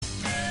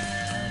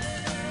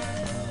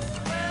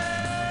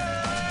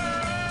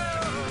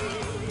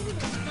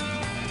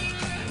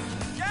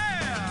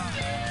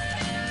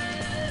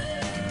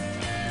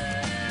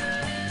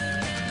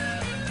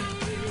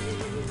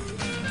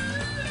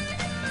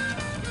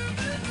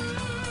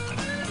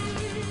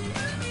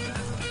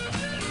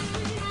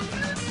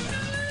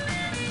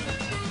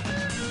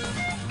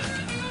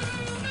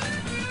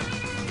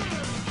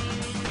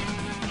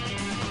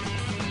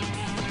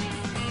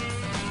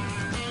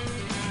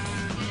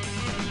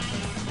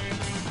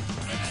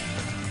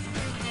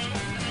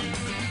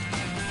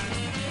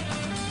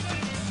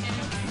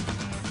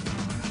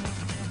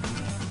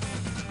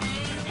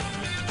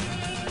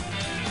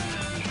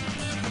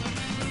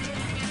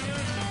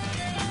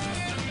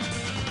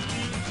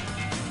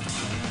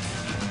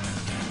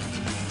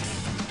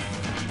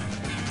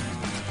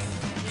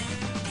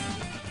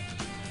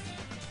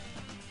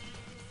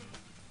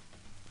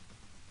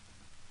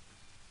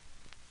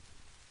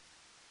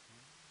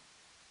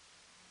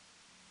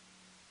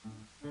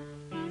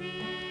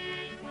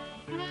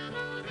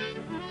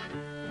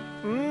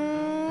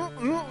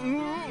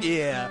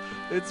Yeah,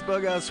 it's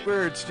Bug Out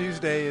Square. It's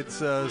Tuesday. It's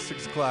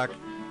 6 o'clock.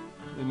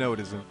 No,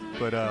 it isn't.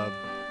 But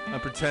I'm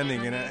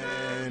pretending,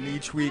 and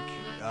each week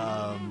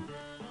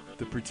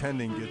the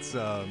pretending gets.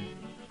 I'm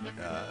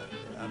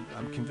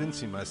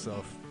convincing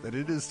myself that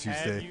it is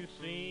Tuesday. Have you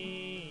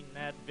seen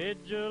that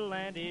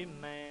vigilante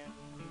man?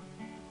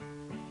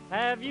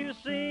 Have you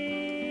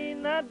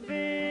seen that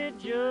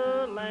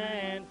vigilante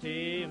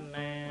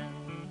man?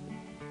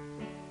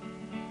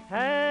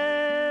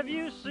 Have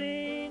you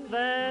seen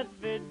that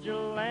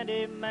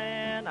vigilante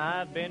man?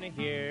 I've been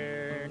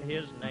hearing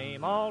his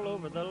name all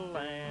over the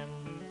land.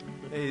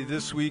 Hey,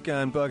 this week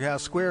on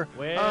Bughouse Square,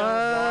 Well,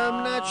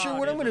 I'm not sure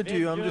what I'm going to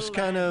do. I'm just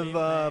kind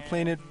of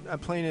playing it. I'm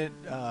playing it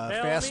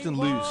fast and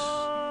loose.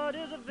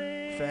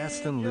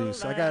 Fast and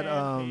loose. I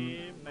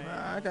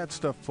got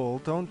stuff full.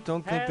 Don't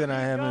think that I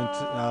haven't.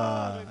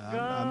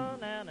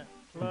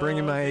 I'm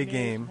bringing my A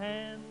game.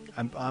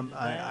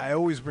 I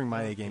always bring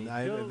my A game.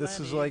 This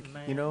is like,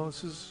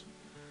 this is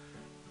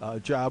a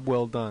job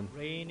well done.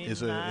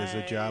 Is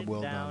a job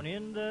well done.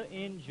 In the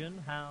engine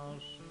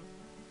house,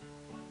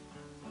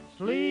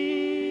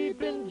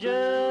 sleeping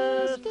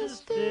just as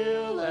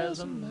still as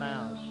a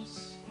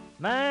mouse.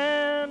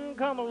 Man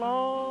come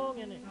along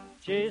and he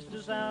chased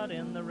us out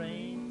in the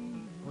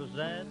rain. Was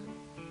that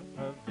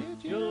a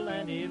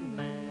vigilante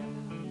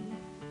man?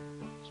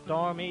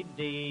 Stormy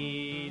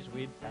days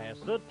we'd pass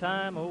the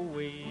time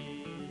away,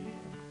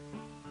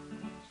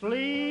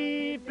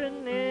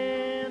 sleeping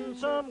in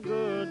some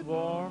good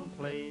warm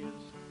place.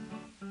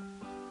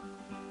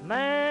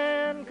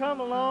 Man come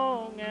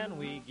along and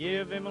we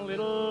give him a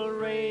little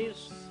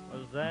race.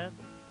 Was that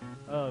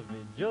a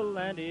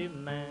vigilante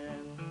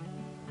man?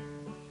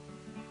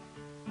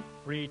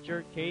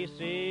 Preacher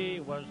Casey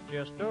was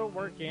just a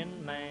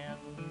working man,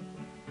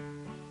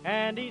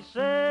 and he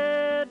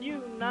said,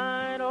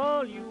 unite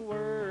all you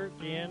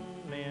working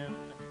men.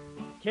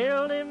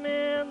 Killed him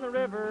in the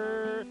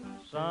river,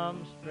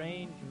 some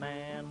strange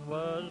man.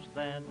 Was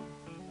that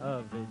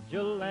a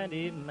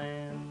vigilante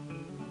man?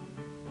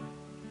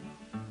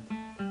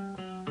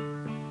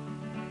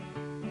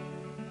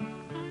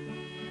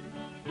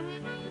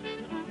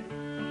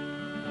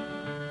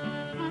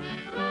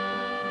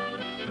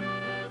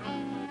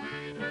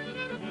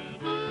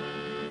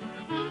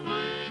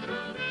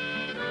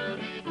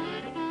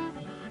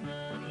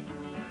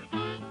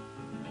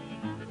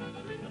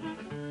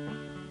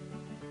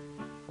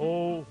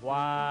 Oh,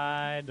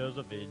 why does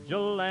a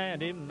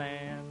vigilante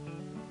man,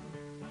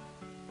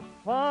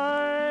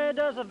 why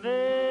does a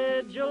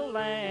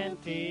vigilante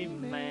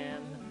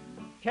man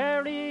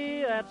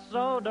carry that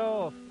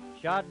sawed-off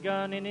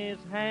shotgun in his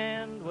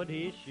hand? Would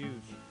he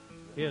shoot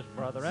his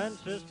brother and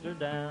sister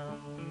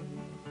down?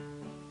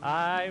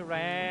 I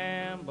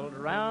rambled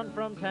around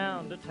from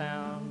town to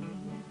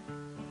town,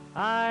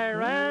 I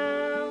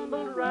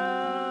rambled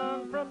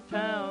around from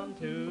town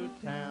to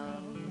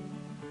town,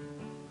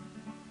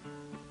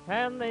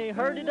 and they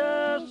herded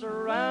us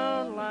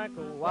around like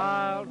a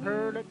wild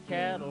herd of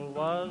cattle.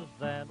 Was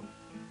that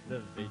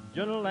the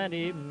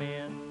vigilante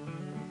men?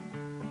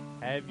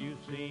 Have you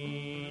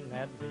seen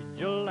that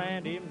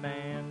vigilante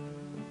man?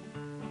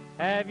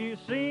 Have you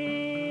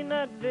seen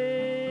that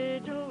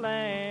vigilante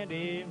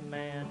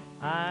man?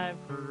 I've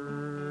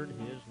heard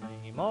his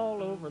name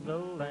all over the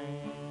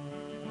land.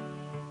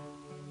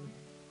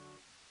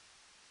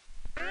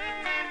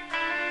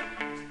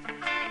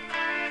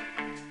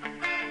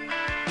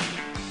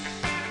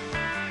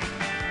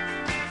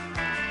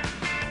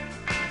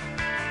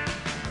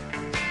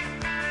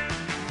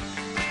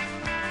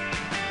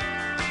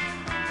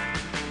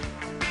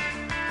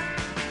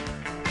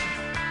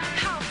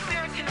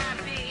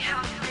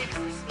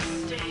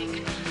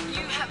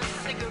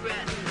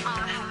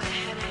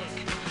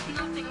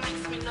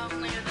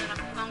 Lonelier than a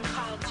phone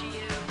call to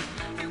you.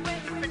 You're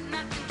waiting for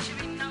nothing to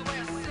be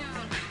nowhere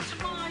soon.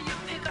 Tomorrow you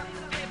pick up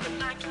the paper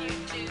like you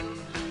do.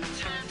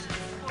 Turn to the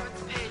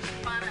sports page and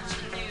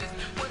financial news.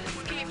 What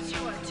escapes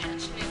your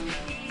attention is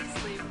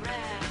easily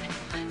read.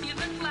 You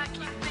look like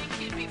you think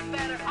you'd be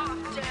better off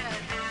dead.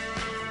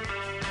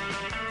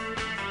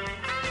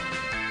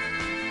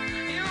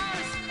 You're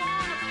always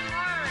falling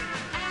apart.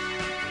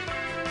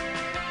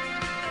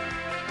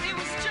 It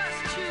was just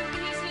too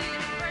easy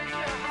to break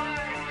your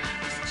heart.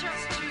 It's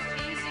just too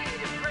easy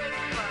to break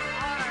your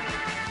heart.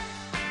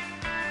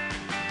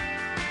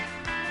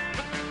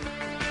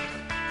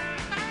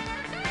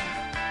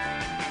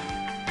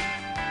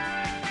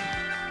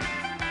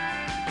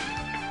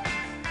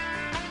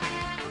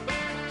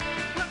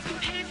 What's been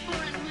paid for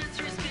in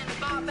misery's been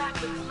bought back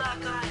with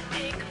luck. I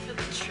ache for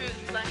the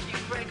truth like you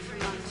break from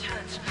my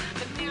touch.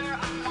 The mirror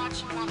I'm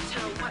watching won't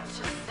tell what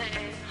to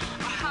say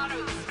or how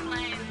to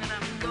explain that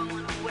I'm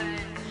going away.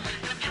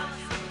 And a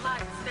palace of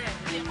lights that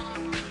dim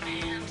on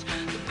command.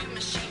 The wind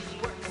machine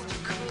works to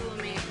cool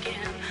me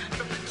again.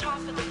 From the top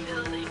of the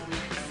building,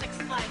 6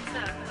 flights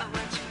up, I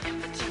watch an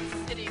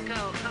impotent city go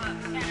up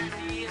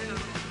and you.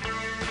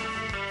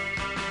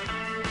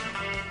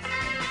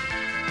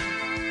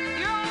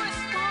 You're always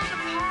falling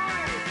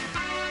apart.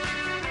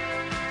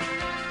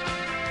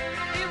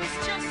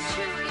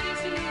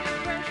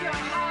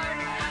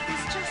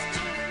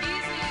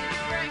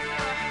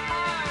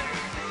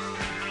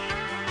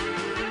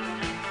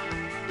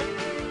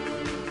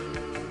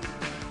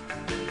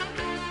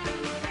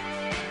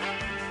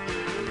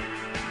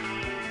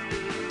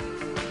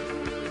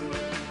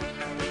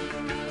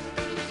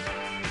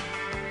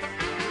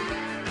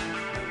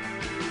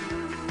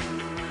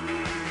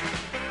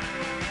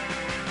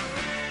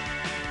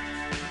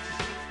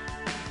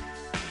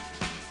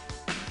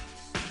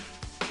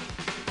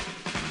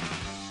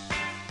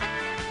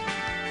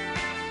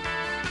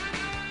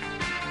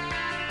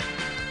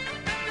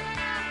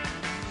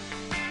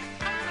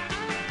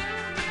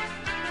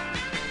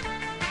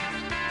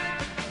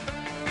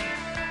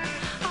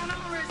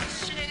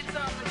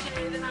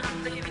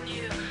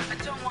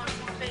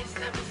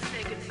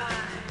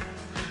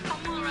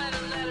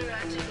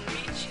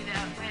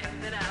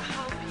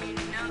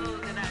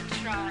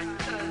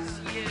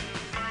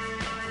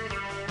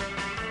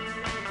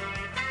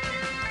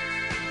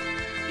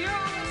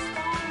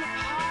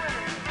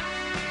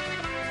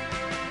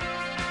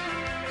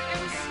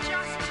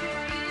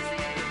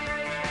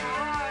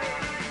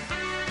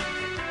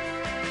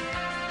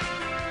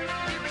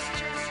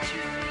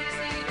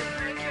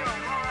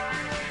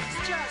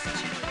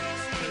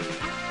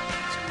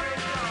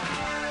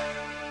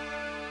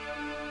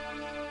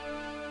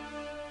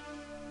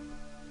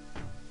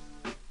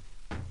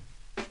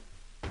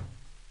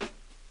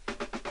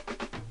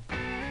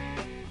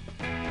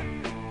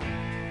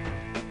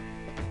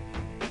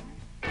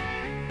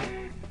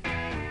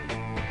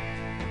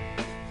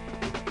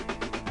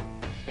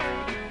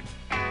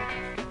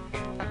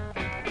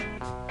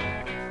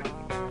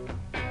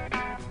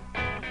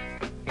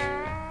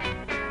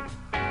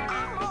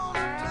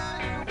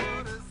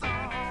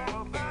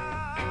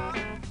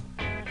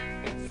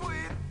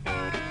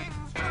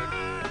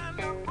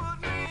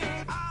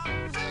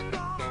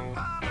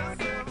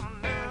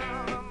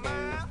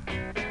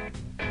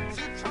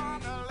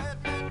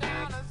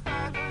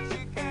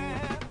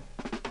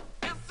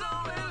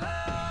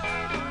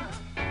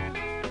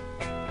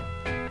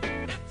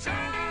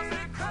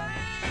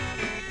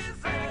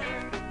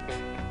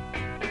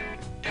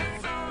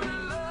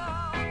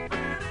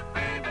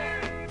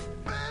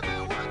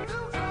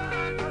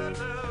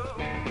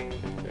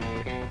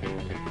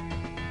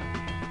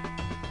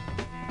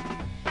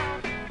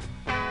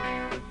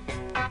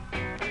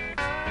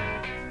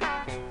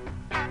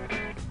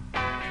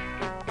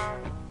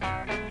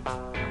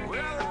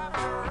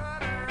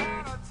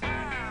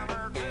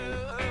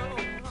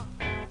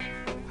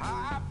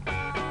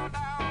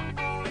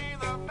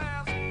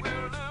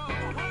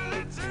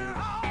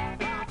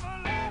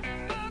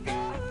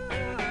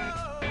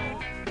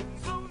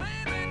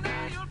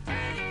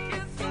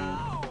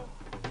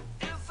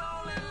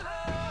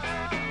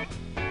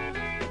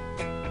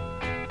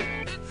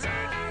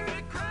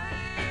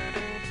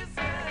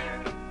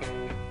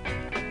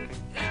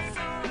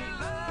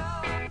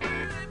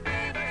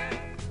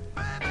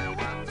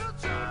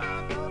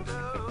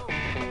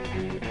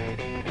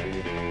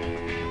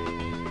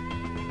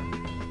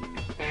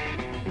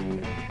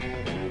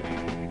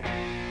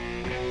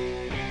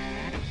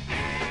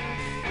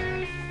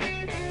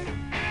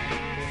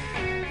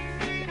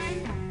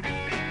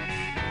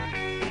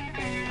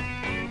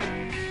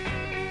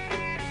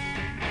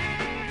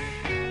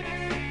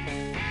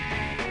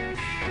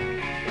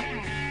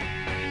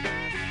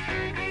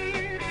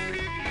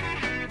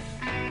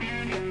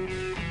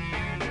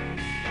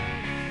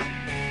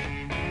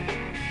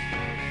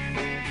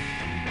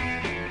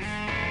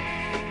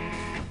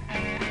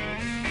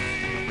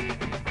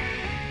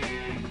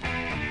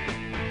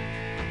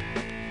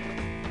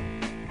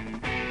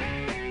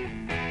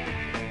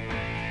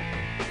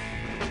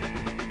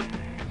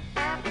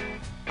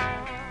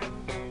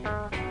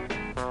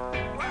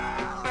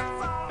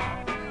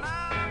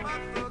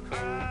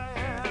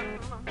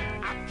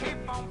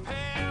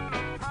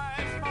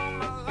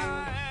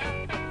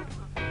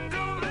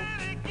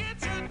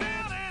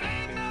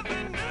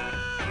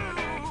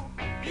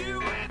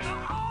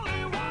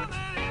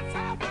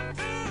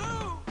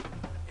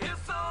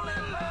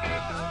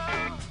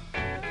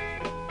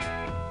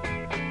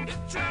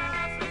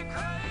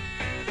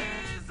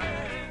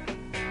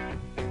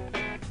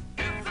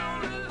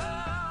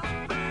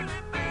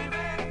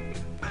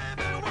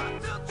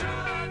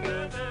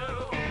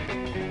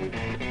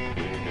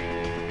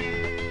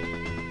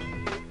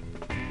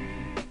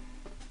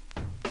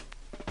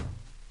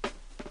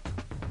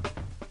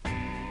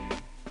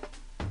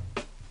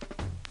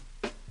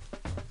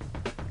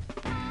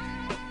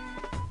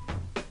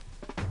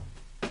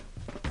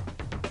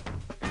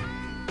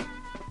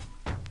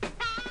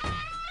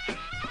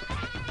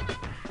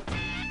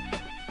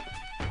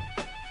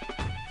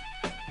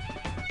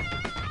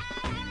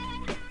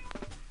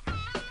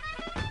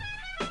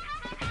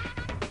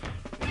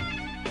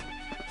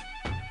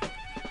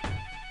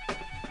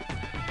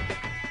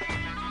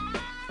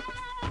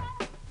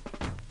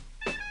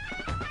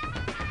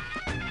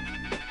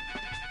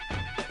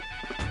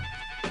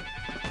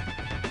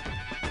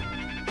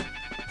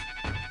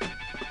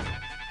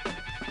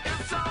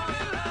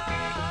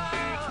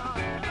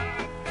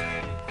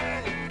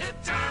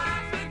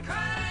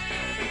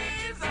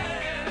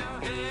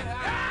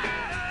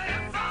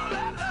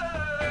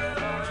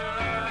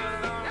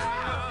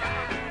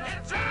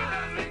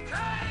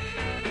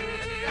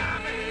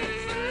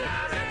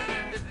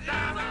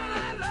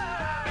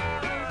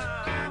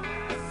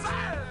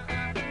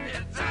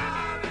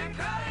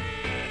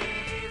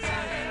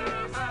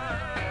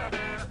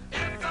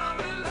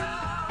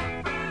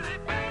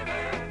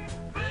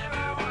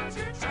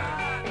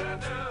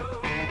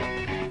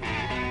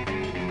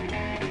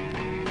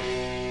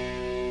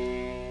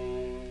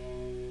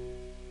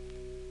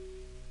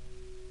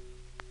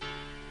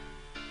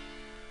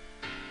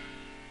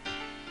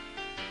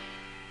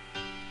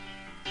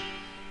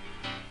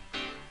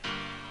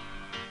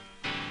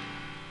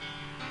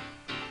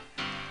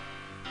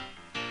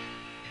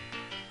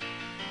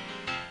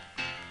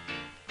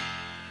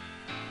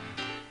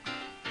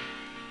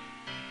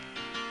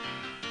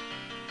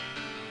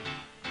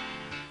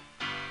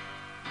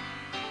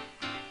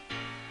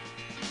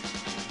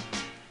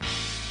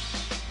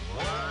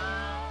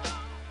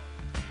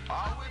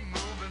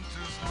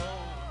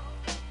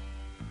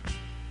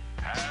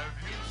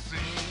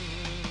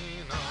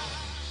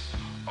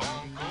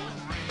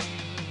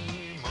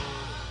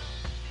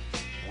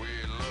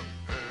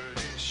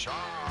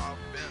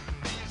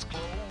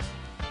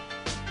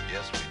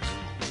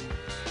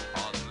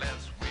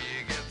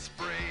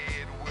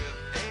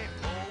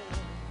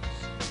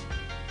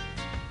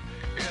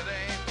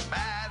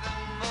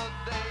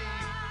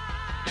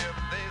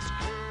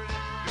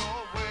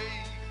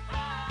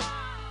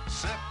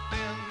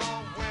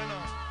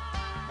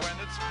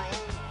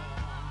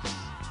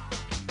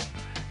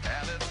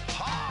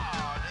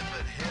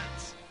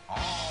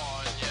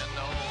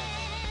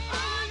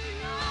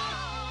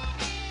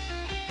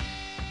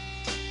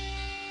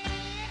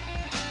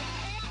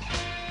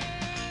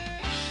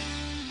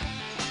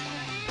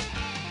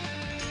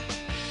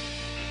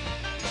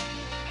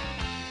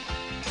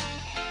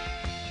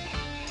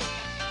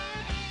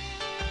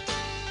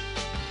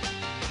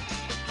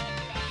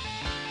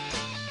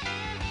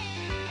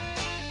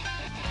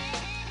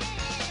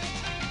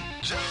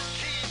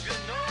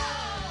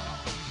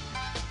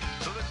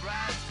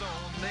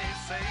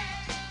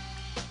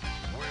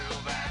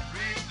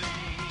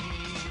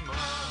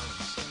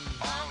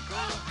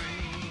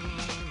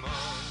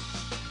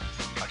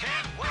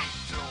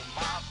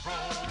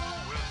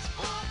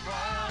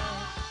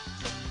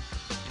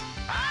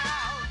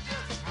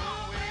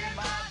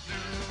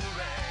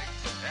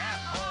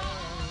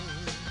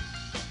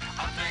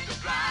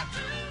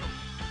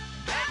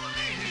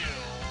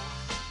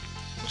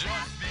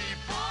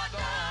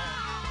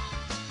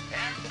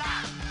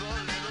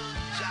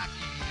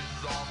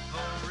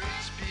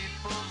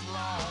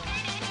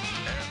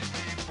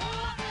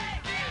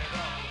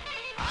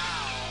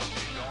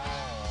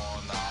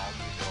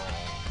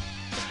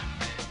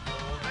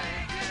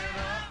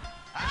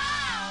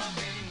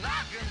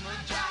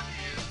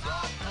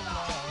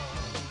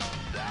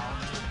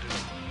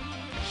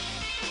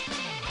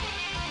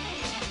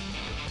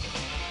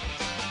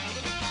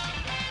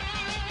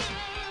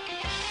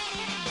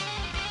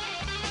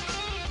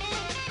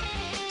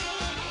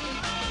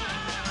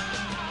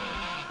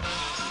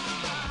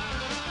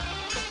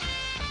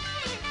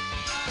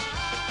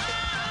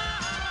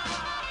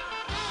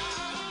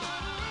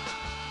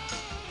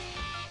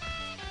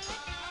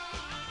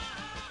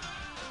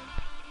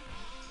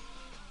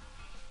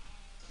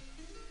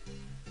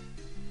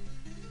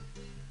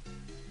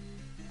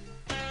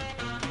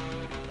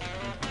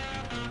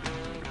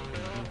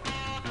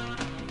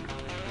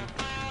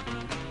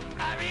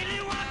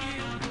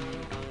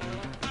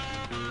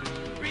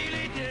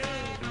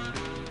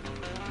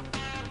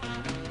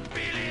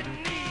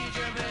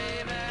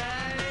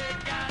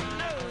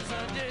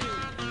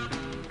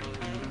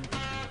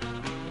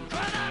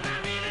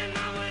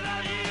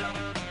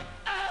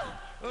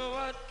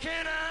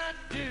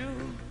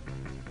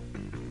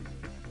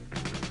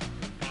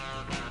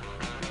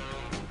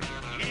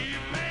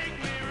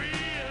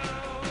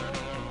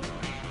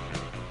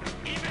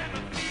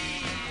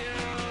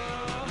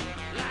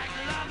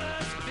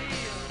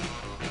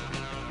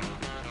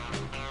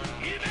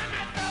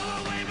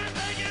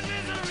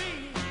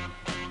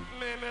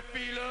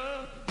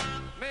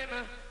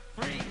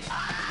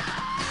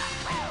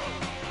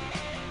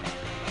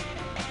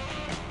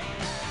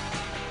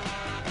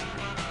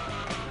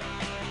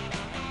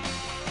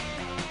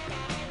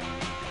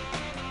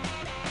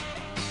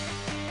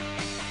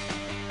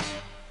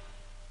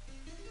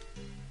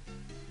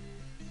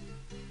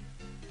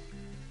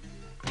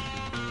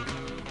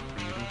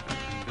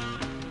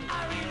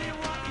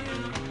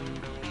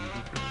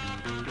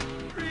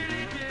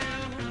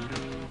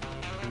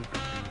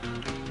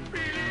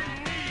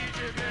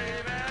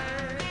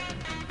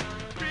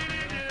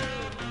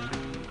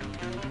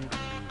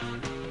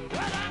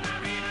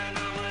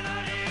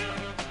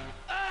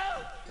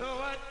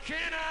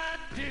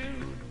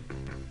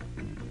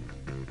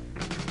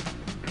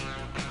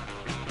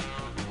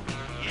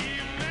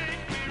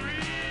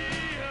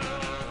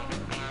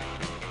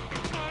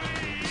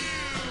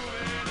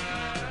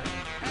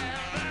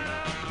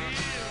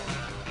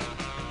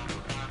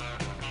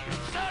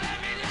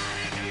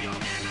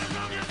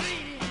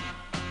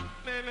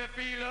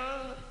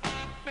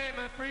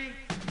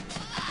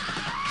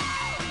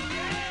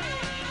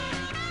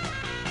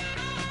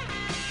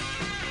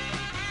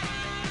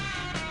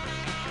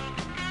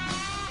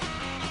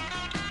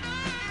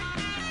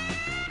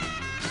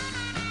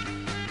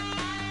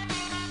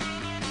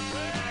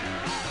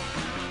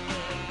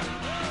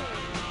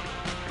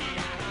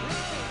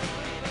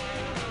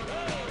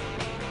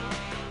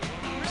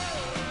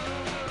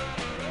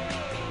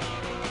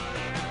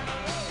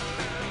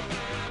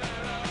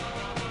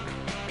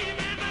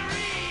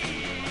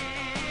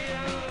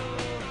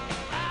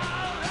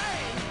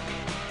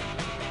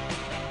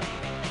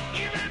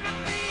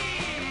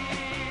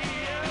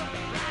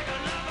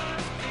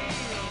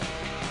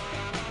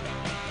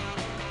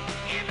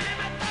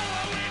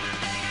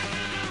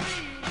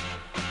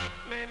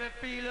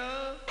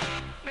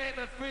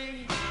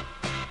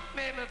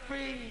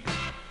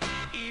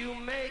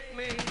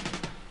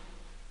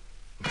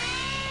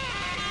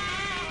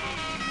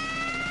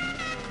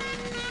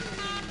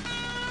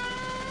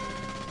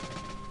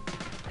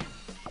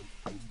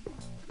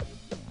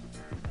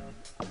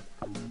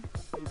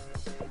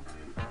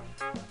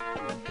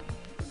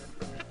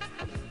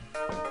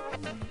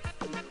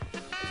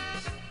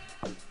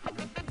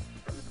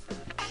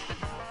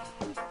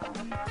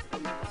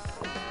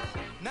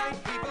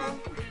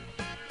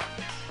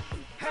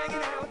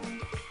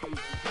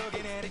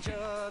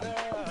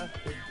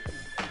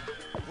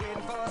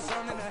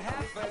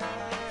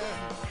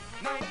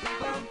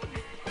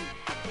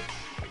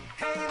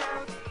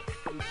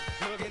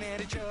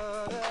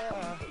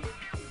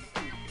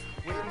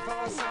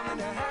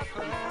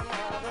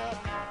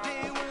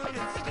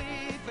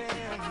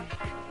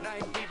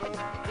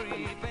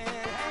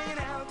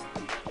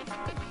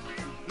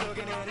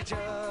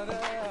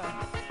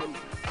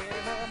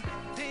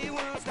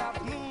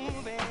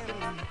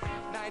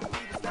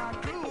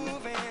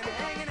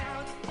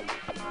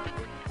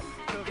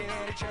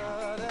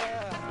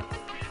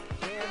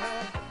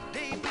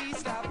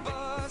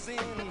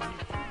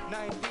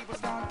 Night people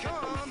stop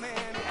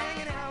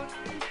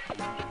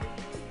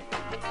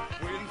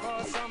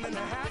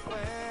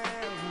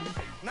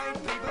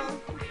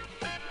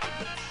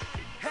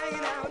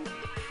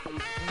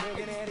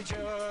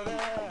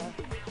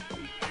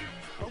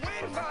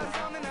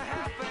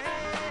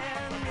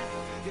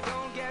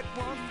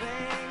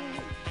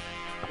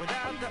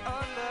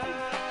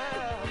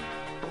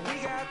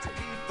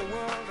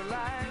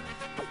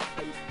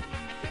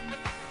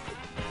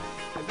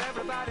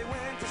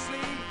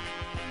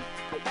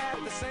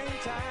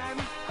time.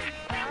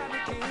 I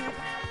became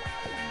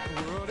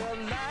the world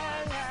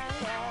alive.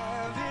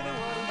 Didn't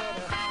want but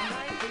a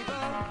night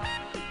people.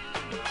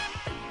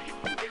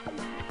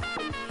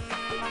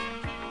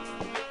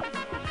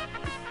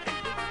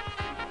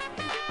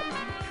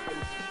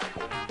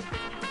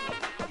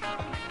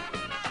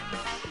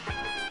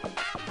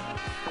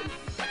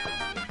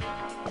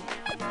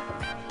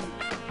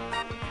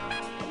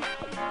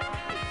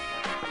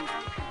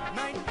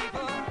 Night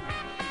people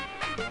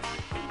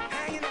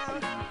hanging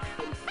out,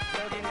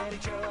 looking at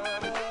each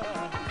other,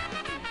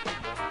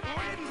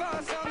 waiting for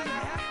something to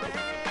happen.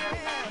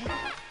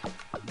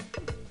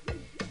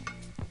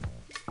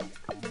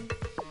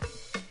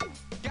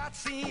 Got to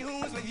see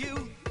who is with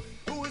you,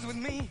 who is with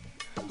me,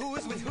 who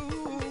is with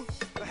who.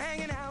 We're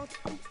hanging out,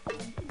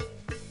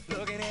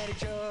 looking at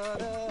each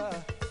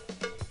other.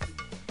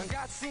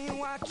 Got to see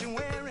what you're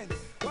wearing,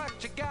 what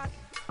you got,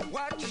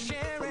 what you're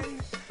sharing.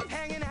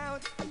 Hanging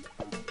out,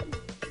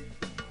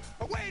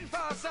 waiting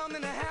for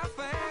something to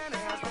happen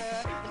as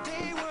the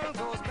day world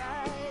goes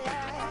by.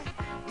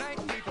 Night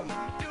people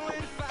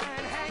doing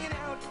fine, hanging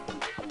out,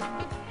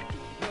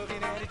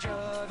 looking at each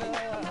other.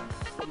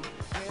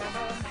 And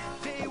the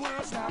day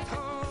world stops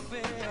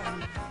pumping,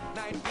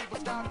 night people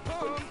start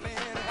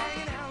pumping,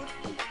 hanging out,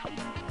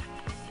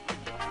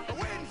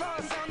 waiting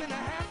for something to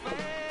happen.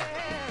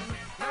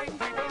 Night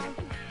people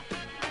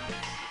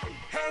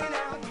hanging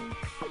out,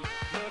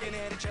 looking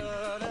at each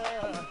other,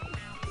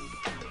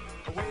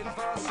 waiting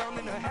for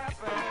something to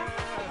happen.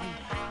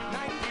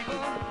 Night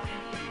people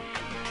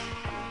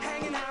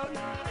hanging out,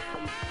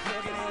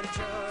 looking at each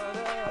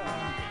other,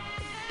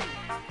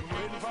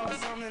 waiting for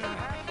something to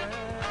happen.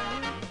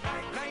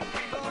 Night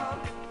people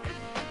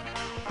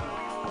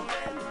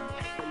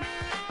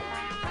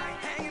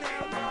hanging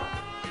out,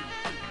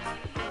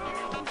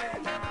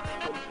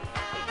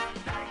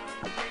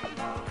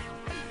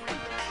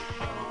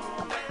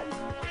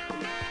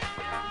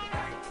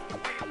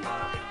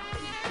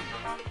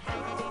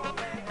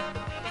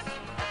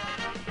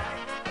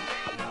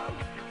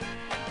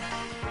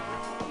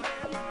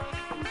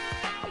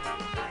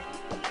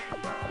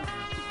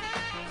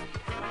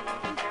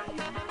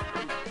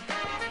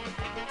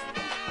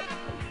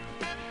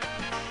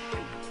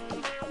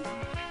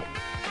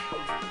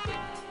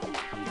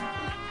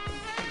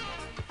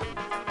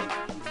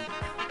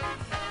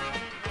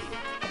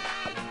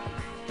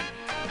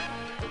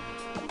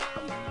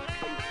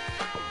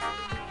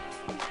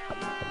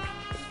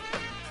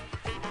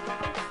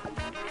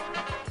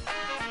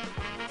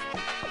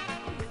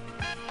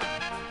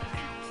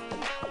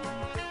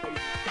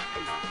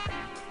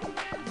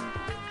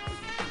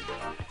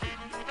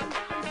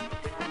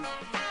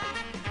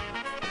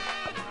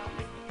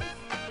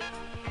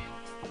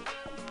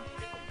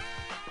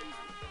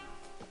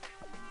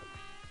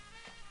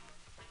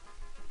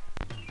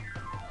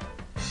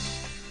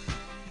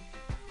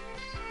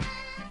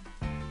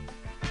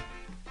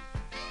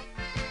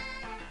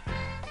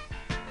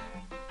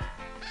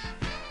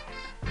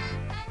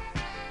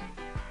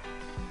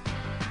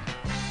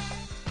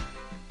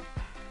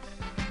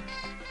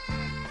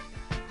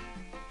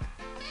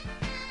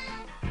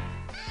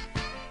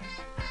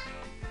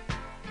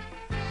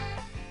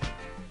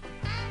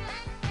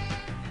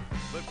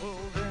 We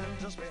pulled in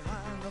just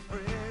behind the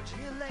bridge.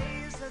 He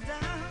lays her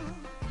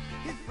down.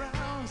 He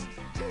frowns.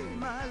 Gee,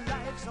 my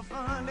life's a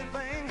funny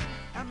thing.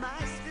 Am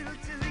I still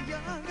too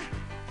young?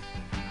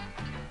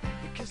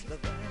 He kissed the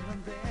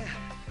diamond there.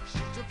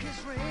 She took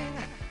his ring,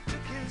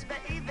 took his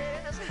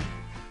babies.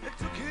 It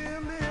took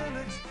him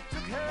minutes,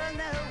 took her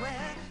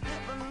nowhere.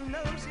 Heaven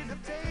knows he'd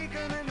have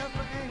taken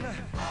anything.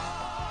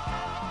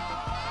 All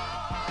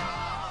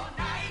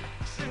night.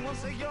 She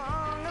wants a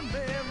young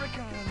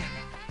American.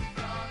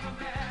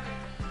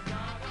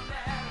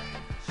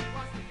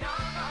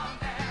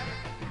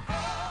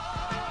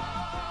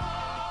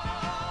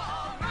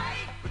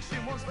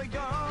 The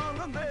young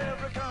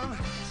American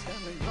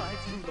standing right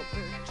through the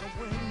picture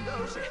window.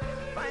 She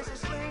finds a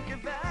slinky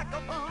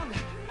vagabond.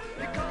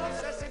 He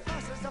calls as he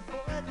passes a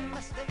Ford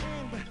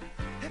Mustang. But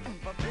heaven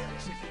forbid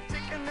she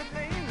take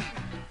anything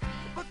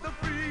but the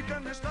freak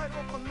and his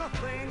title for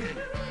nothing.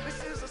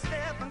 This is a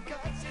step and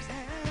cuts his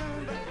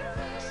hand,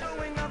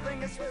 showing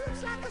nothing. It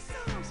swoops like a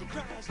song. She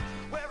cries,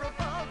 where have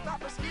all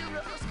Papa's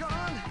heroes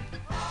gone?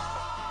 All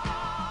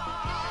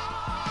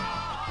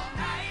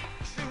night.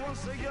 She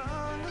wants a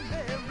young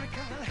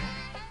American.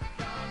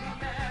 Young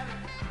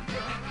American,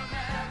 young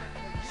American.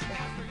 She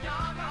wants a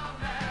young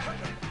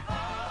American.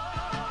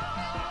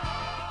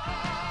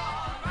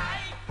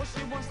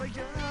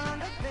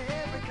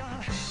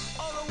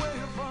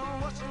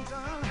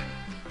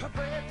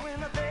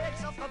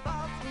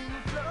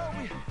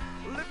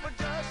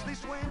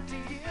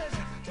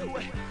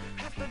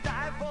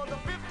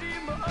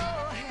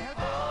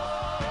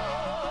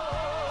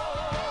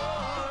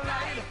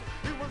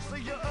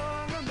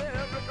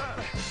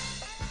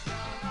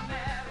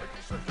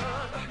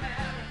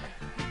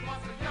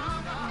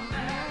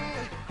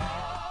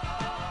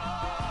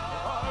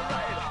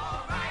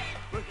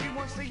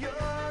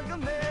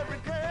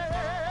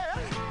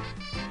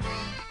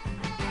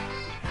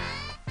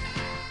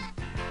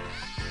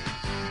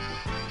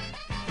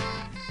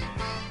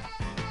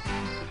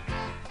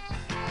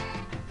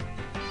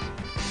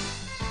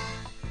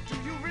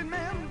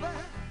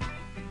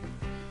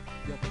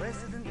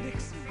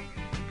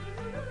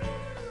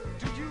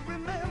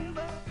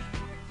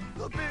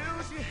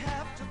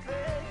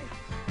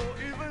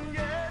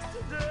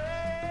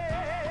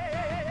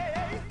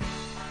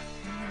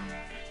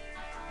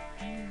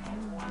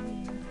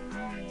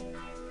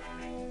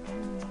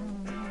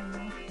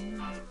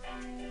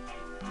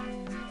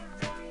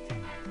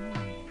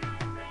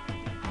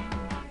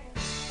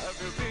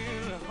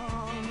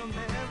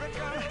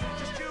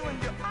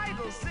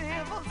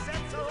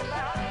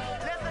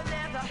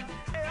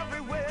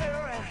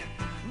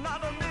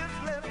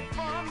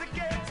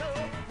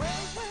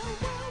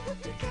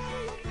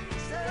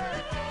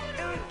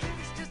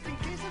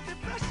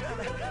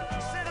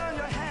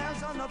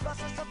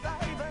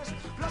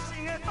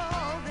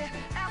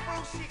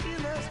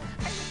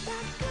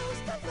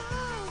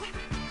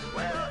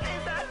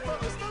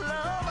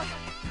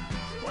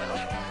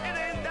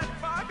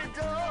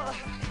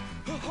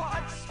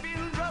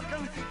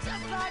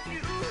 like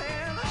you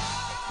and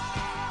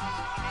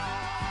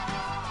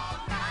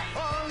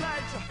all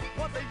night.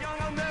 What the young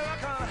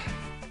American,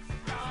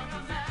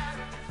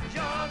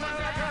 young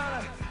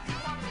American.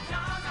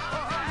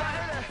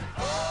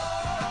 All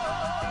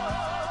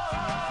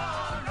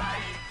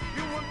right.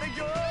 You want the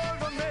young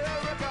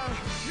American.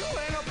 You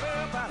ain't a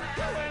pimp,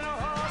 you ain't a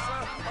horse.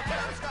 A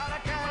pimp's got a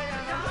caddy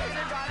and a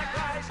lady got a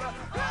Chrysler.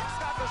 Rick's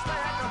got the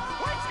stack,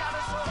 Wade's got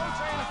a soul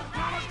train.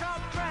 Mama's got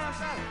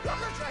cramps and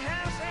look at your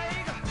hands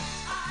shake.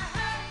 I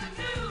heard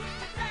the news.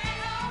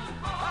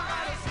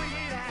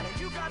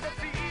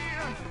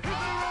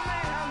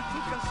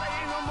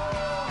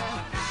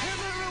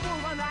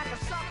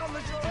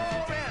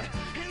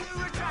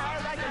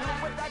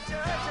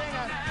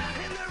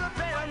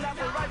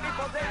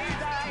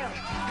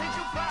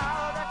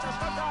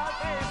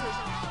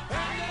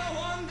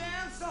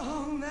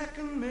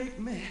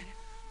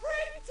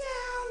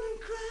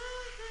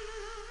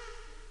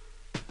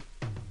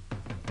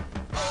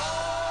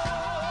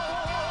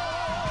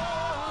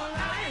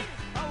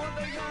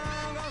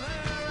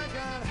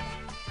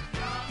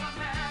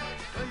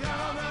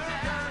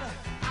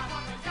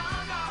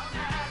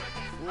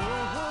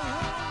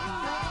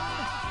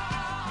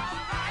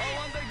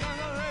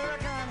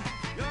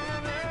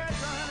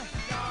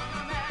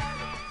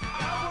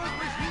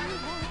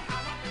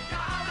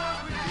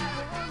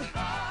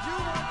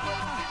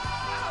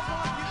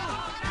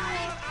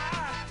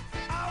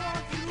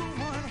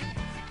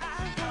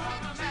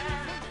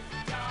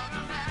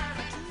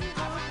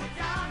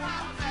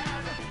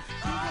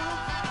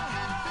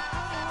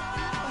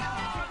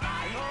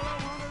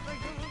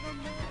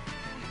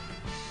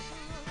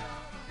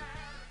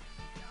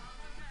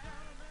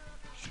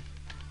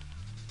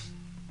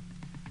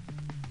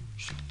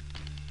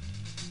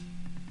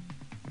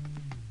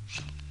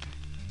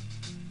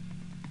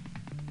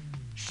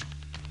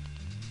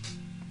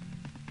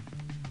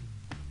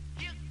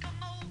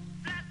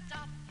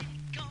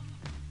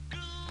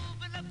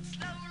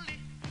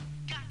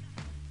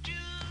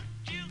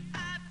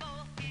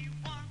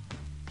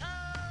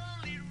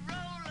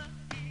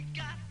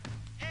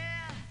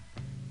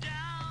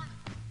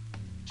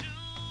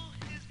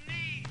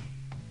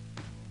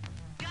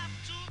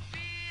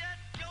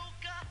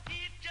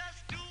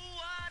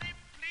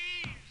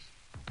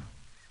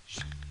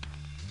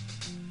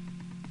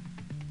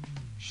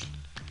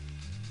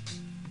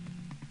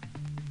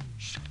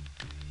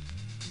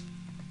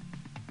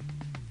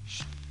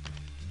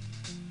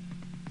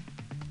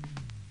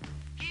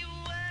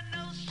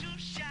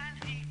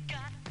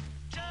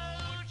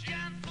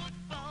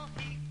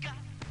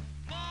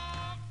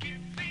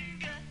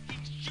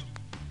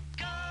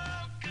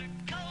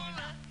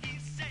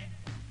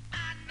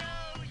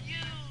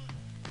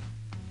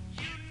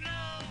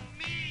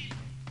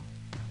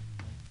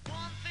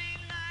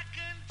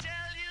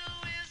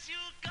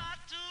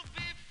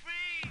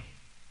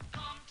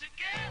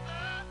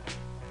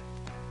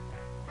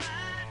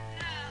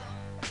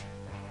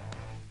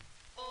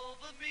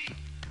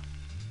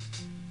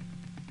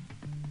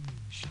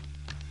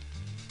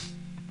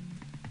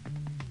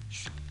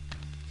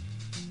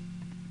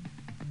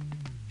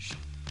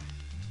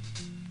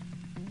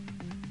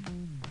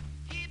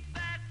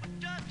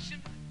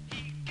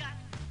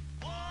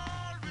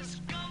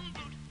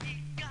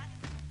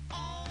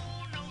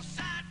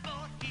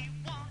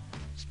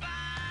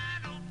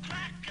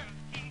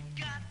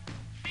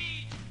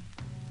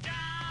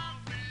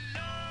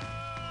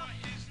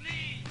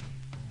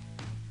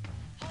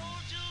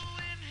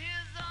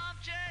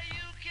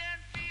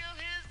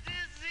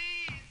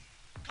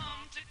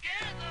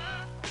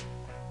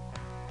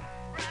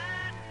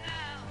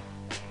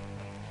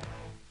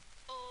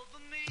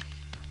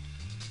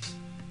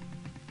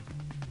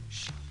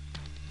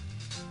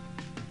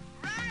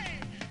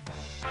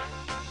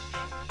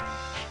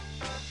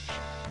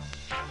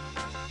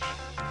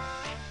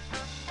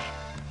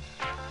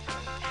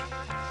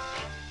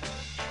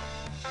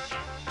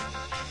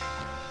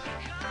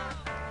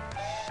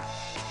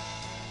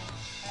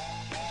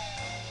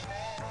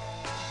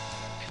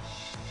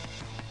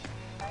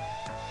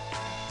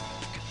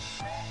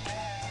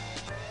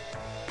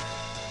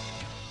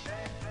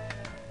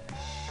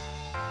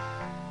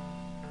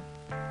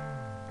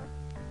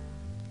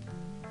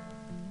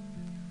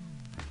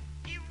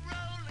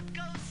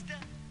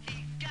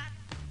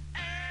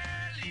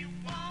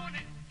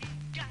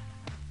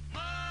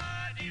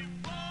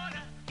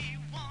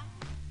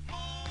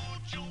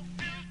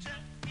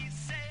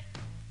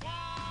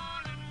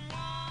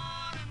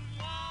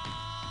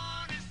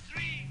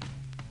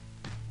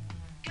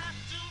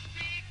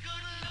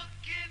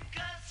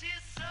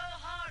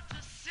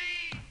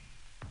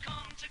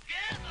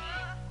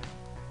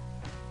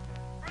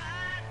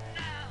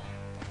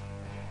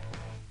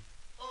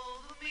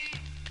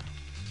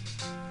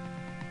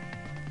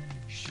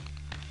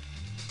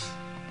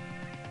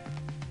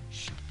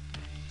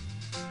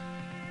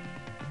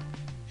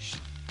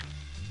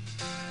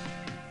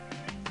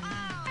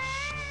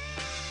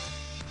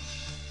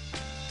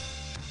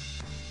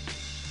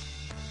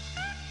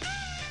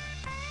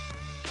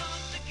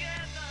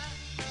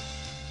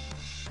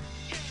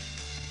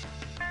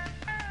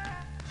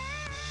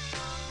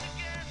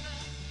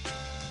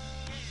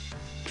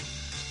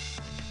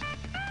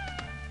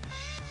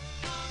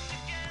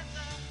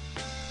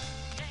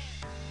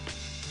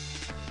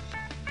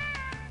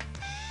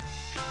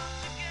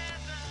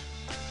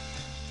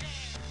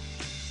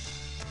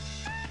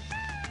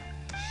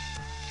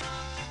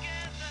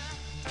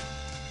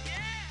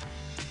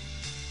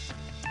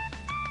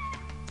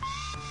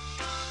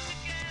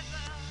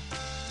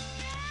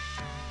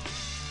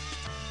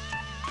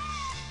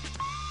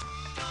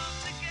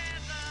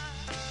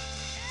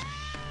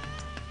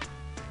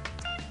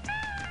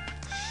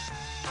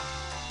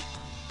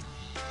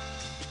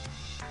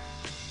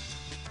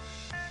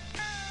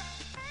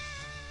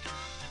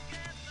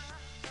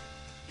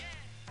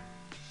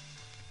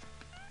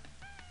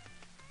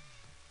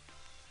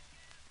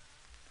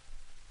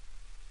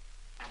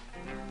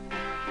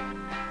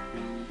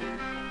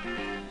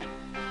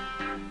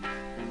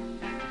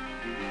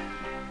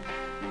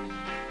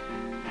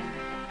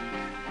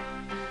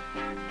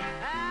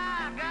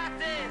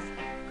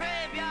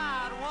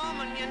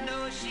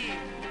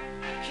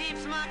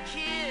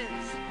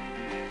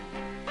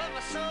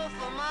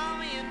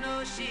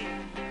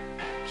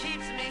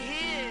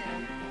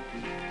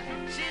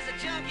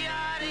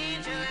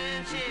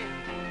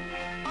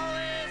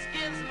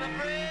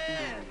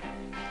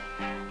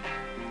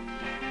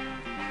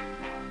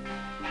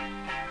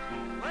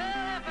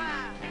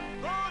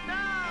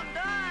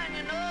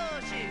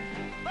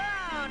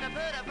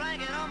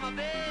 blanket on my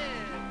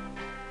bed.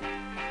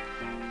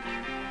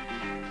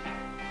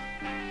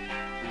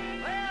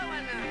 Well,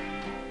 when the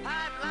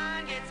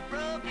pipeline gets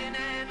broken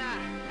and I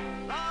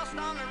lost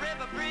on the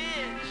river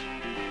bridge,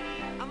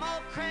 I'm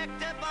all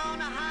cracked up on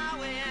the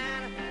highway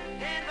and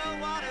in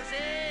the water's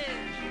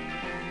edge.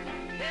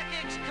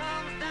 Hickox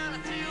comes down the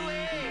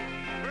thruway,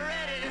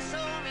 ready to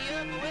sew me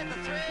up with a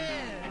thread.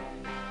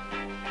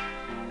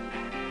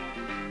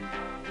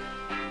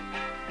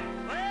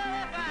 Well,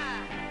 if I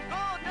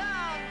go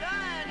down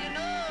dying, you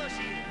know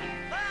she's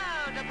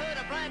bound to put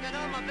a blanket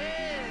on my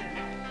bed.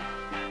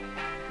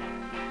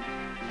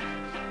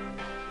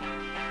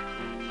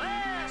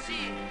 Well, she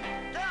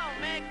don't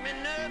make me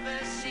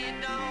nervous, she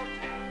don't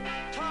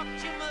talk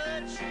too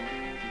much.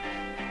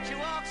 She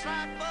walks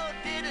like Bo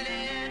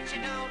Diddley and she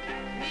don't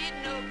need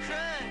no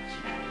crutch.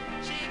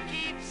 She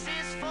keeps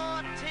his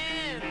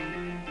 410,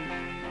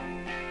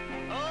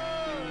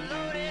 oh,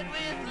 loaded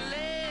with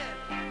lead.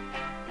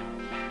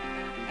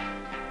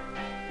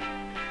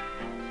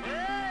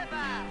 Well, if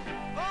I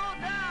go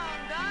down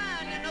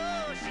dying, you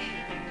know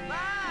she's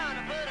bound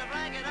to put a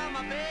blanket on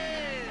my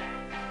bed.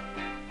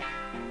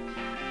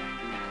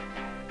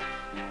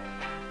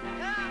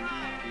 Come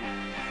on.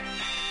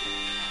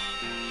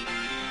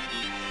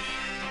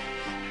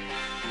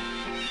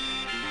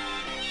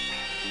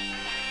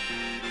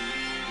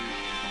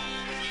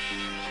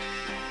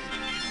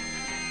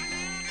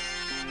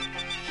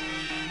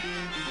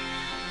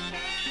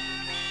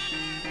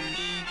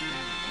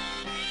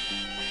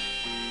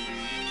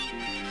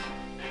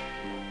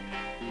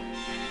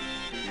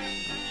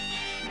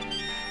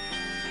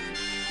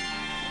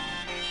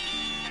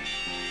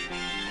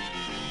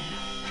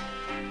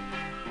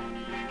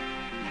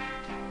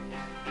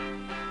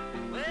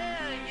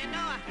 Well, you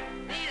know I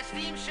need a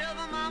steam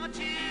shovel, mama,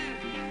 to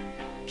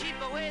keep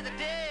away the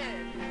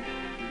dead.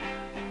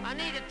 I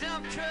need a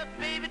dump truck,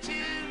 baby,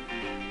 to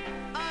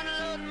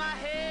unload my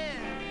head.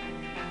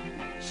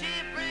 She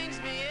brings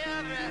me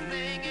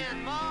everything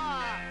and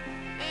more,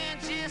 and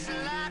just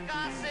like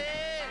I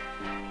said.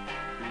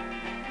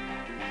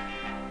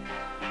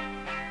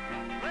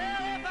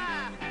 Well, if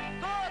I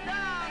go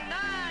down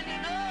dying, you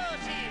know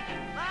she's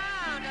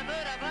bound to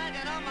put a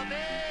blanket on my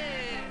bed.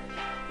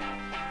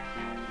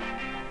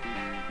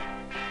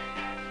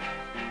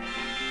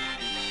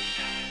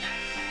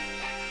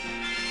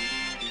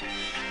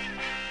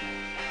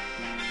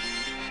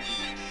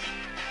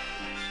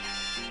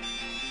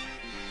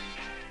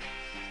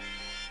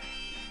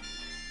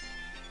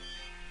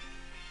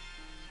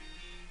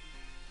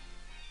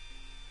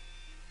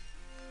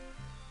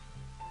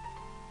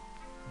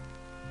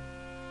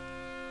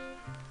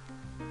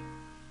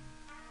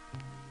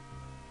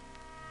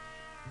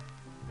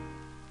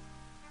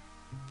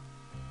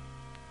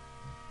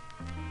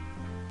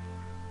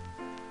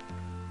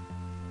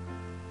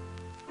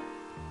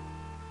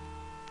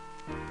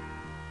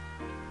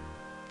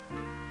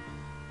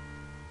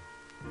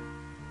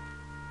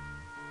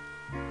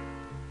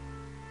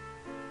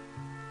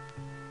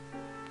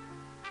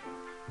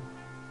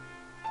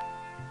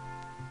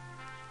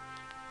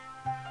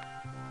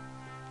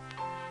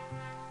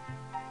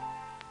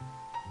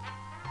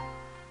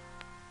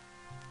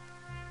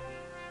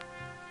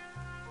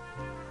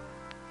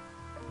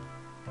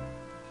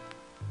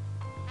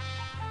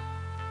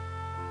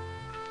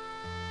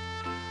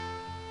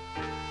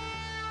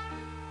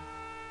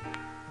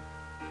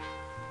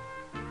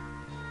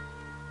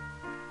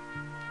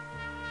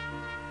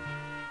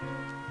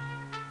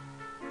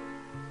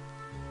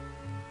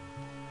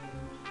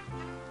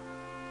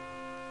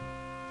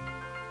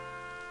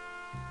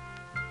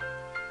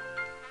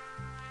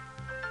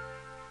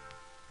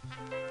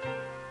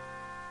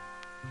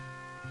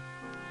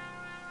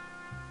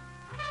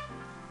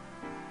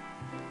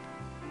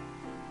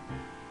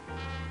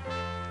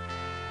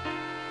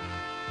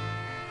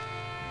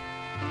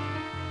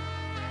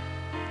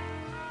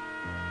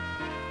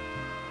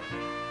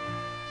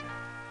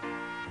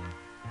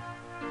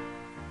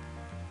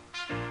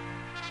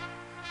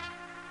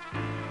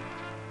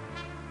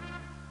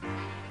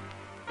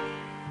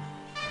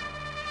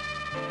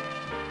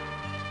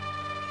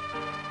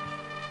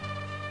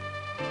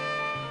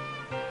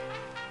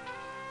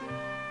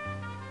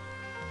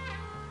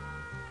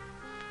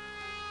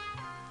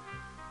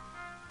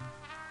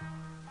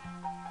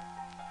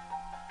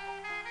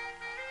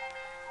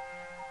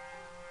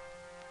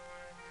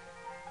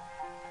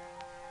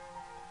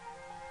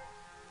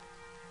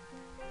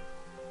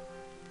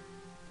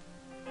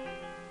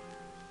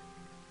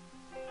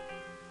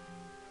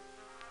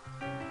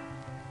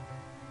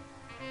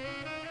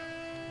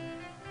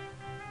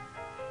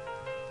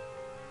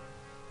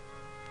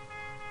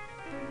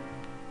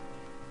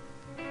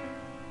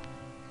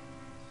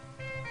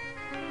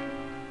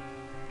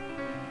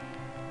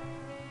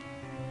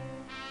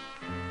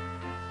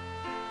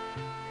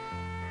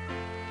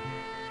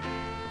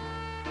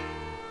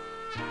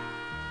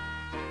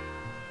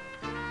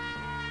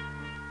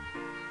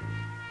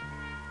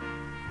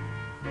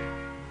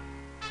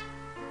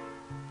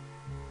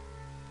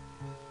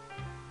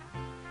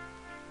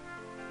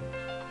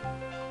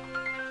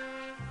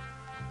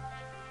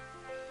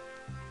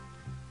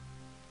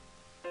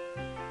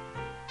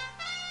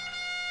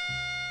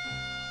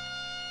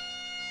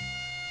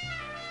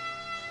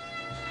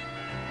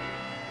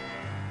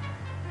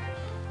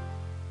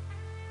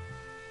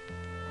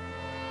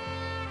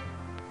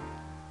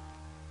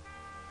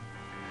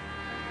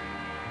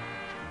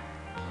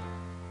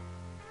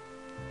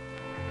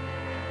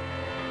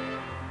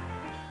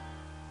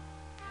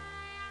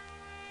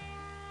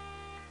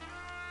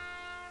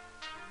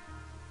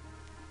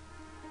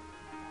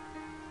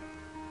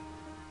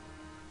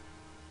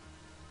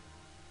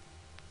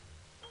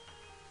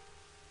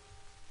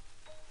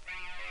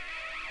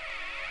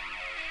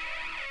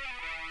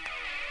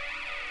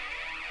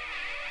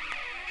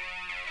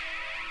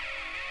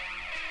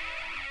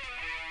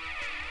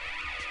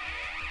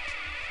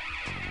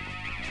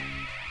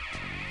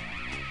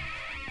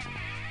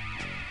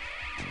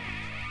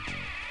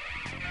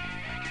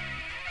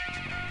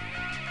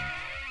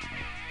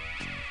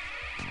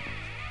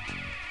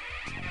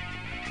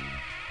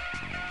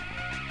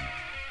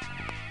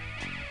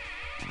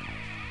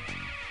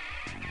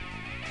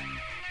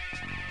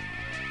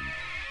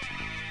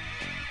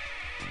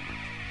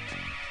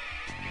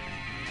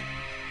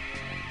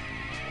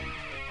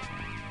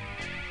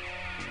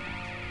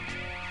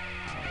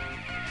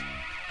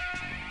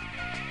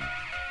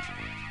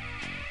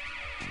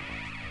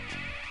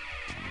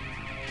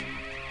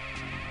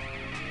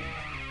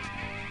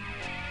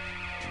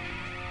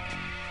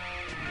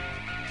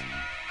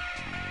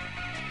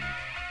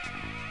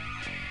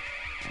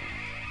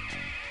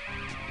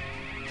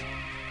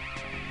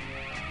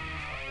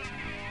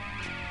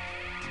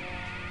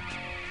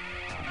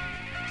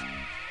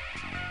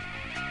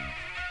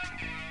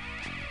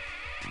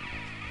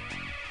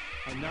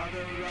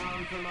 Another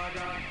round for my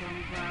dark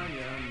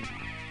companion.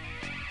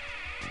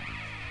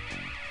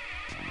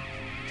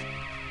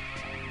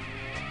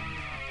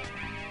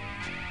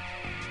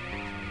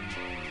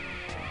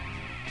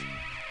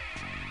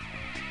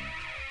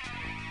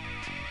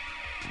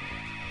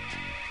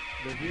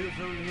 The view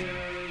from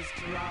here is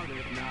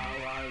crowded now.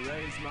 I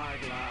raise my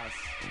glass.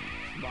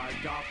 My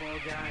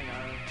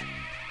doppelganger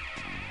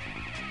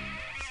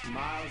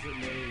smiles at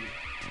me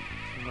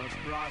from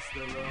across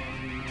the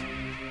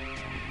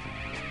room.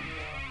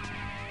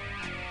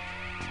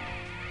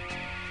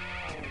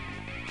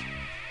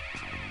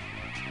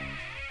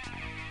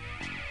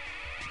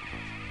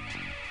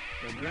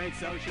 The great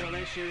social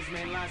issues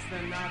mean less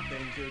than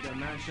nothing to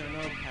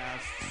dimensional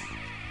pests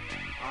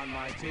on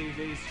my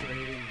TV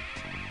screen.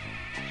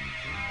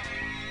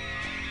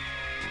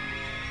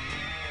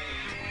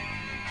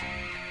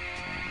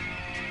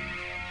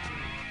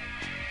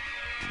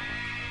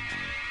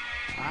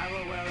 I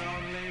will wear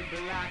only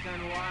black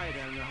and white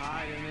and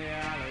hide in the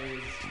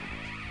alleys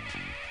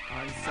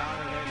on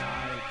Saturday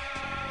night.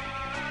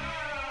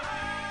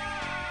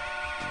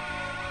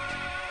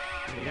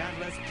 The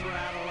endless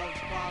prattle of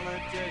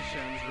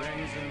politicians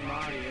rings in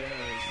my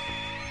ears.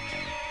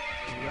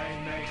 The rain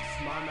makes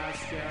my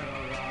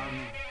mascara run.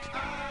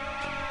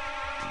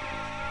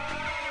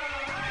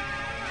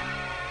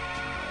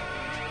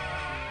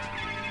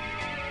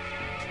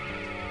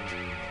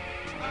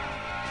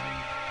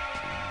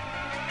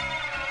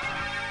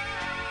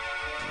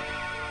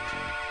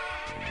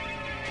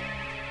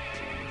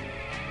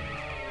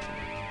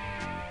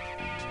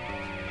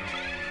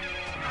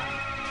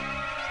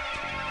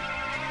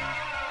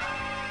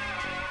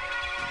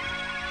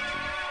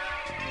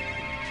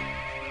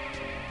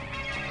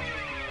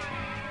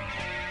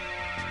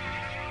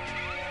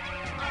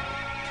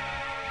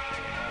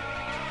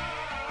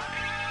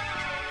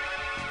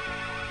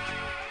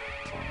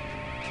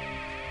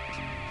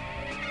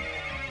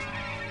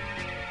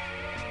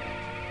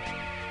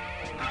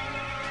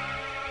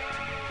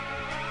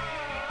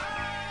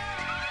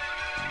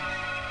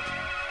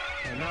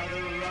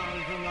 Another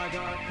round for my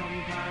dark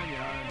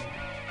companion.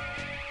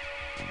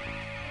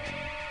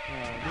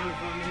 The view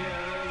from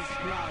here is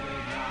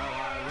crowded now.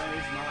 I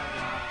raise my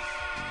glass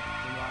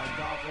to my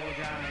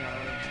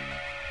doppelganger.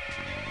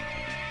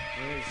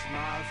 He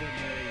smiles at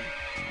me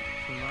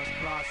from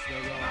across the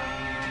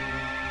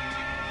room.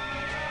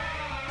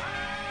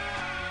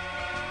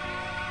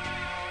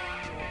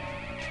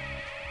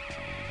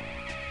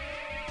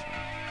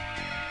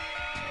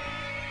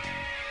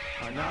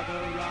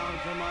 Another round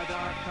for my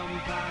dark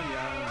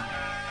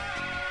companion.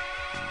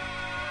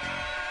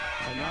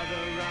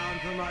 Another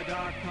round for my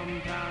dark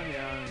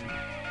companion.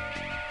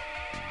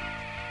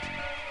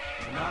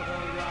 Another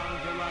round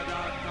for my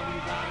dark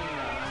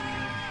companion.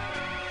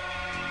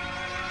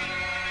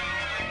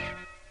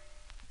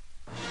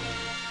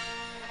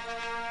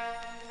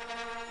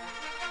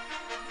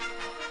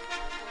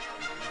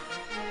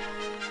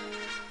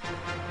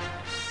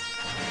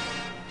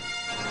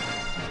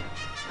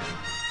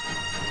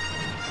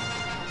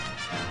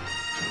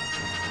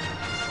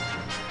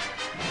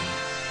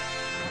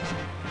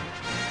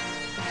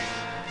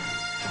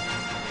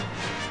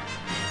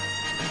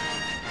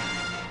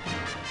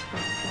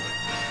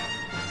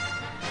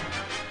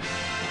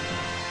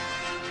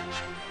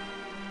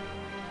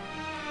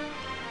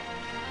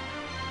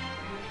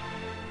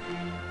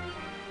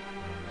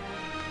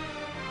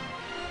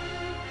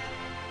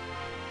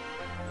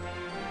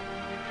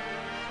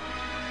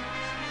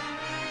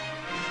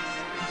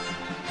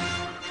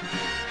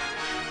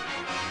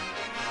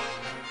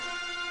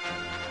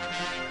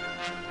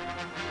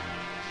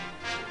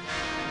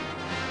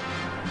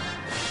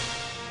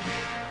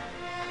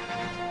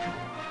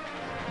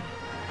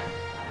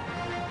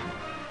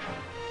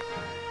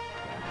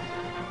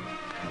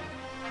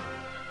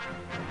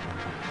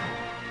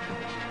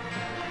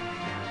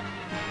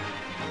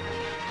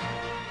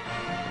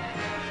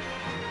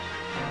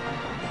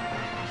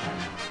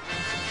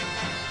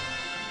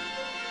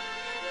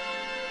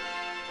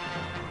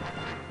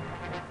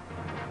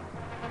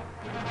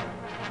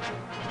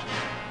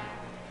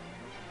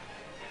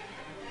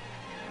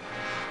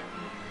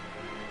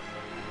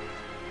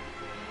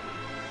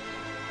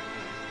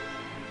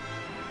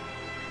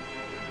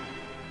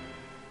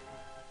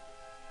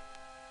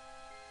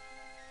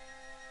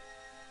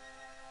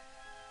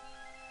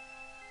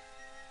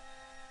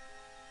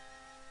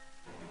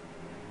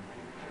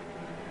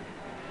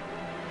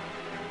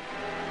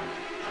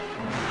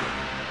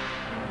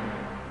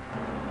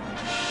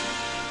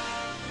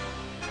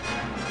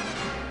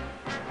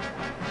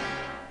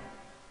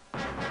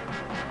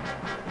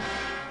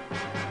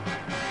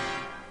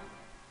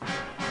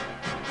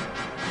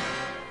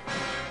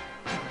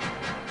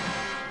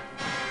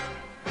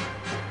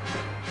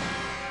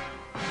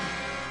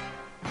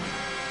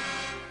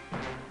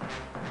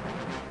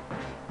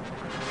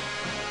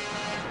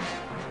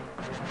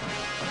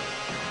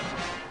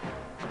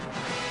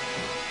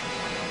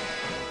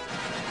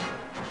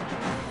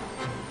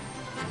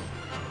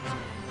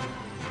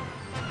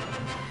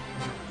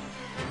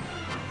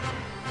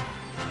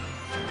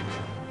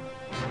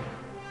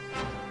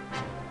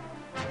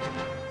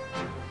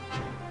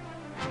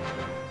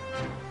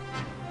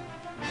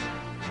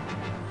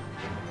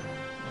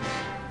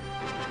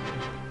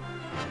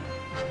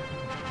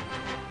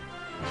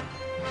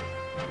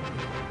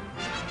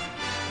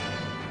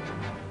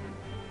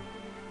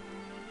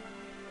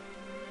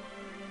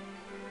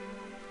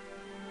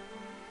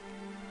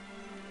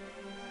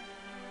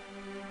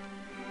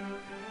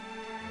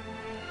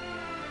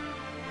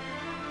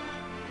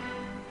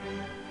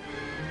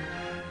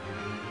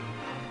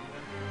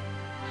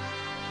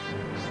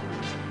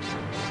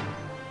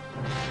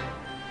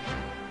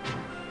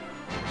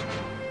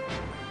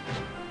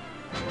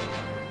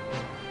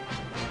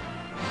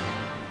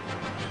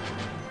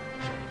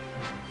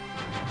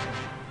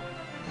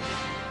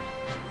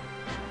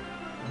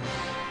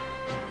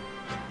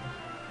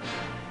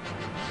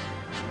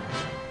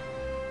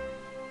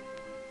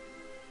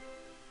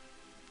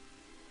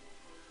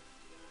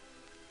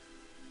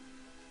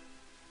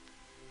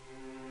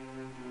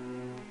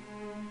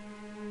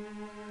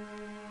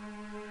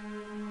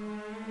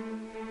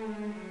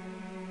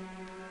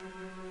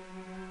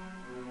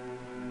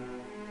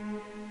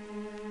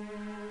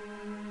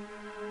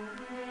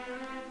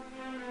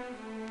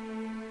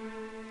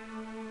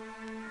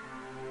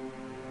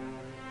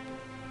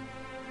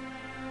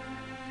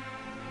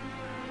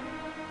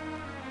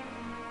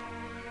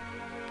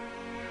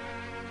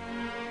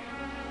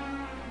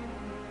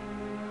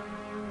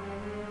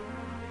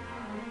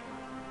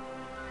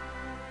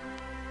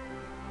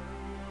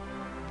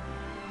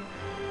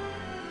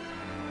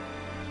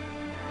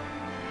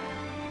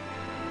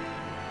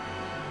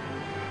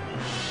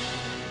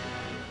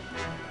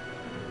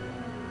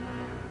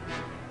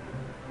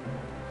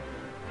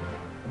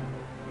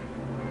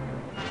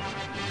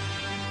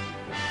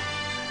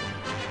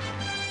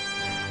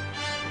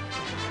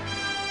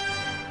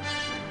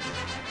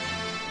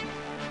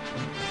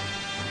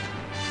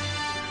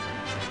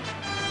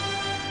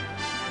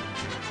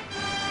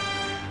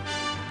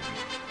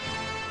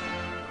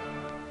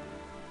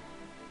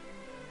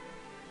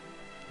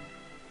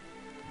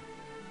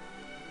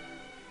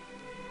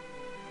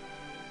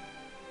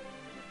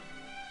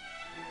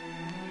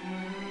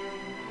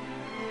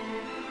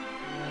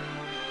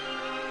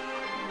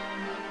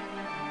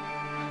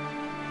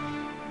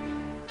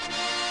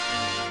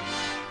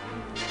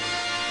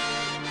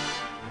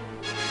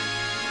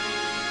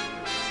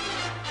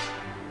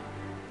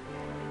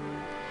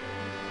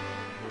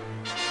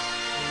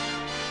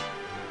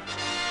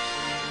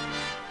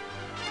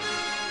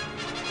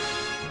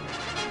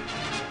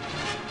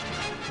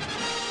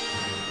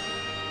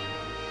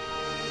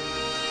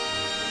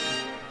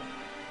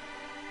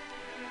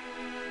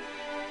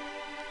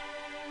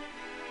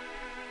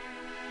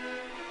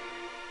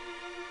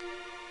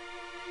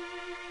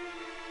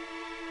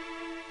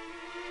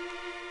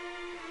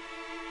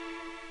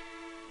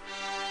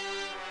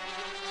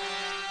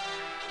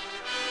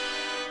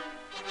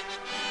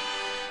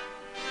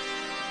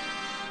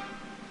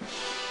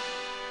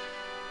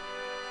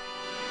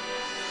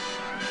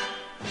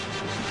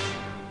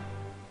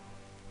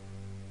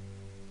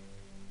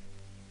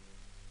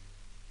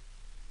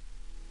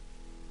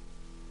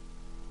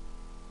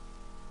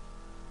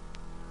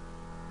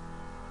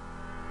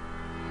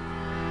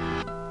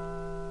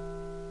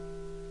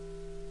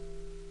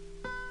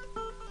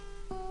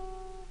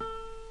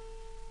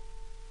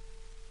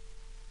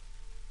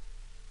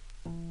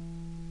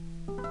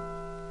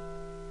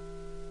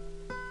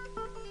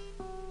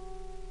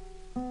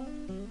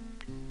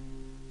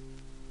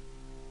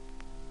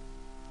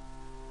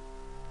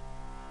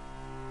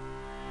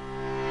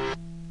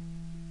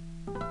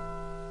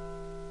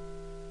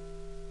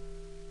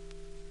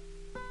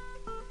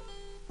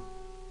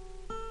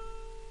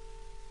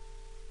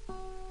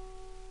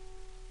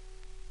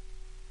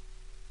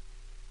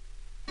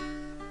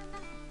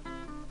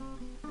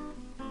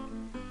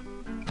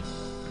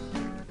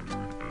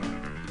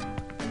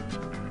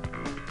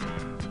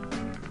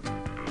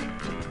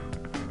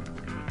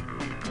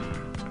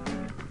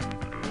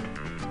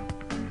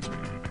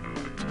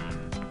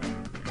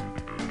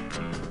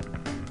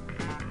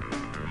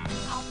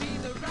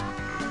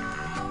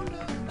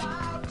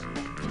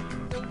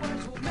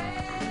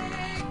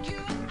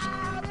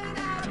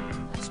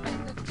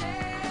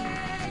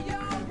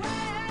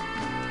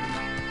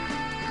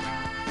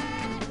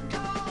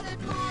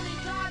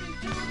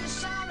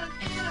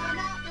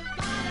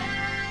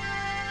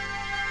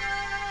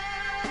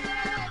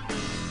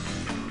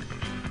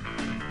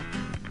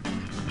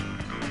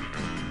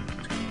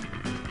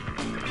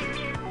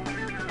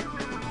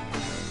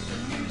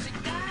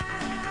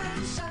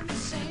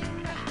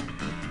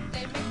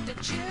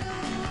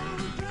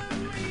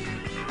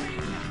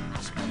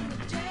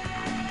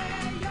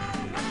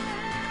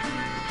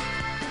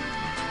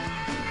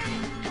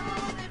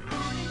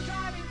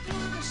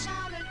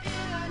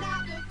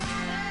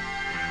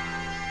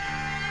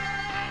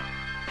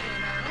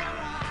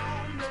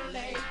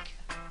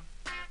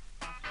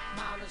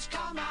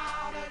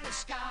 the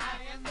sky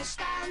and they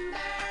stand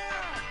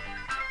there.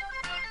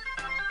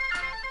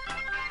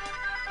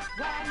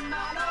 1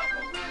 mile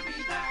over, we'll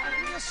be there and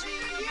we'll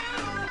see you.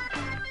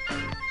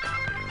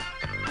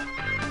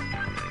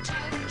 10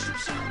 true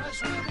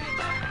summers, we'll be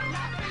there and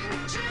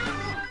laughing too.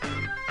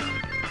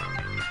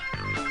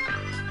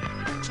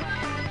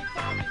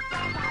 24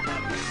 before my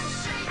love, we'll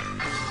see.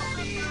 I'll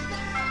be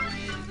there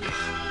with you.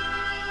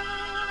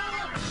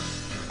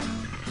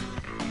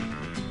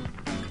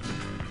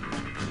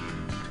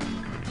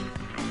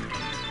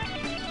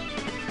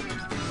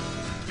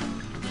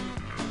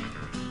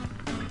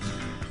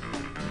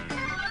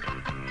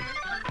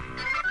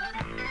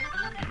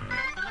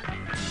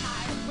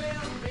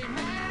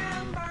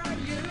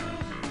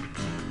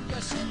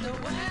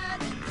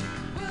 Silhouette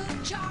will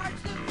charge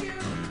the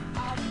view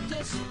of a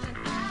distant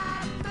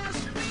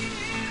atmosphere.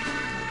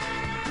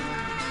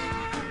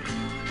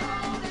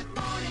 Cold at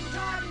morning,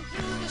 driving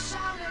through the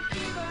sun and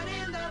even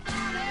in the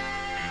valley.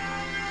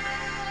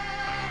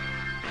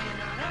 In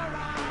and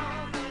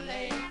around the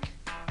lake,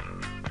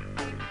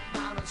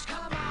 mountains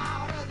come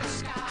out of the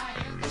sky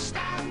and they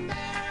stand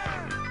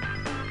there.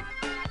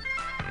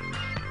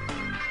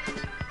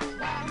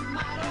 1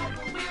 mile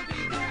over, we'll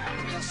be there and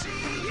we'll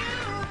see you.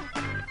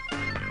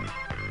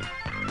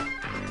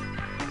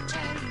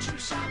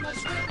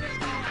 Summers will be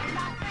there and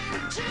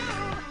nothing too.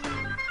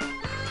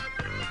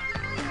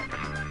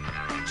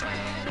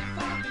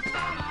 24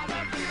 before my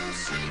love, you'll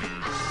see.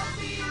 I'll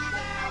be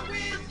there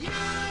with you.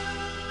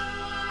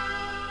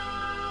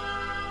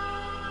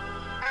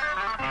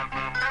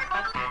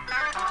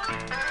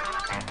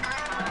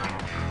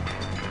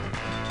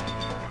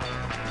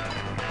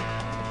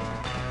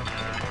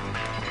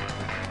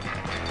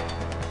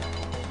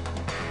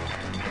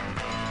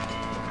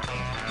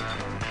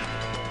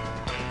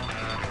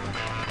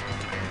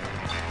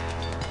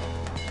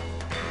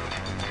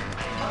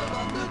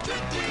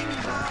 Drifting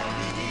cloud,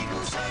 the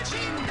eagle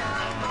searching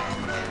down on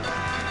the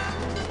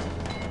land.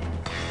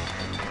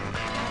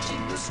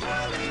 Catching the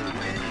swirling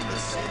wind, the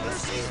sailor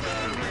sees the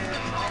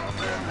rim of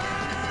the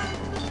land.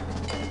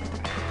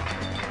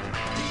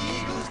 The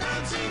eagle's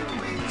dancing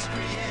wings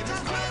create a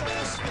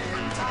clever spin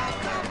top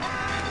command.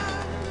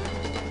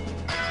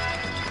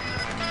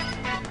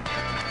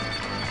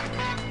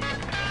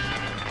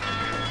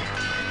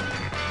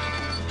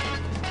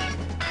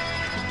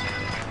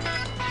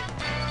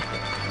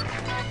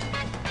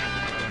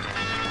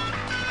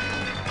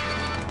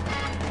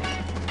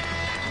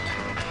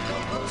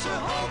 To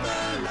hold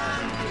the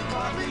land, we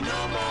probably no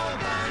more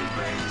than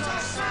grains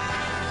of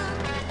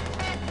sand.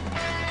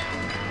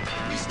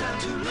 We stand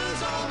to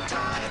lose all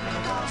time,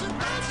 1,000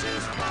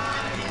 ounces by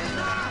in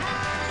our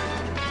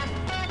hand.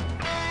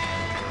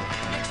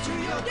 Next to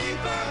your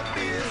deeper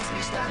fears,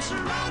 we stand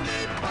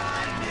surrounded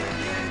by a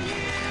million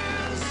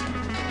years.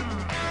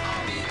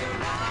 I'll be the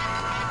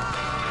roundabout,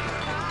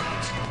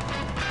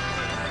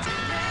 where to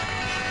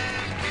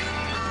take you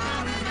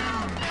out and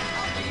out.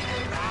 I'll be the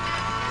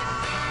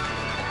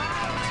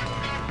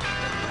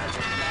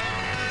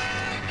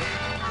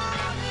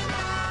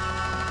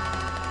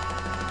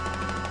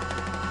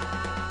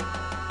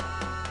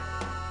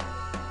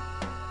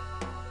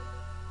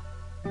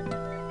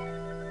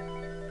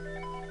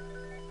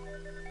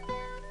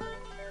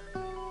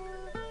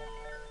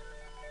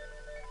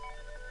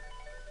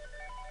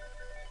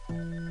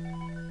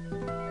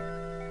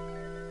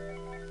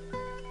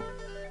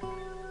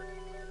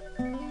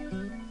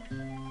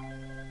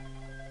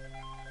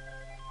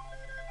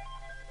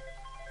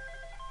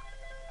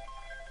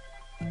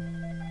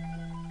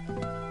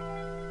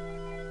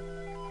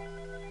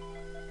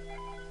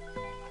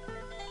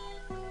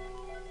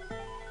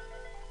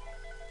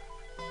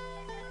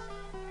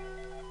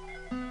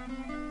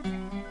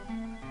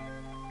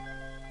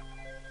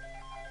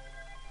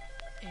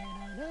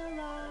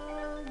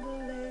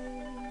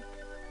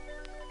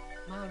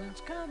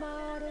come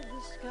out of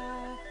the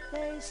sky,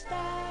 they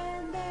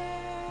stand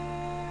there.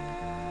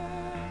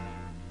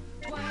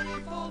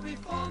 24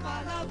 before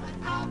my love,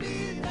 I'll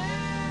be there.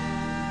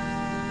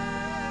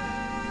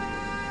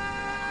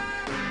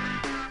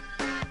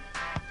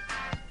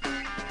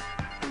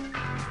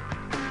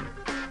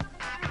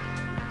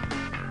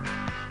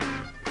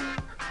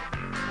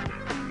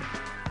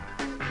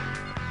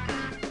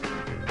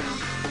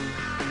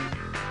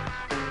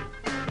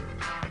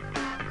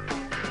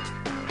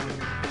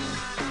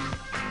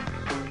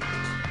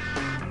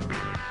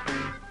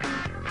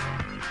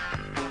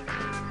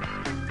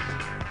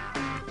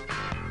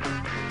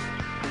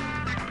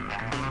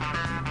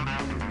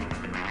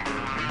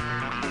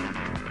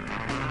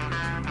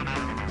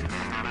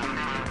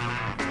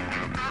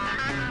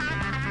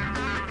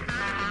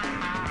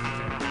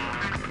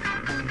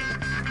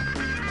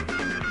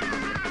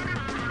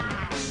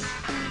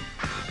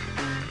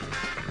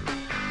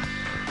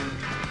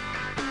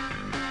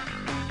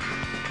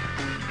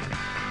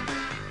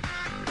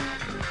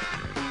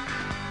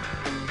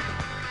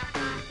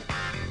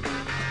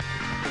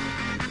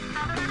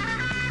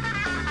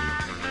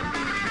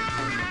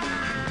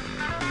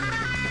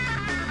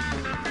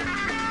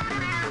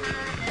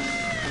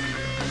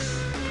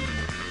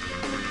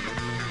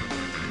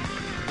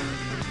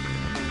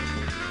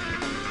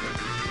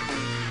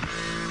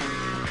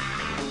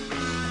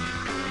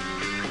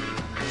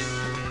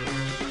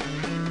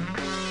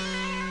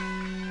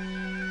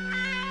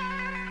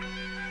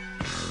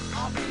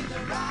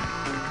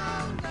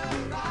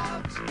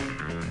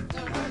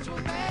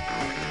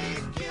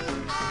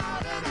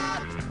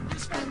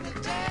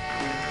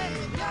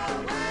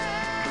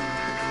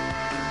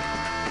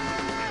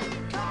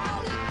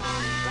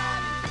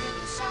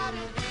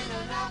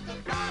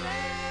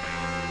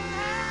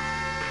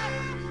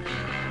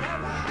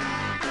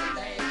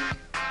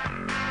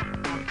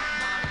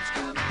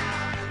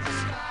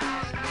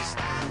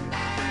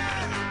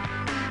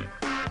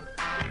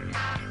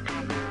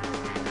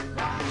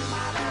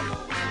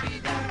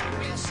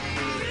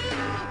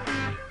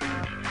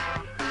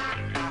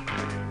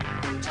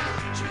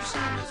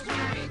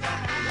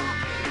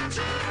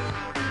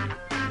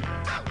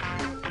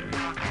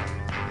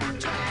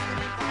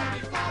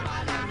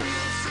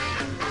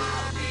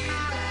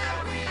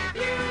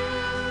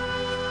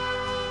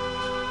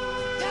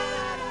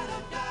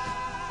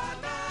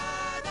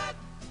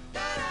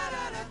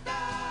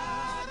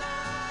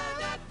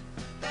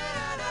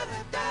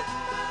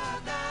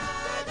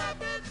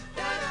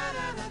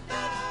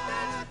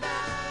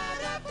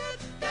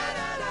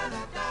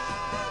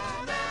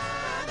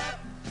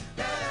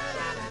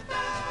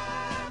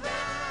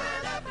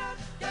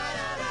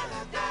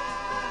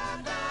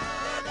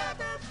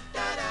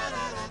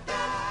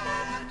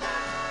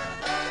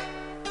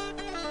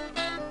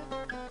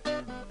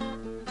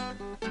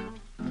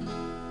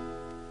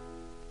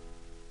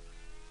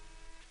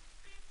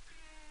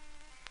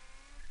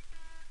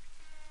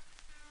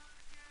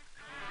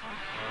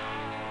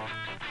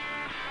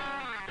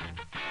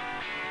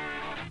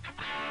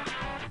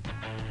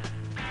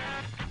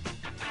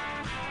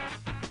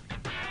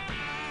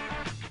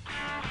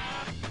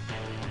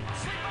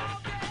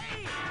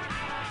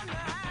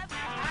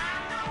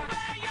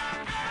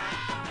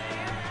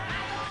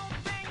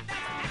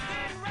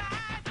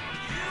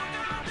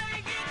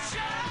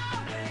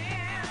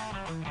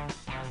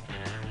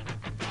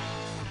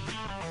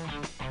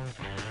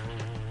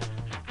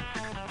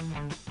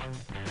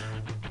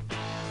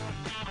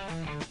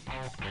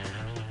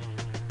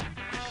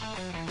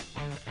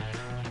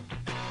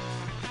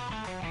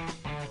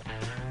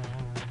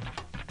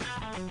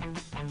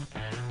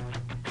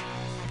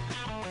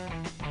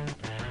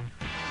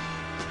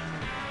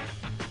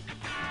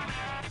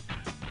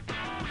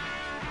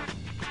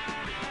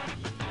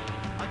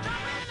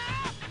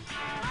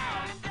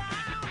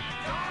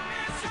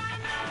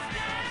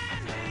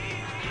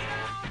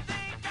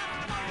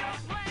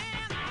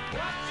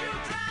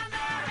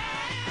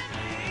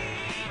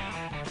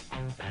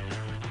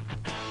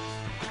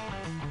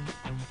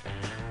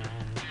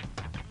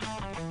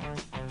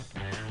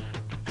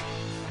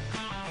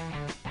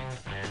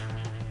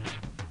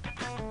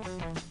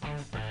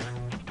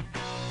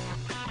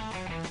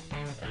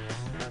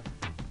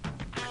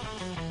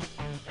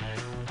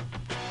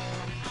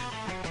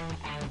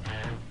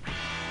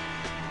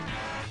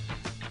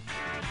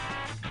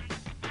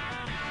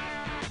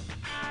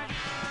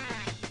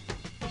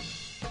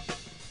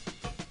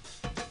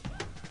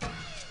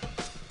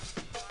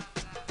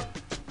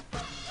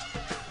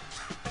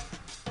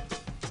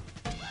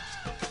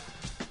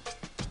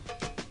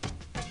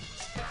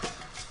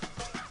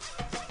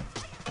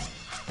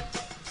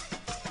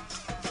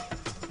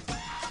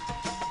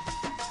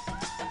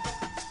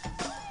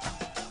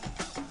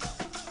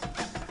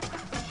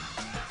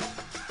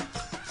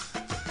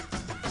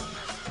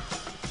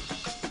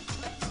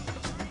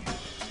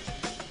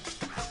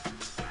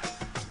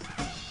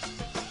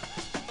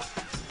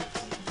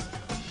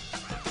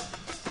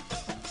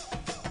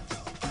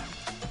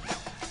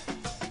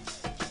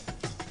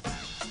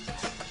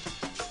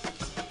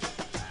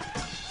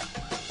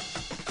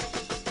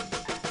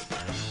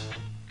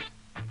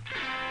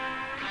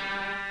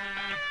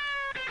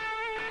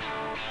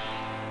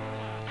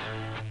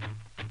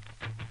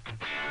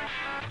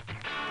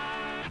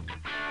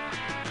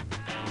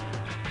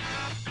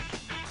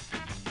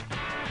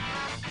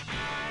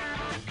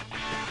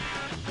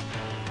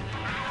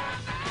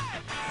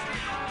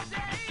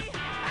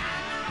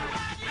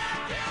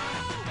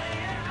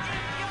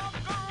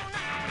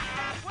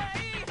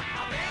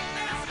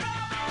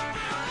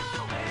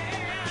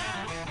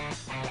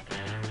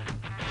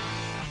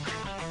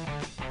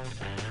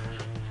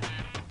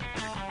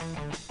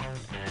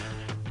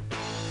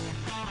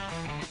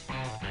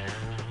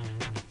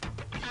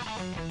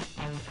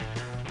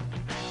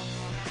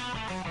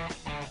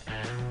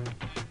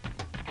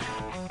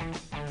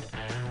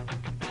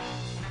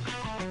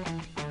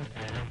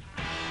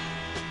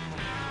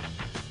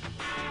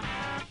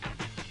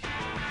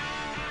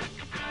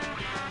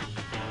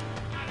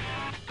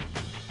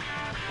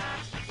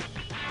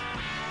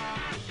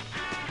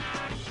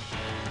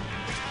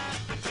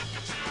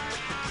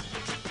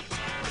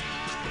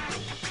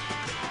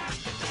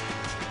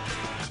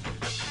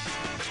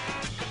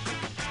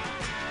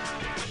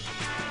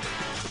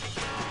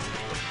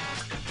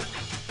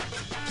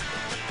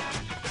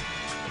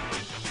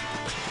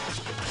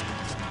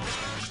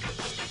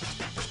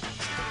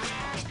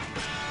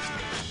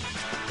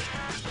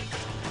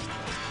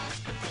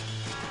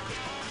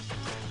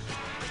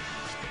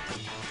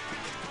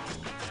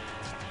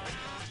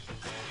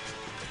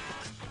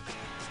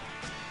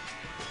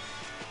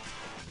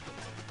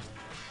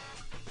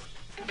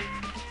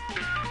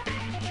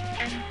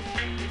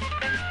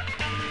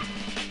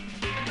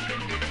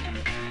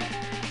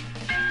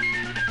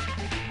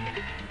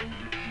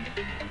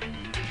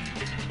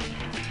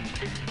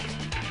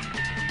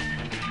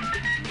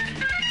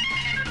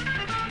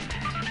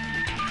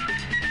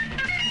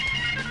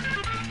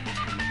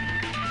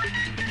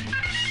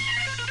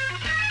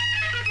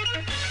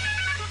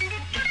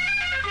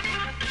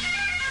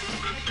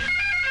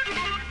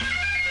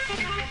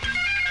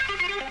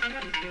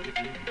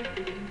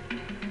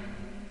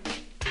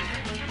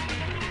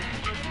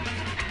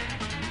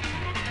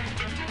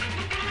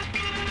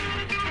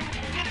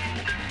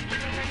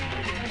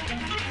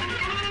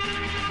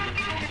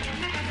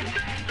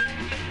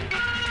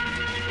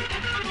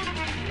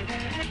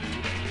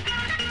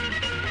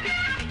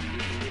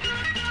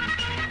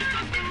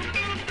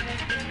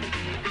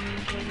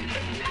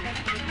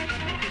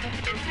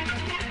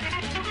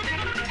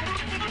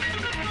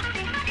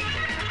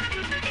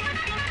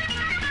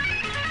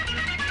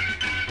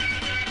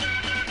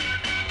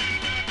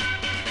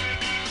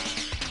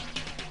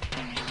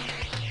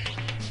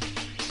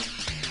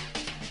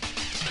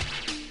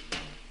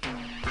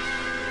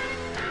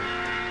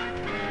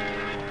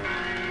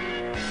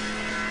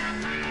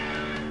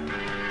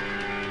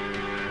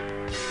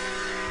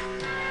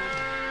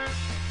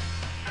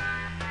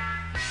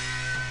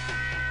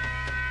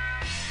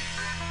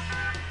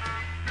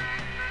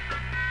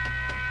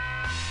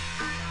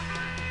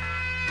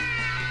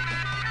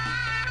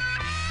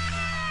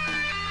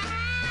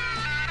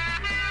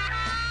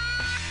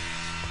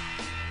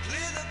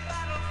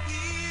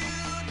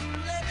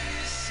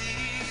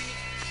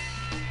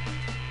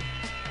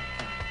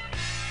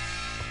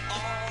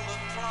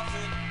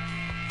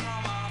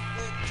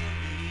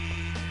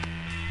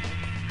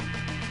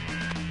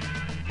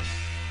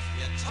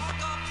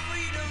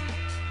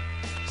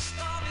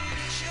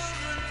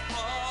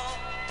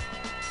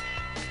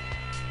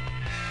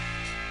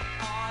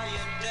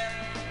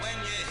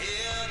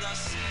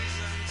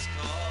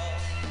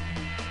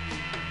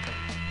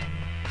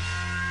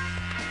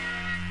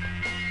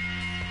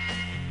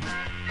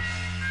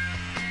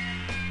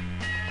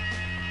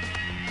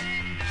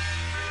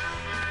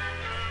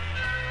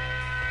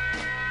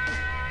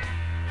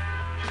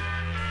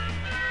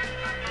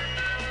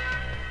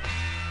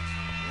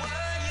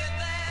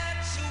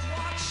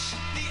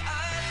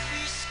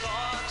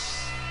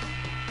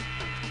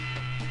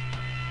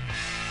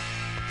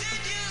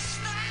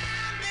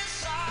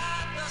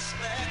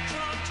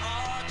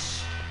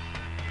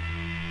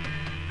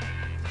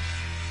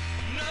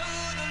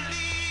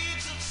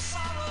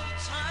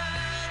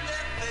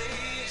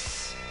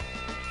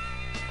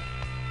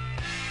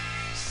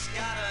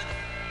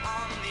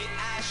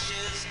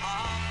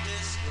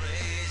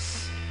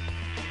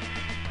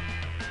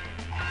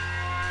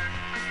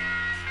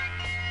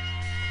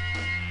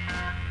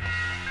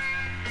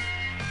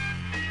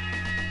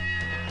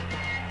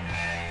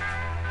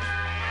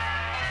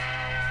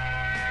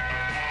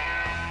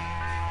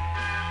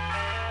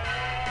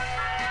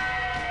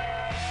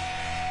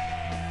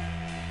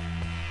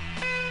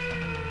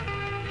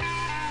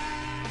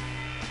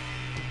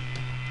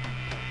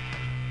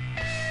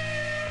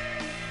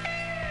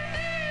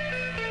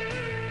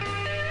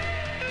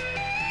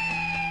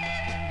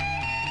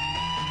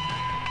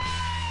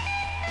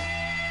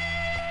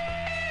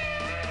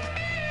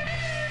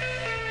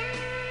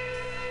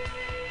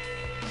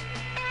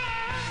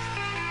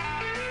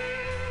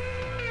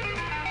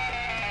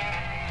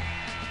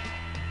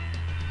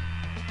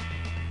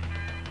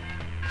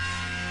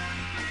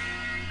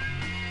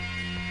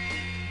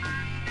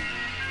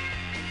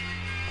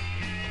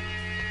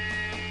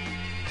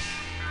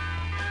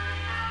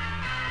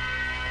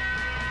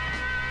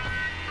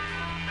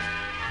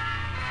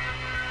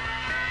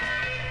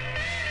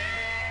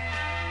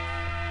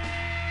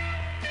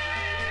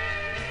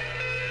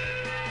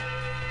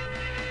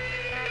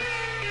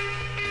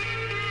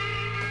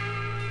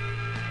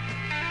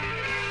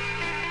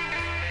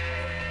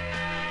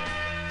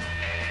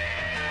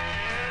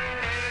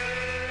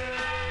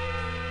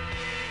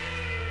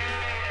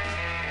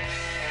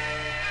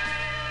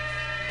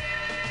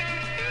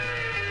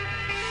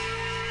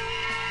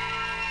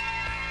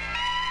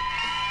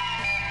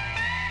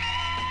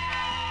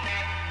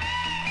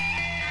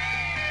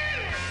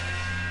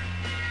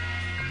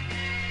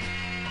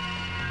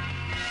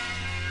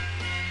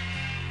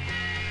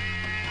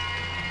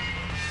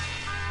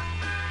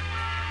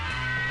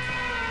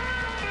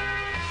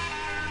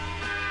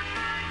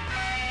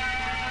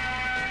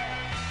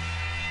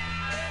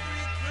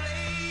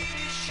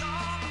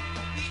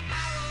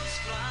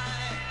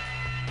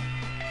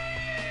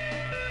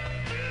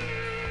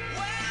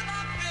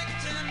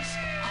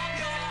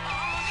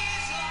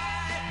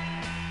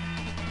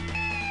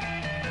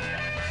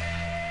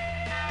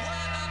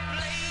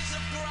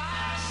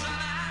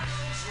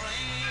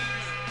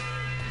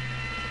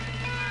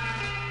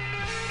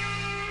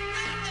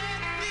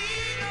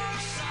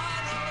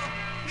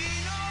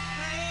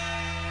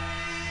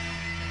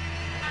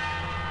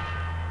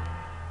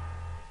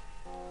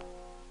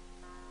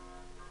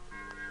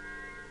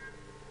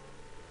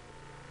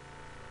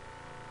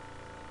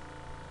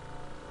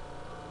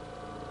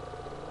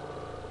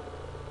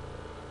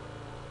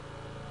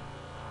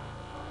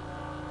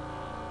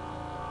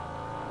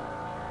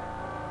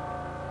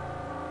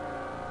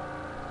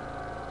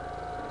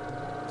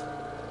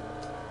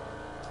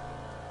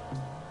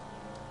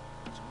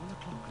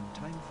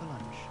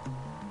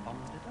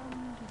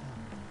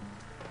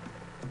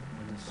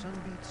 sun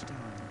beats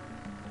down,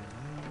 they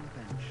lie on the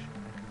bench.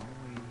 I can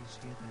always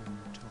hear them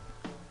talk.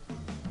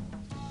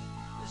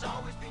 There's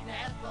always been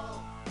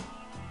Ethel.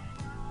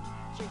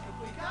 Jacob,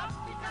 wake up,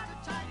 we got a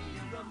tiny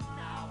room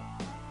now.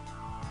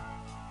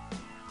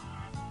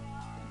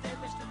 And then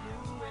Mr.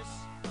 Lewis,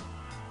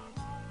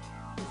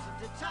 this is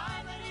the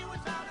time that he was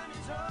out on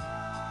his own.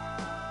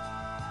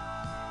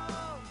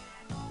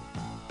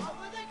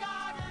 Over the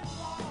garden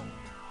wall,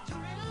 two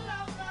little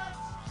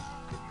lovebirds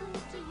cuckoo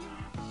to you.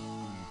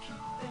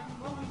 Keep them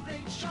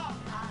moving sharp,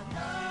 I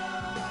know.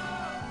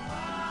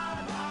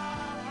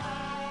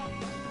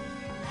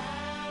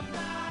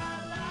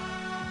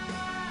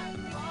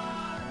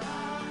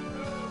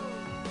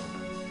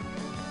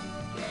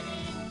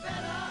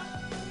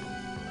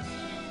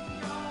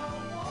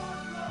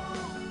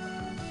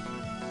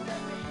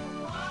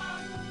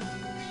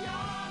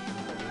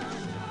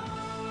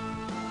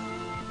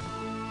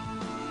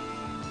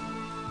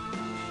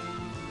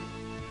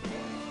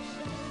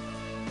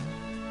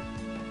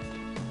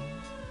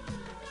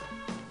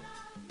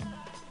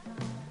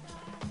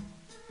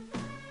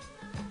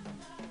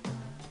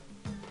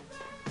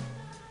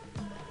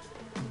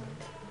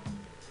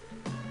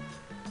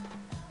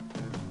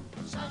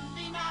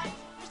 Sunday night,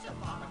 Mr.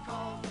 Farmer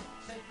called,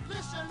 said,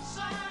 listen,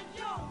 son,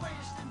 you're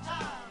wasting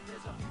time.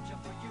 There's a future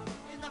for you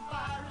in the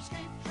fire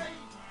escape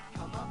trade.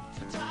 Come up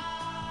to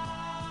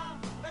town.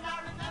 But I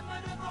remember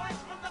the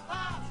voice from the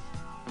past.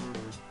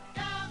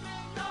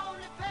 Gambling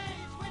only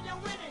pays when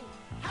you're winning.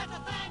 Had to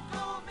thank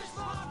old Miss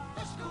Swan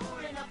for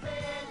schooling a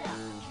failure.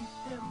 Keep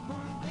them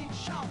moving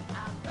sharp, I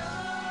know.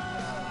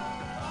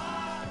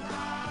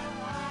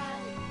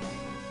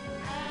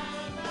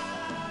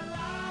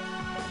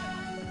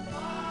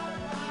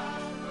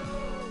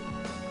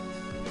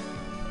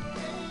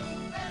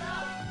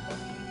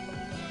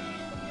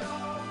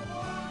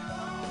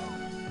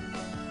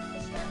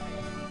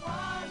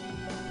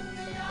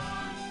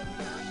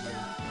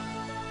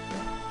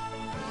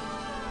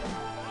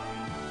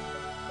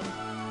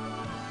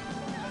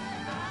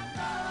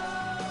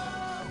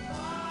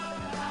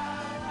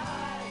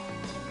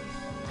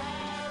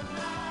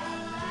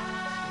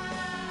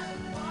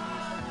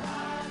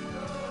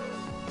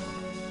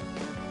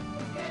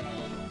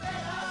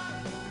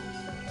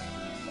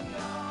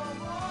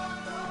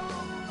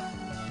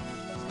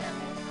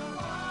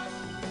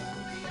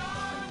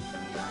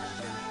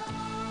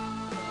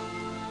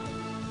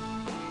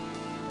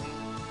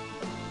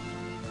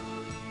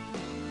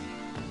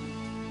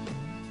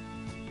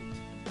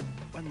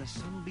 When the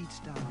sun beats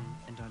down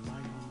and I lie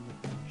on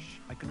the bench,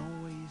 I can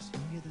always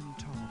hear them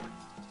talk.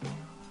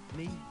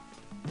 Me?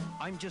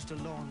 I'm just a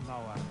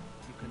lawnmower.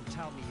 You can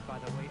tell me by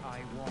the way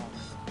I walk.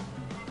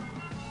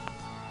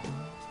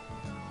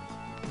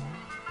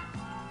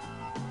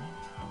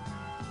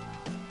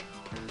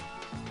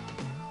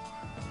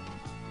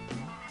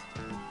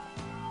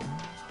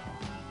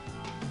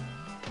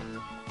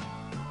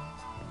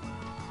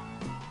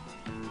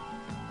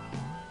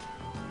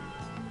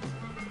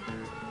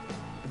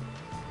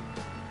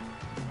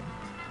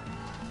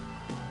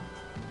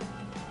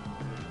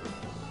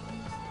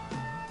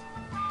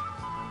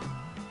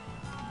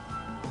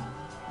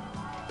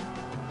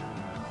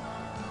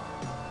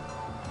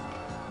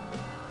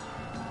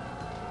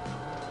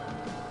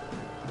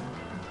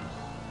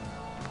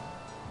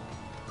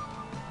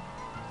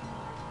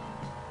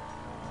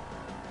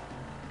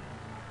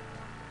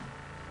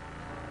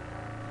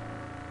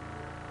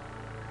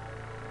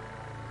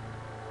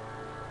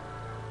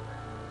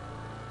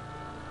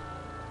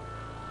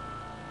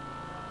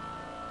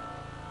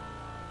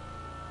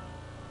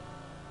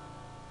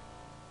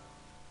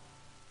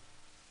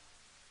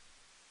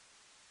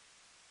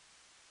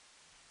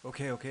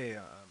 Okay.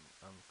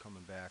 I'm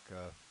coming back.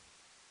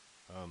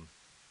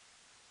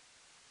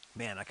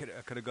 Man, I could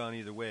have gone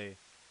either way.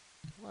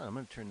 Well, I'm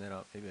gonna turn that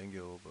up. Maybe I can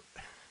get a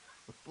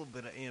little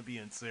bit of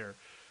ambience there.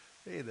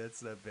 Hey,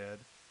 that's not bad.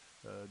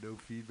 No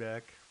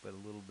feedback, but a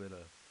little bit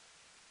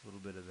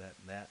of that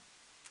and that.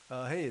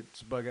 Hey,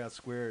 it's Bug Out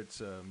Square.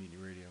 It's Mutiny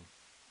Radio.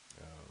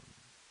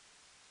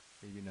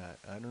 Maybe not.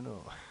 I don't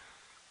know.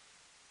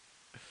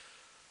 I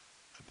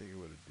think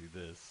I'm gonna do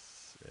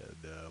this, and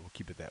we'll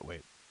keep it that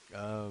way.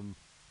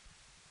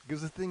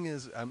 Because the thing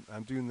is,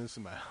 I'm doing this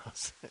in my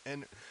house,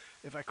 and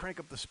if I crank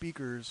up the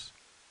speakers,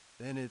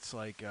 then it's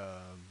like,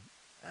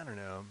 I don't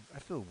know, I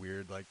feel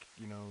weird, like,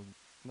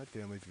 my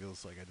family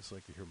feels like I just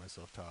like to hear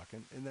myself talk,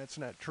 and that's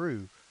not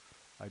true.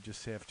 I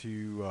just have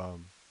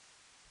to,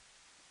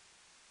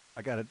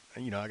 I gotta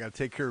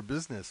take care of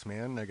business,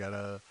 man. I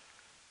gotta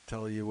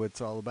tell you what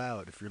it's all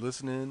about. If you're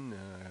listening,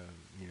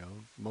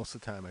 most of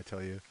the time I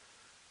tell you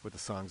what the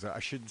songs are. I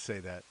shouldn't say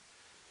that.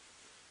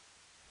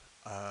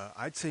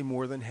 I'd say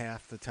more than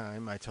half the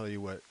time I tell you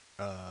what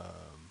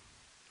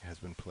has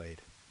been played.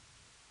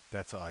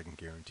 That's all I can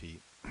guarantee.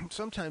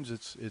 Sometimes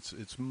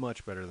it's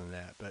much better than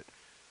that, but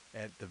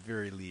at the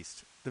very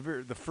least,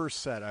 the first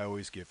set I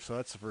always give. So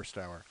that's the first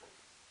hour.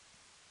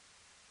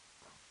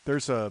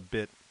 There's a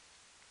bit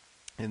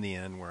in the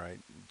end where I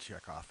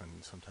check off,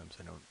 and sometimes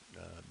I don't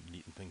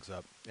neaten things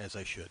up as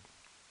I should.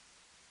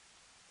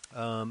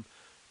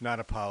 Not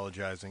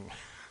apologizing.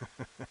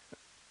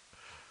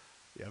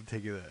 Yeah, I'm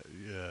taking that.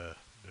 Yeah,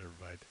 never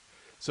mind.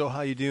 So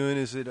how you doing?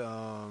 Is it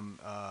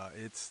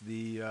it's the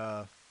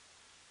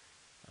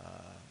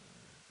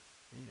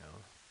you know,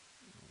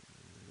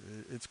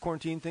 it's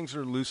quarantine. Things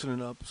are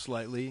loosening up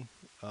slightly.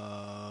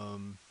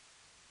 I'm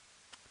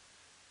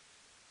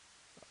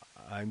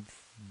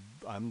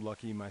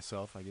lucky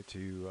myself. I get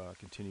to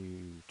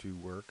continue to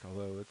work,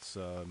 although it's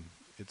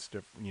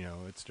different. You know,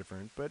 it's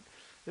different, but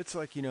it's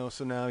like, you know.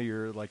 So now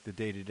you're like the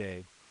day to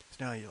day.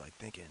 So now you're like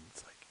thinking,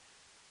 it's like,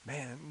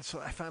 man. So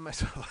I find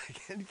myself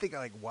like anything I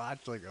like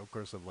watch. Like, of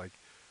course, I'm like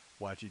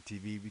watching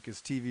TV because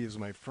TV is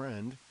my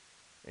friend,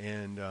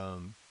 and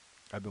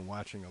I've been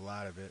watching a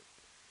lot of it,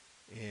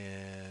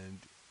 and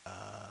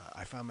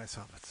I found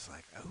myself, it's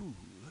like, oh,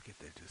 look at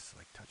that, just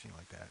like touching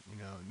like that, you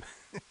know.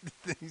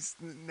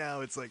 And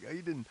now it's like, oh,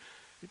 he didn't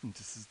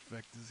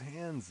disinfect his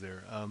hands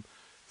there.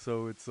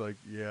 So it's like,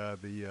 yeah,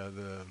 the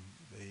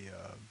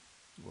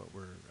what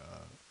we're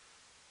I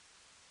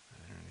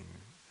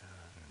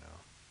don't know.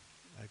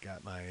 I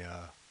got my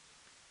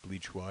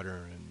bleach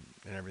water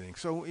and everything.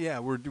 So yeah,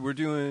 we're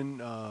doing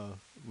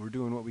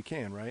what we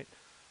can, right?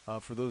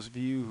 For those of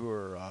you who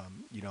are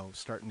you know,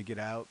 starting to get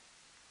out,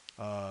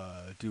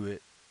 do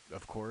it,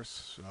 of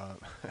course,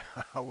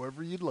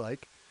 however you'd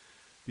like,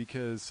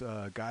 because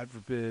God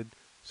forbid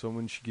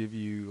someone should give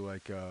you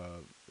like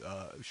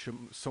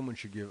someone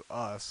should give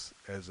us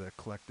as a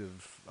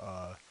collective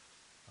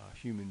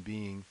human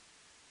being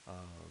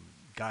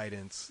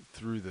guidance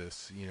through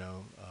this, you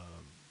know,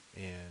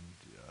 and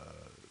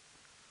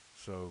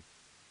so,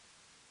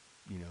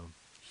 you know,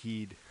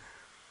 heed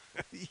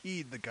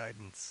heed the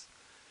guidance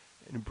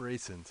and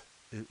embrace it,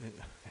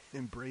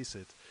 embrace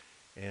it,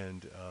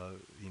 and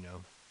you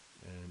know,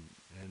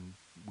 and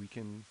we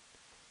can,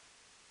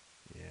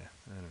 yeah,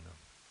 I don't know.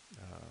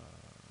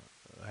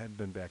 I hadn't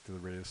been back to the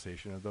radio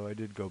station, although I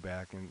did go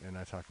back and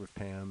I talked with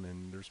Pam,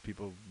 and there's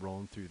people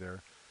rolling through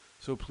there.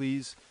 So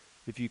please,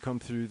 if you come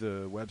through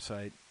the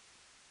website,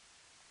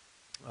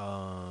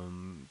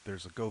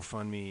 there's a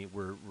GoFundMe.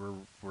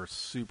 We're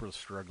super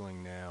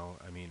struggling now.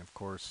 I mean, of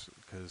course,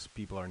 because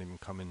people aren't even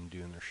coming and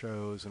doing their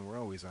shows, and we're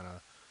always on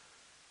a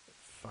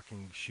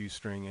fucking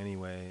shoestring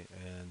anyway.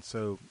 And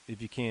so,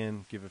 if you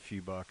can give a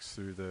few bucks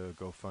through the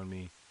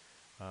GoFundMe,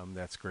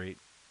 that's great.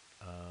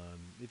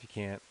 If you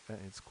can't,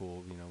 it's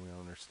cool. You know, we all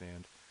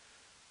understand.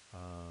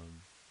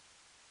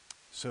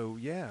 So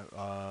yeah,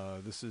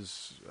 this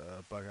is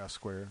Bughouse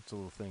Square. It's a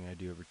little thing I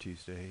do every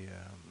Tuesday,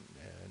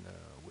 and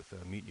with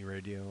Mutiny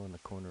Radio on the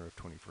corner of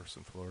 21st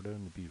and Florida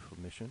in the beautiful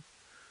Mission,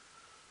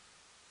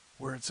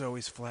 where it's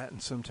always flat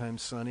and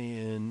sometimes sunny.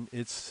 And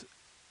it's,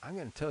 I'm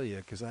going to tell you,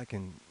 because I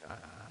can,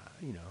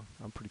 you know,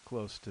 I'm pretty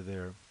close to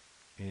there,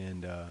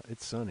 and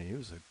it's sunny. It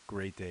was a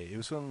great day. It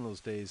was one of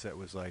those days that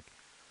was like,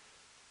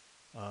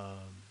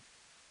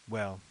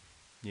 well,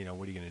 you know,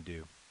 what are you going to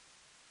do?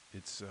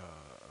 It's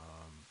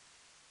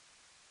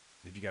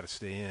if you got to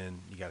stay in,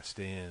 you got to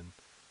stay in.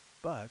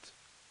 But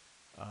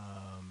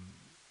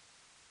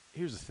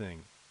here's the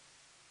thing.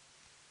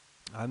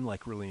 I'm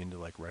like really into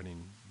like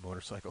riding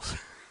motorcycles,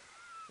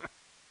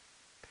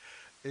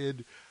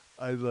 and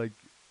I like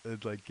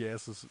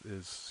gas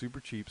is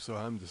super cheap. So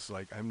I'm just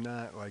like, I'm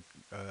not like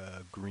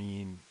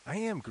green. I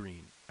am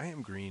green,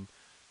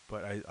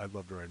 but I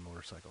love to ride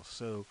motorcycles.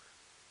 So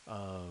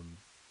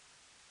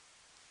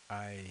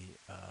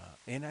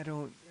and I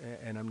don't,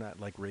 and I'm not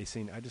like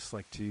racing. I just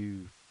like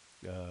to.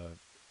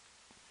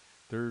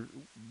 There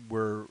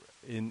were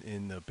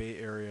in the Bay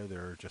Area. There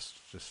are just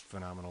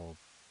phenomenal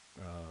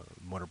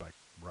motorbike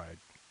ride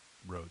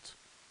roads,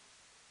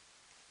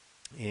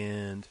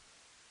 and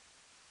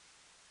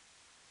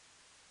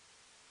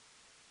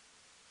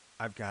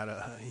I've got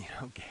a, you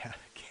know,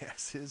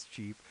 gas is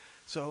cheap,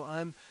 so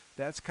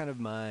that's kind of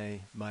my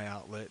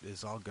outlet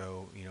is I'll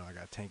go, you know, I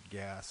got a tank of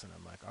gas and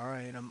I'm like, all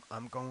right,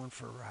 I'm going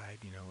for a ride,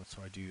 you know,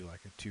 so I do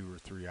like a 2 or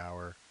 3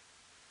 hour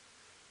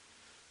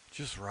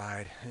just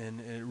ride,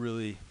 and it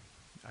really,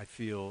 I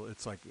feel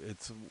it's like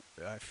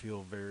I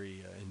feel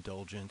very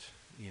indulgent,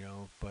 you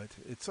know, but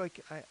it's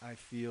like I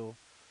feel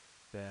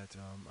that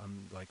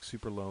I'm like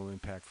super low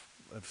impact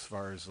as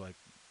far as like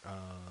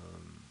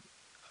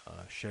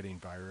shedding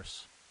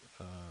virus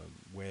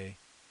way,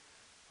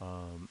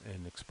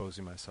 and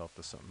exposing myself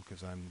to something,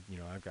 because I'm, you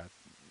know,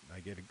 I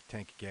get a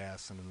tank of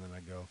gas and then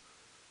I go,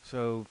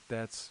 so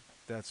that's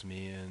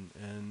me,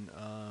 and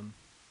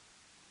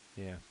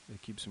yeah,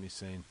 it keeps me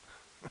sane.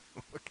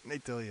 What can I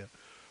tell you?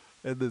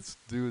 And it's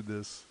doing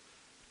this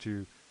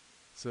too.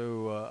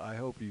 So I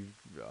hope you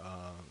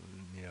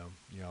know,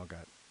 you all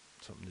got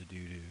something to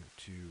do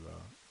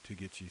to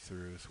get you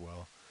through as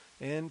well.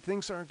 And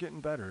things aren't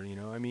getting better, you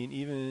know. I mean,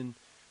 even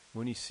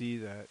when you see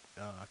that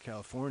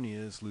California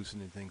is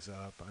loosening things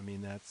up, I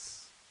mean,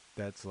 that's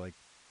like,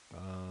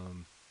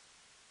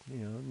 you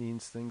know, it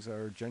means things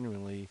are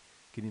genuinely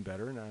getting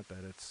better. Not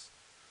that it's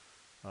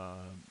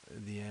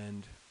the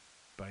end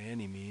by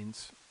any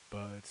means,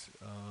 but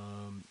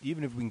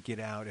even if we can get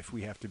out, if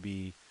we have to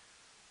be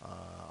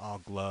all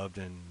gloved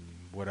and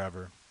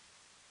whatever,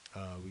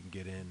 we can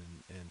get in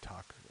and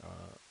talk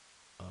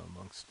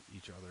amongst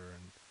each other,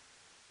 and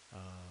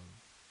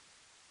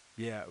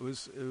yeah, it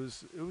was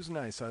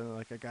nice.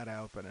 I got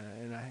out, but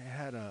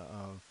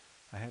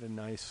I had a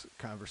nice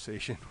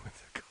conversation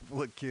with a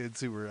couple of kids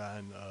who were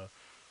on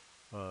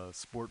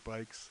sport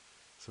bikes.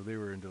 So they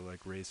were into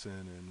like racing,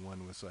 and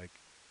one was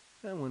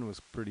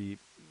pretty.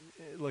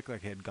 It looked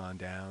like it had gone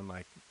down.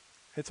 Like,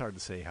 it's hard to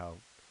say how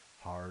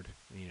hard,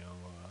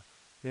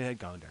 it had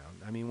gone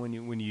down. I mean,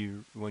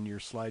 when you're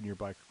sliding your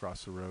bike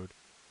across the road,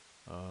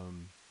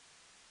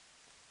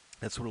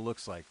 that's what it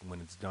looks like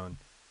when it's done.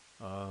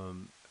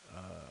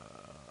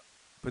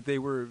 But they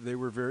were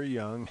very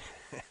young.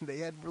 And they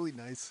had really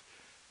nice.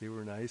 They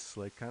were nice,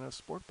 like kind of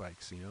sport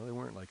bikes. They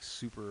weren't like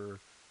super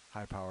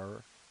high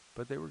power,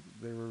 but they were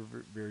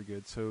very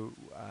good. So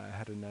I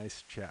had a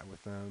nice chat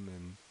with them,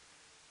 and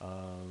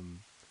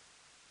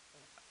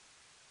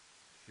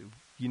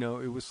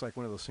it was like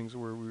one of those things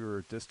where we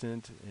were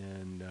distant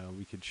and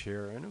we could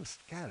share. And it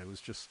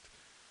was just.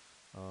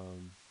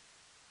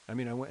 I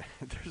mean, I went.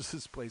 There's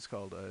this place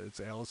called it's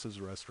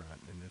Alice's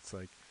Restaurant, and it's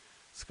like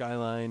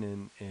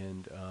Skyline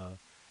and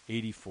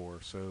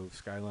 84. So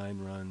Skyline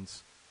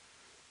runs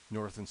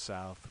north and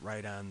south,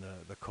 right on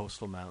the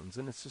coastal mountains,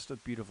 and it's just a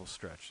beautiful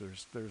stretch.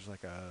 There's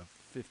like a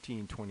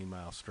 15-20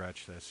 mile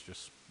stretch that's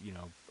just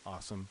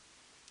awesome,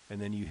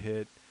 and then you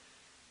hit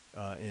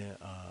a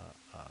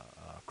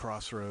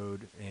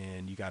crossroad,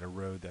 and you got a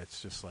road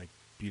that's just like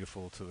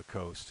beautiful to the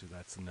coast.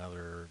 That's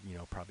another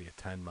probably a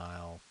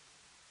 10-mile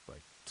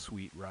like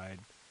sweet ride,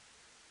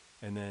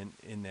 and then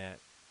in that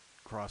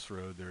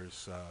crossroad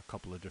there's a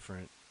couple of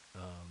different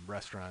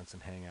restaurants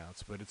and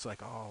hangouts, but it's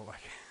like all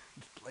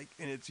like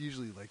and it's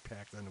usually like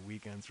packed on the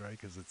weekends, right?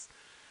 Because you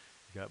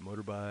got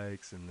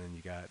motorbikes, and then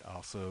you got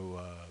also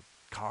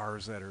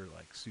cars that are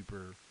like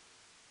super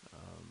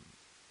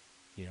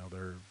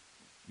they're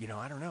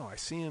I don't know, I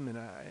see them, and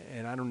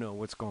I don't know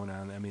what's going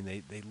on. I mean,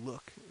 they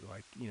look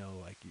like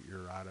like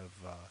you're out of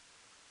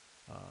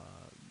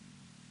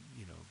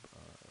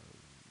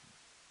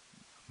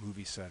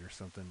movie set or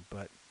something,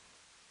 but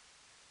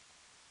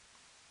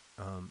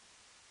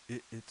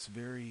it's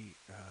very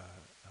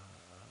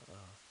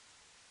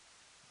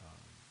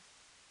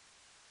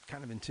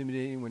kind of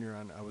intimidating when you're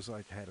on. I was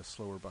like, I had a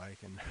slower bike,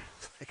 and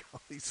like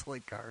all these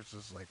like cars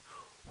just like.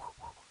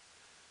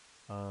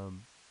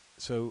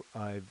 So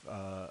I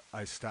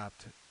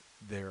stopped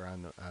there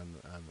on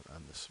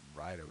this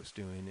ride I was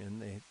doing,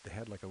 and they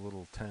had like a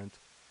little tent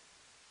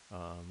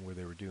where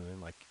they were doing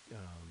like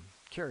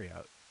carry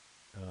out.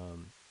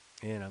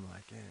 And I'm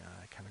like, yeah,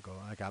 I kind of go.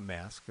 I got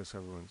mask because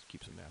everyone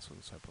keeps a mask with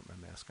us. So I put my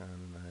mask on,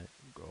 and I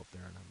go up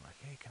there, and I'm like,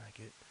 hey, can I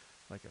get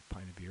like a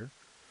pint of beer?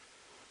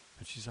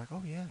 And she's like,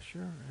 oh yeah,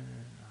 sure.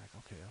 And I'm like,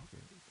 okay, I'll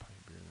get a pint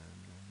of beer then.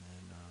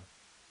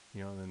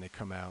 And then they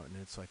come out, and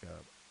it's like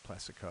a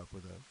plastic cup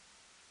with a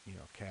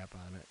cap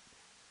on it.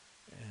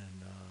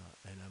 And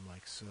I'm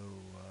like, so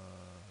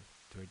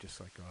do I just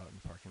like go out in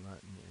the parking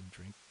lot and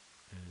drink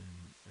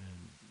and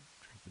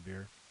drink the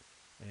beer?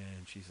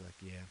 And she's like,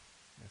 yeah,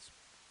 that's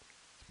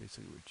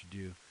basically what you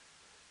do.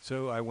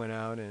 So I went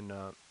out and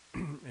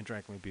and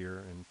drank my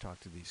beer and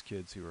talked to these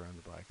kids who were on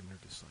the bike, and they're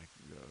just like,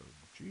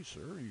 gee,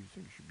 sir, you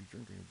think you should be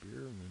drinking a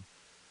beer? And then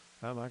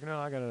I'm like, no,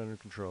 I got it under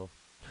control.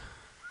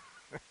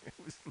 It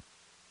was,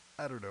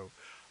 I don't know.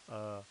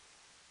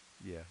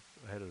 Yeah,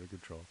 I had it under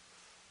control.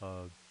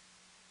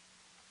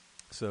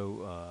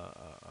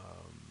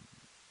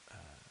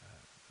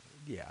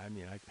 Yeah, I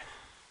mean,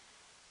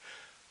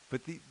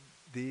 but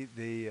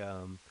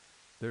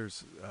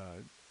there's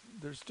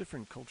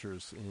different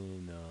cultures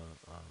in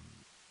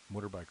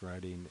motorbike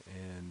riding,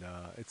 and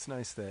it's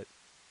nice that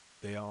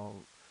they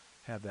all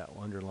have that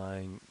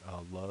underlying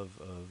love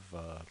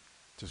of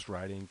just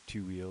riding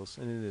two wheels,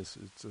 and it's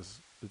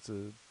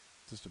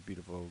just a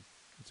beautiful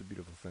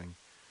thing.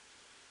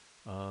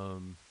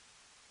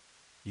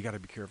 You got to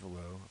be careful,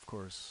 though. Of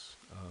course,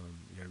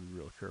 you got to be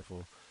real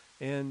careful.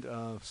 And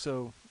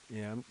so,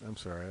 yeah, I'm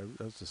sorry.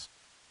 I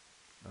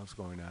was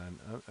going on.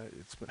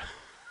 It's been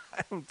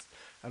I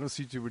don't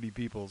see too many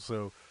people,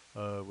 so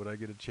when I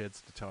get a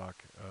chance to talk,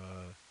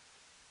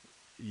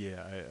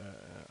 yeah,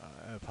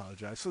 I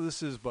apologize. So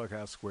this is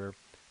Bughouse Square.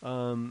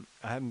 I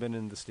haven't been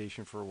in the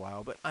station for a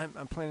while, but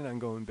I'm planning on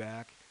going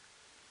back.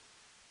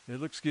 It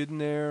looks good in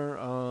there.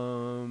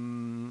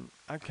 I'm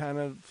kind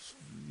of,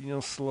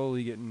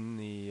 slowly getting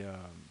the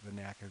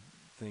knack of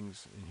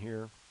things in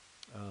here.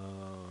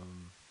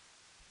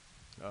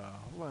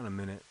 Hold on a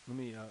minute. Let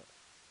me.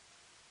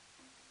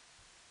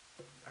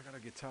 I got a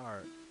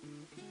guitar.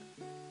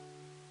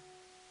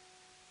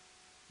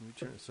 Let me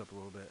turn this up a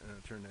little bit and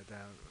I'll turn that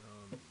down.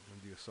 I'm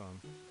gonna do a song.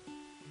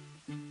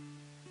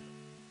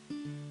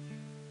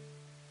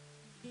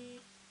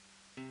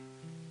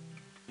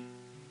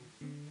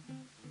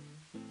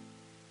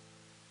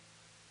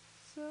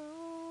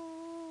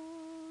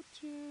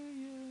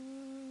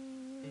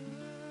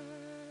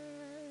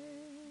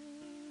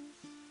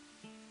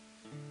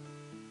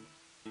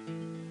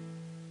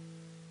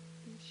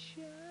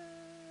 Shine.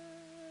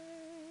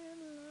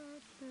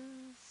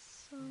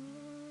 'Cause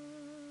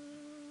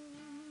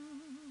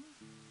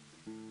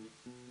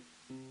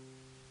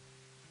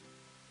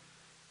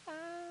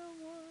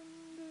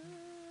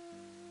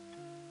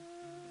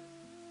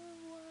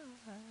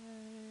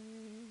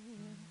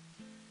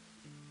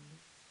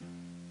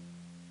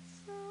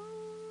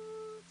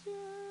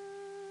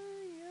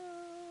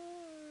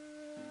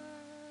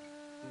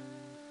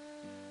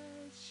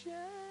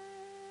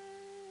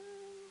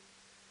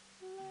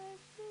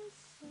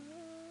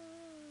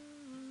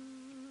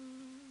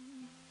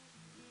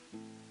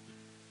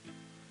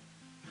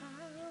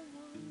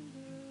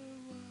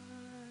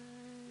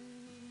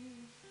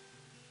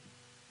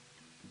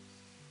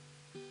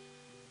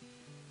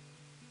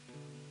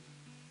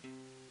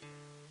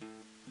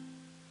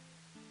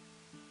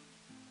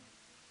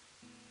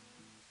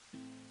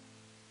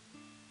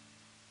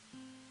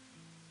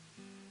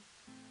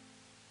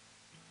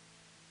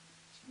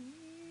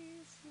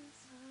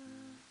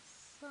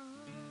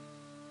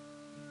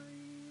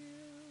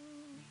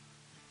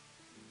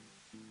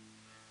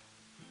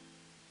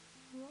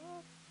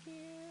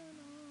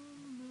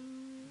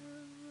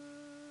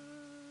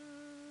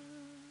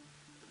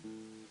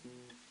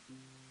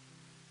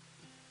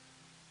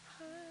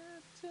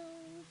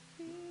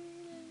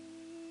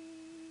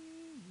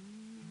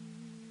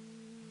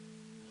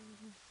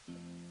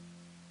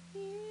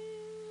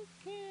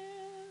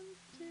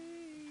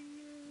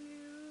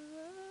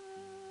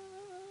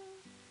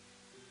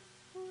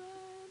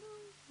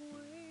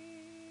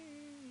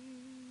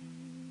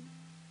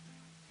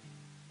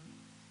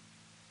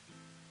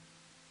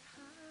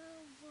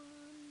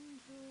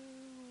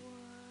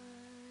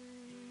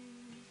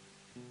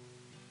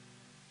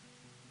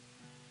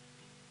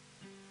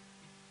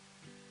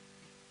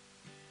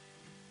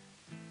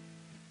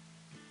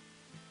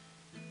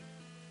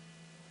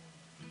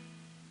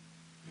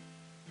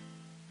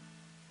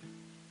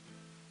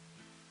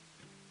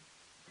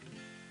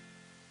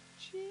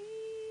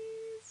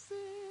Jesus,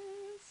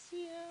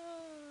 your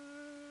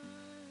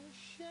eyes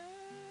shine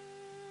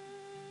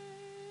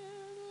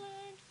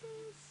like the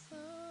sun.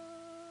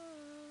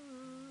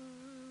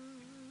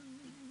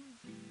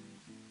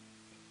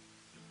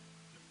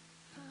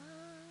 I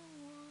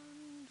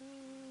wonder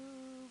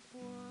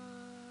why.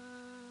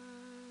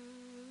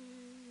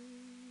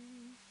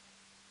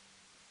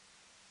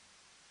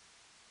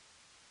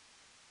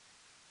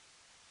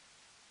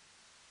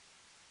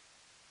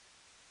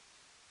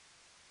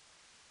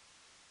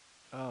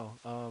 Oh,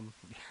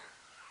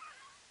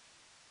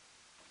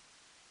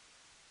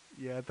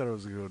 yeah, I thought I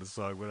was gonna go to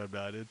song, but I'm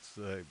not.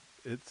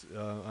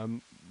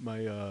 I'm my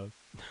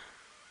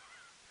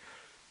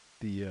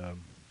the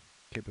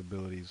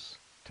capabilities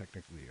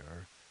technically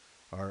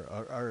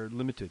are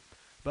limited,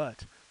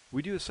 but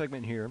we do a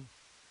segment here,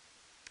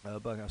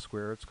 Bughouse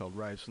Square. It's called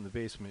 "Rise from the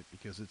Basement"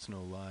 because it's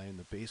no lie. In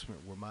the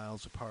basement, we're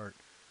miles apart.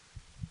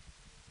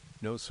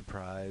 No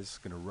surprise,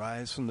 gonna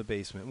rise from the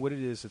basement. What it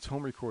is, it's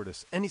home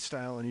recordist. Any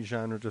style, any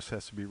genre, just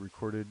has to be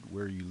recorded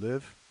where you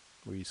live,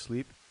 where you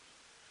sleep.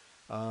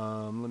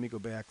 Let me go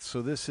back.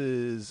 So this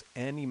is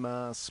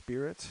Anima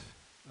Spirit,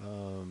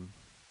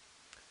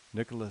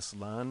 Nicholas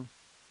Lan.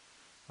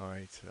 All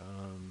right,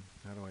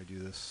 how do I do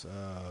this?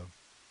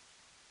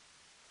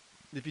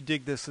 If you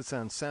dig this, it's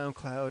on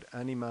SoundCloud,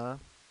 Anima,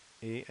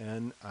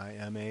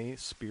 A-N-I-M-A,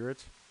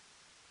 Spirit.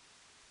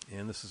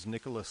 And this is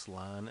Nicholas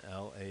Lan,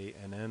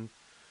 L-A-N-N.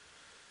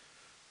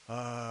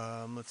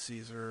 Let's see,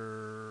 is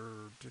there...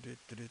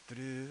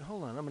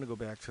 Hold on, I'm going to go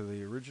back to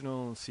the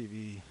original and see if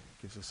he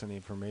gives us any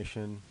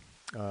information.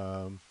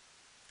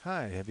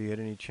 Hi, have you had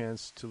any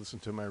chance to listen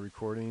to my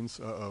recordings?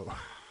 Uh-oh.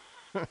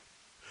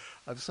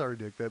 I'm sorry,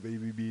 Nick, that may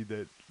be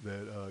that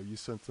you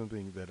sent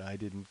something that I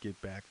didn't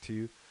get back to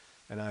you,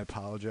 and I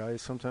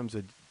apologize. Sometimes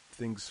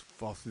things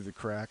fall through the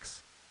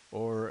cracks,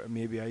 or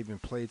maybe I even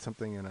played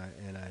something and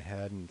I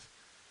hadn't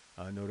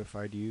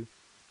notified you.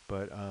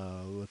 But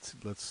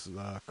let's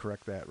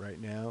correct that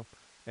right now.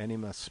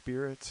 Anima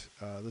Spirit.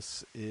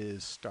 This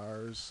is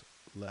Stars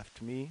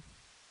Left Me.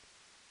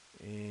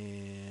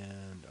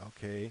 And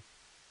okay,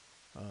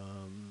 got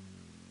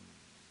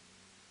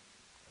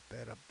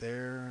that up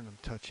there, and I'm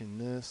touching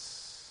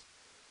this.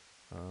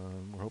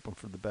 We're hoping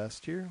for the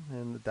best here,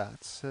 and the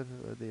Dots have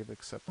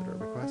accepted our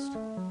request.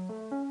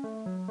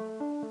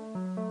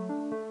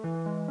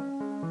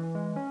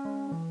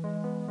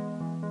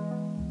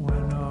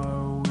 When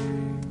are we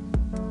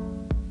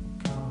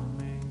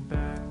coming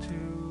back to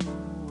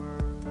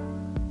work?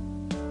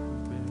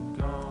 We've been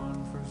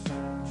gone for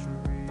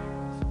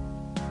centuries,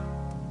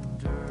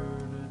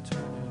 endured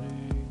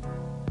eternity.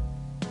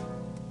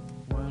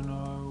 When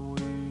are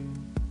we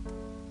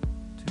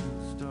to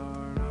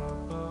start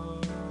up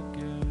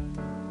again?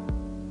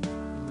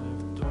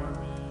 Live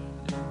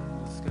dormant in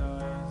the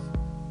skies.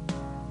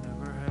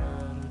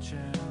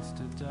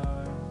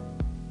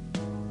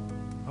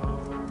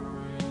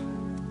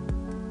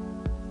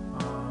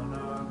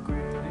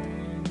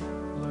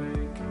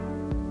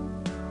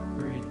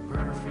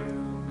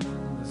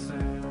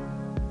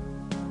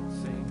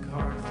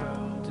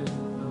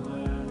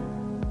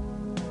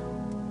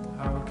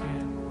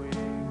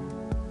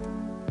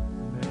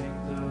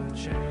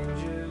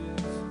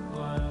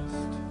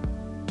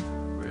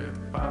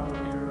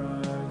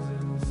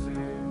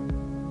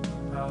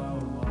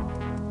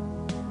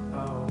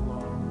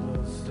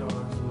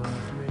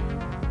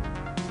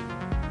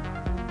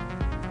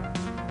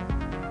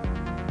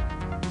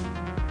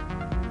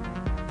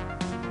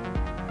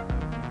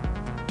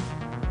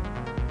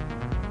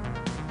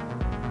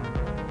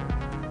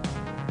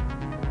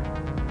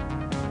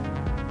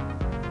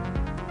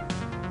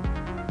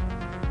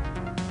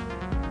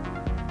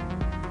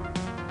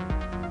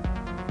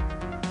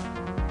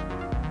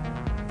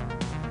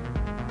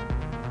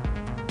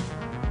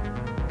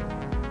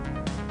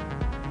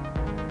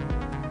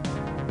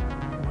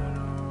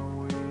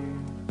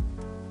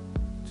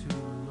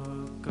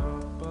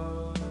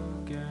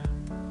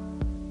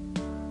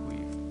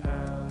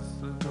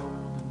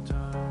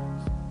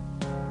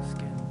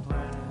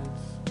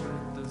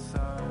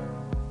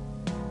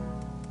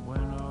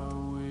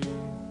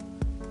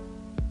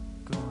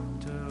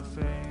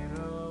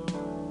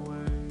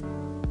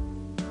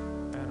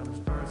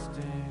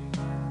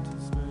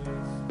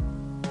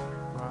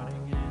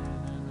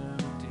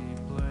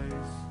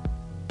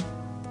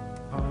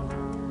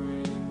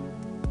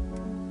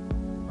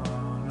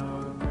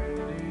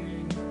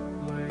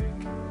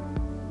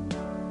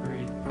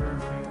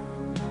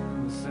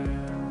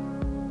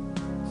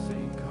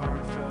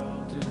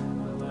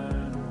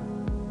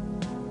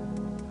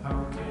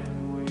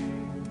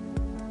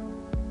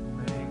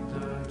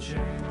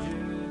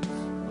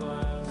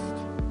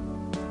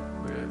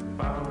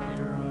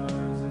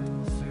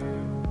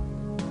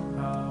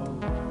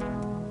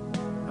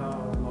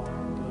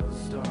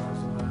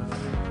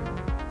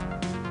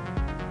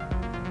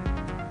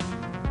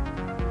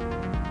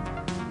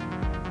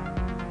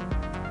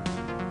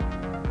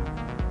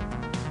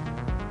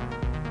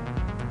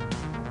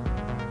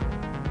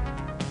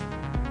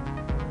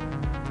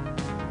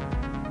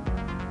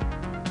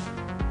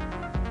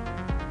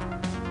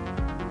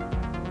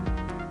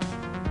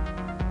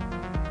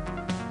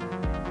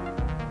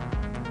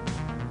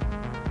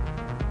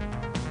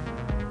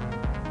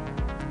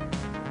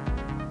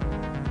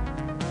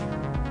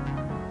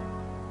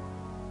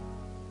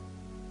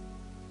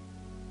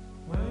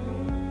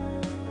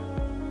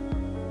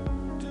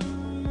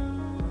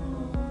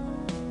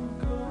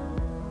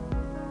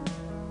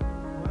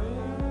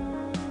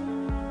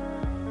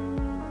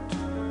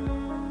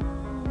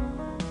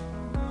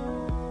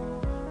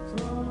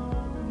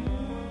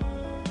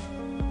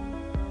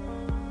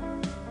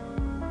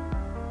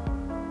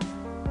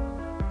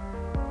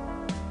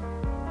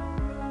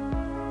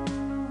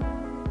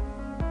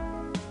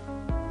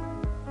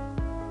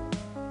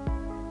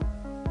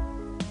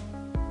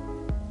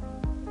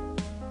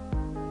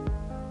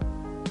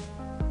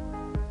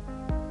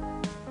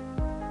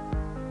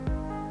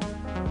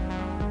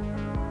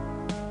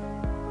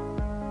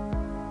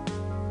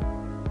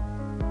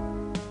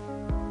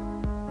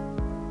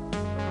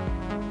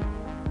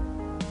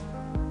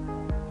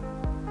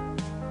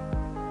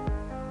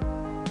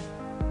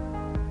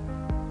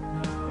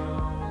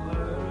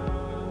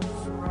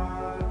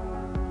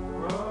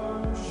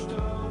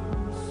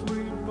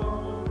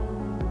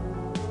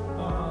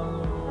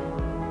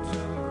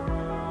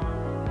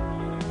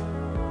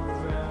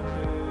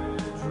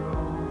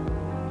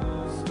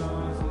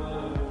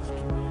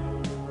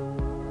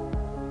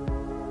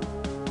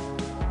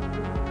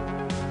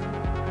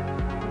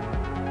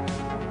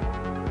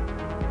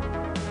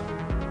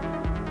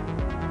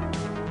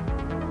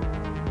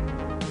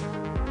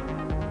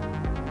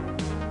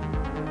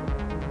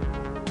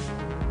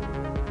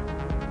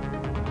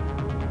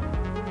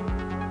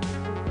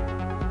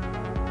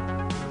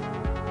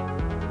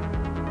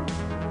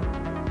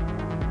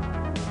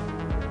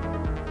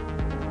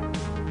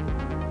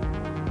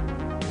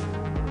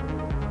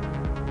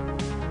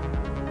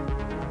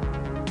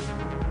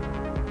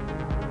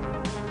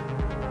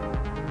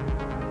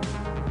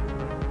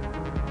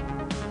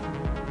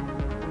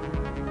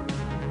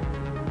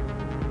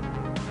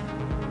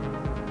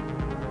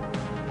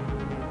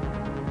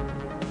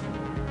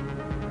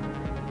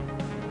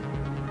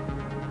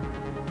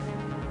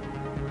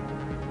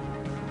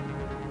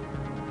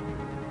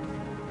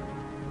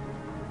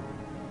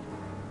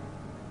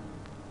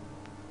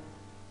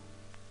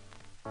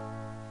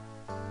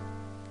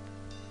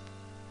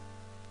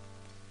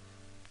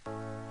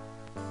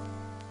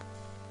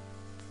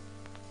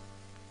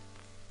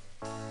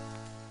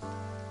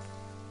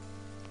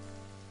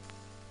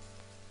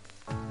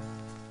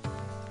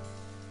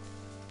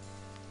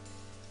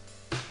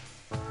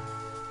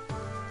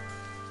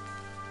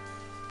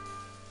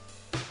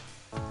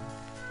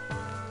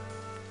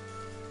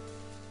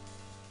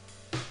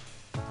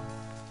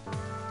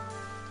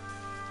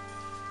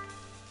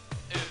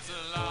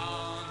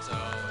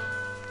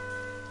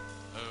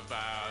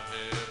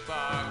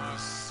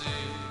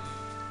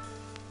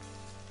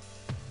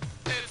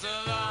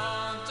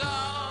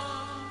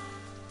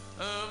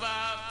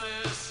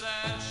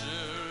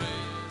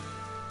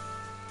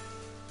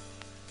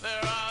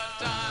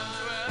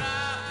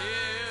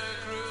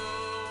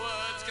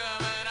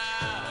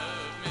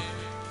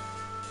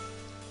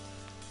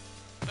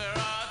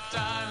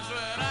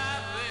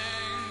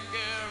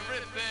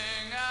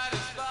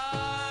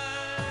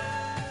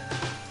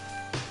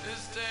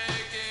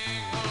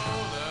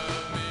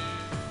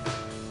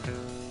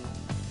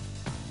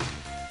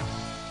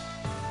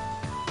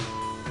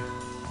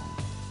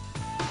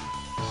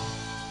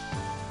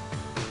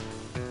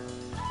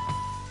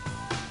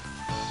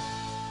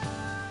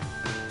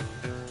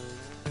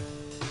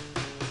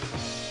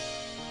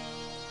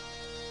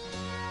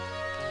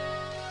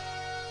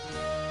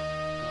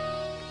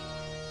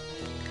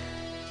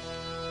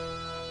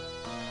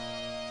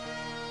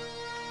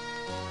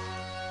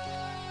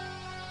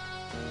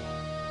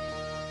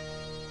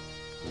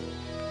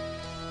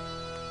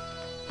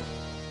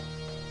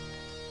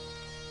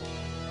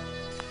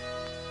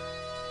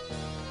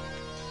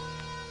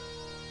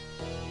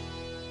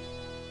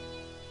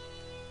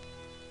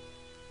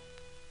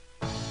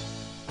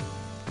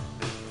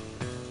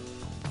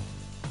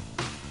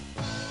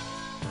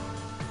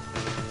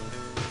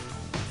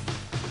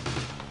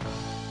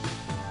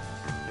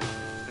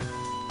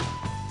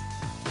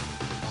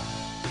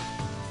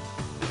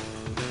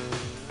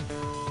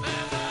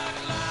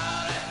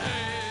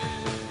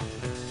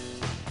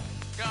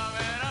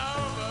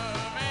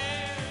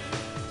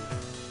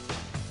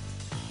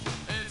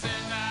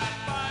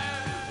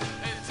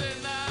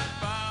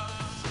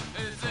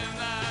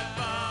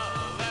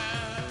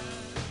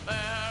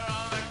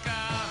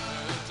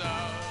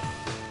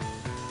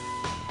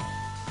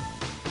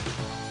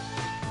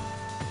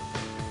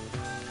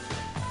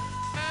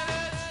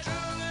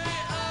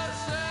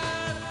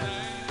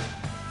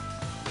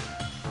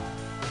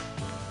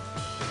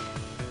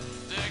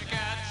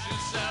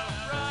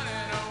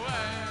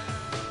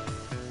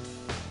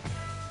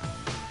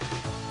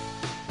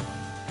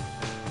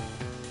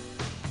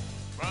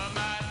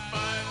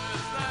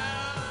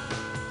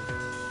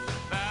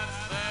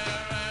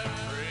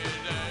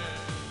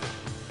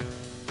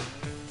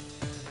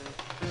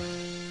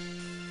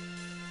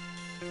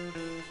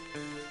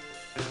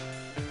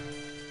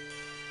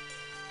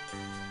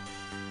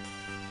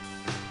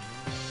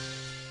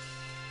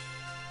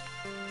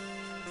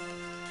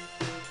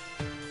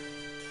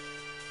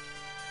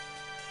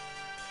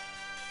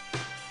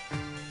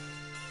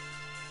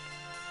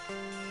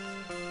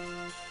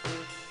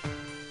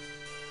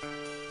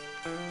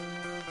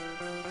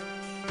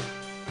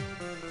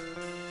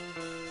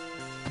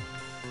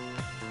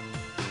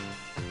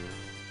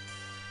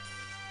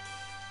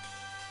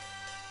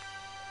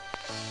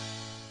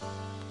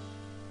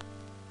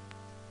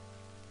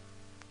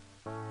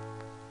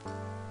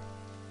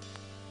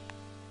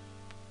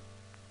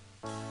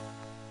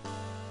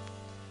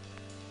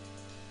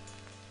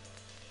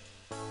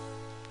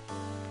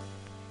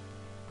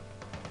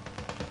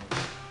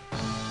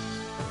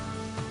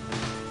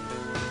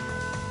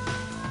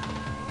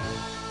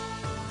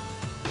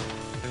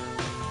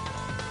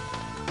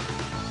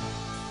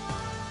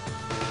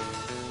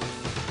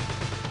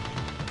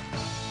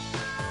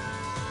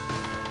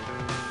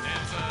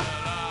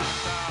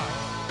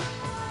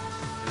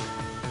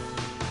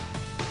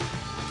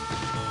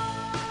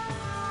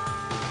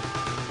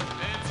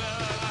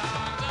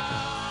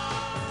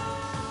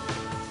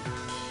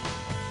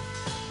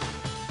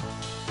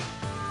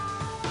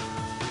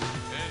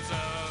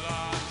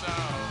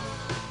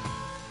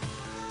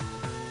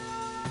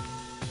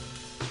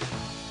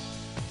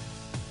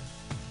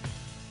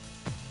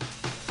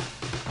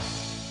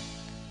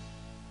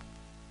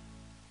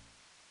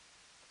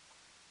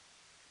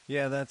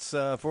 Yeah, that's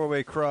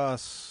Four-Way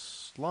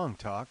Cross Long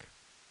Talk.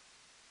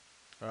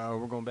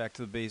 We're going back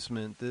to the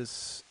basement.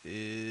 This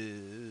is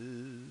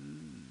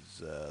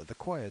the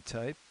Quiet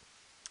Type.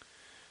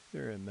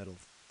 They're a metal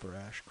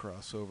thrash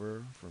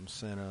crossover from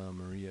Santa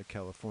Maria,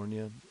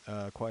 California.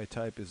 Quiet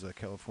Type is a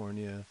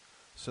California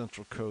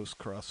Central Coast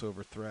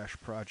crossover thrash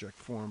project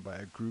formed by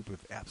a group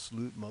of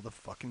absolute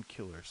motherfucking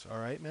killers. All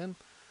right, man?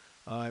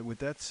 With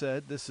that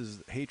said, this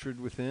is Hatred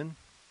Within.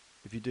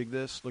 If you dig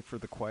this, look for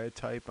the Quiet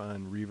Type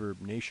on Reverb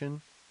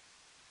Nation.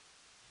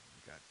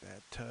 Got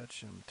that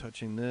touch. I'm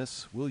touching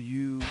this. Will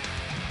you...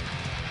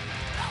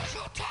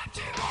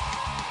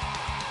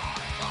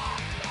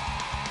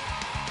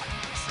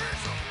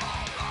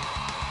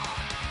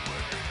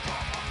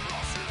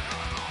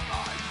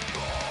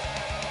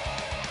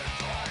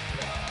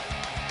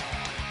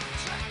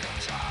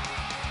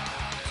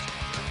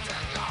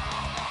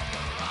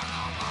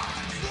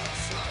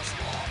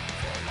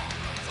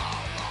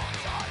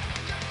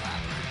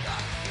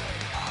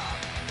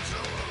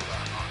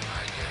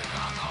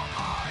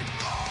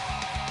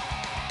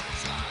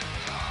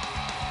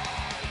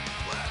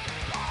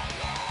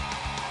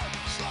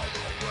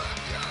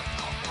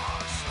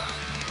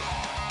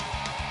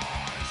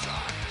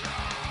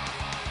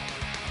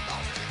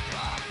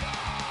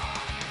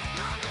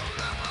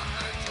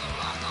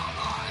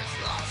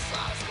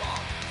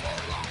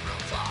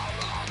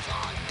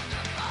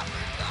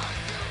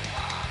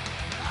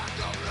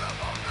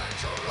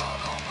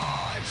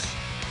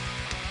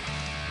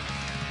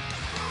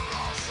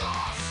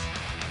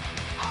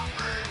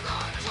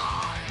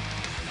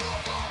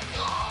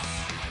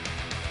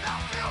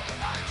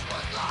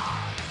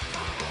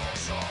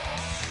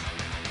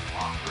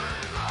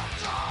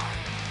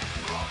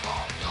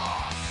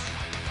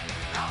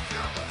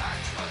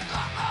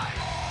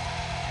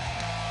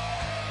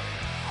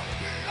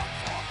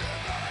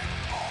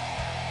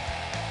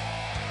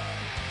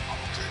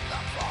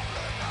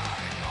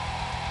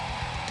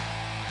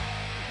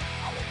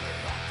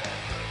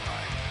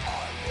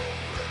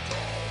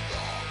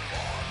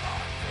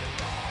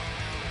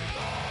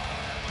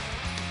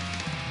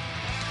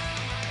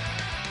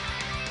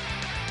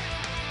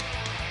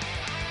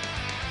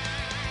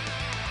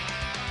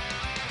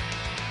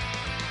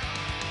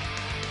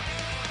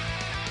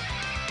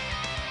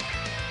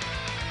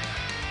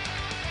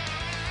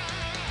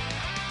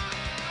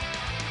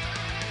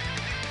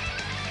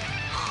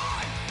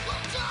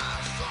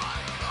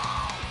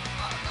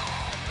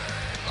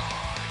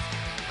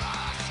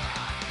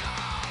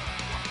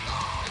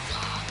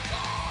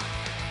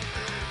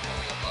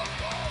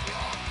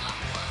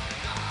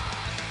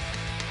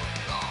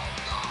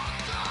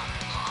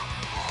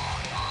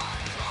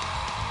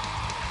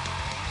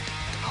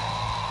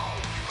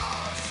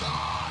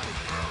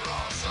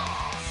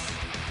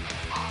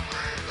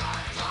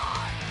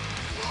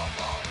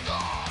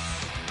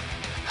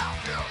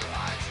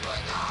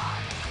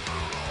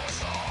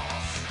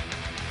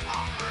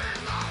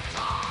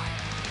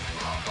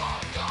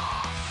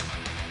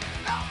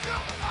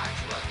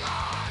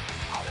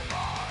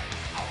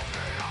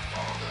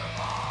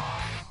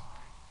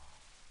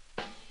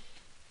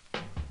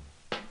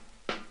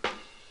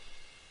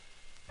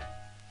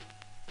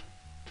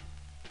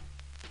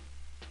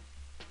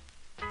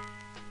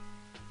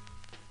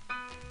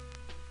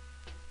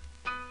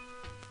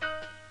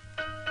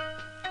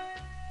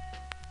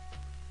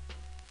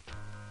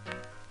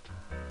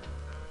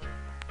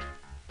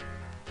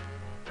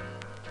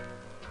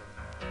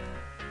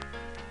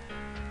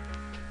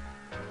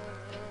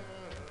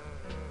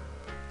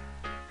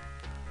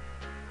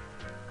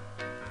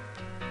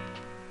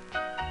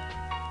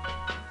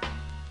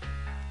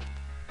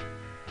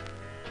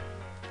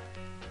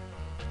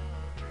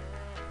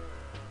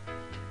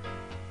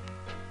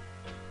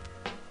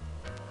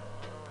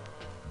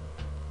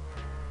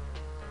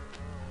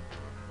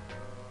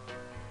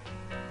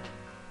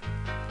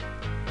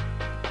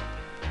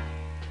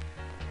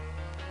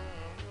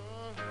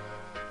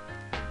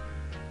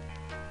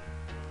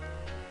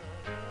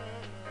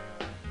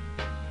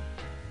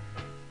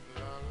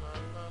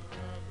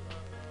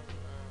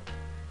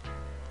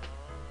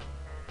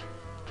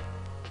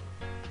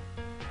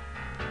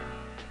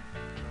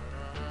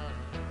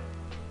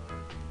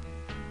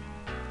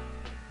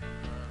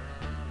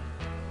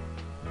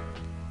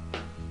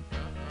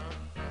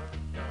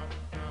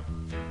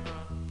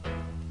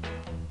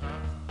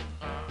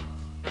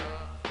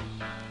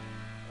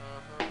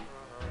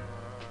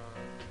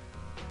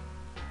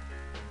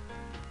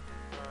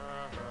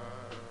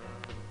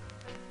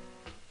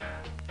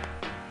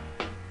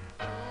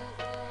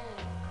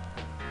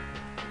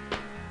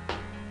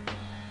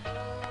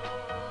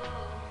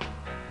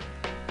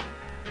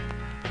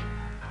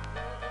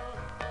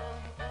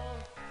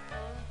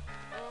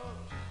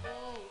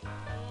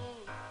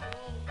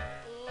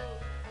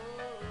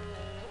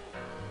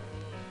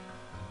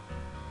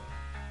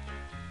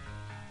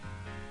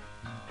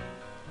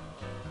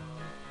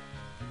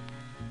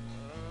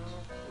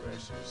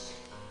 precious.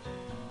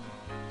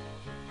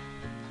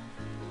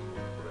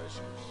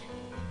 Precious.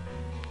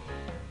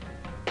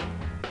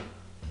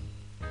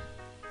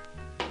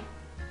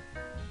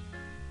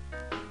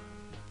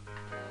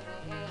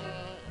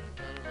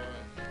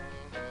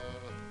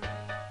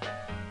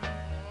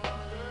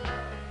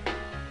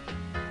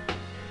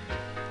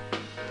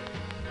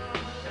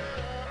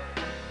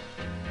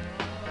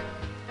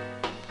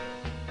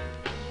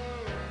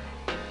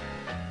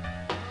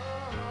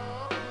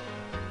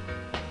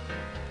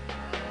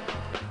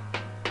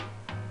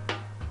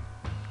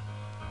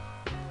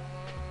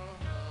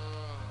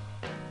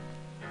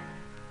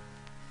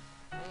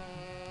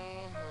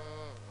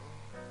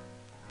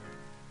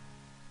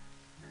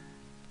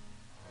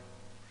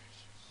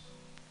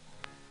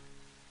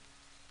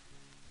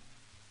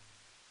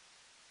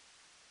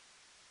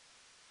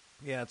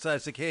 Yeah, it's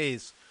Isaac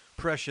Hayes,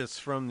 Precious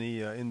from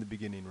the In the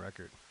Beginning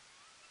record.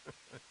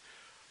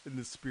 In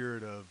the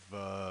spirit of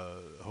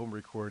home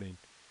recording.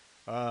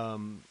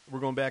 We're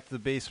going back to the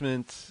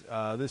basement.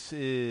 This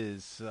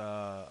is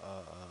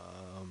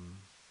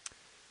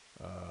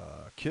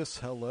Kiss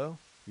Hello.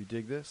 You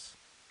dig this?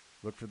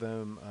 Look for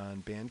them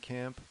on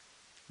Bandcamp.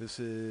 This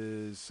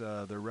is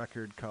their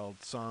record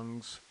called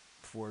Songs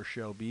for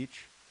Shell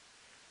Beach.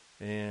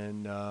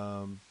 And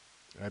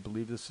I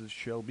believe this is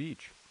Shell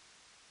Beach.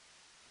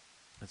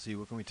 Let's see,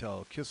 what can we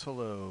tell? Kiss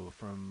Hello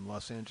from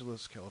Los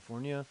Angeles,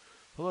 California.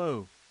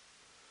 Hello!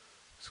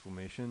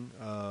 Exclamation.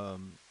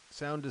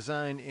 Sound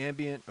design,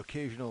 ambient,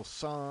 occasional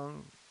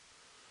song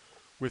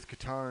with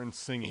guitar and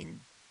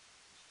singing.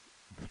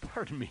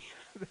 Pardon me.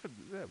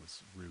 that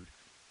was rude.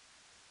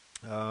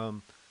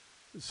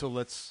 So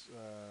let's,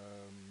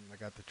 I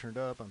got the turned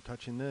up. I'm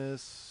touching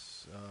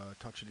this.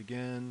 Touch it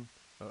again.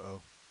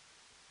 Uh-oh.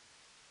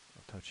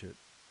 I'll touch it.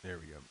 There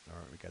we go. All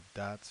right, we got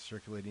dots,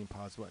 circulating,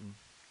 pause button.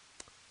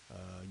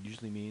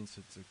 Usually means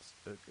it's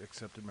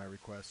accepted my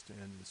request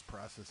and is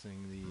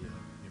processing the,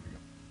 here we go.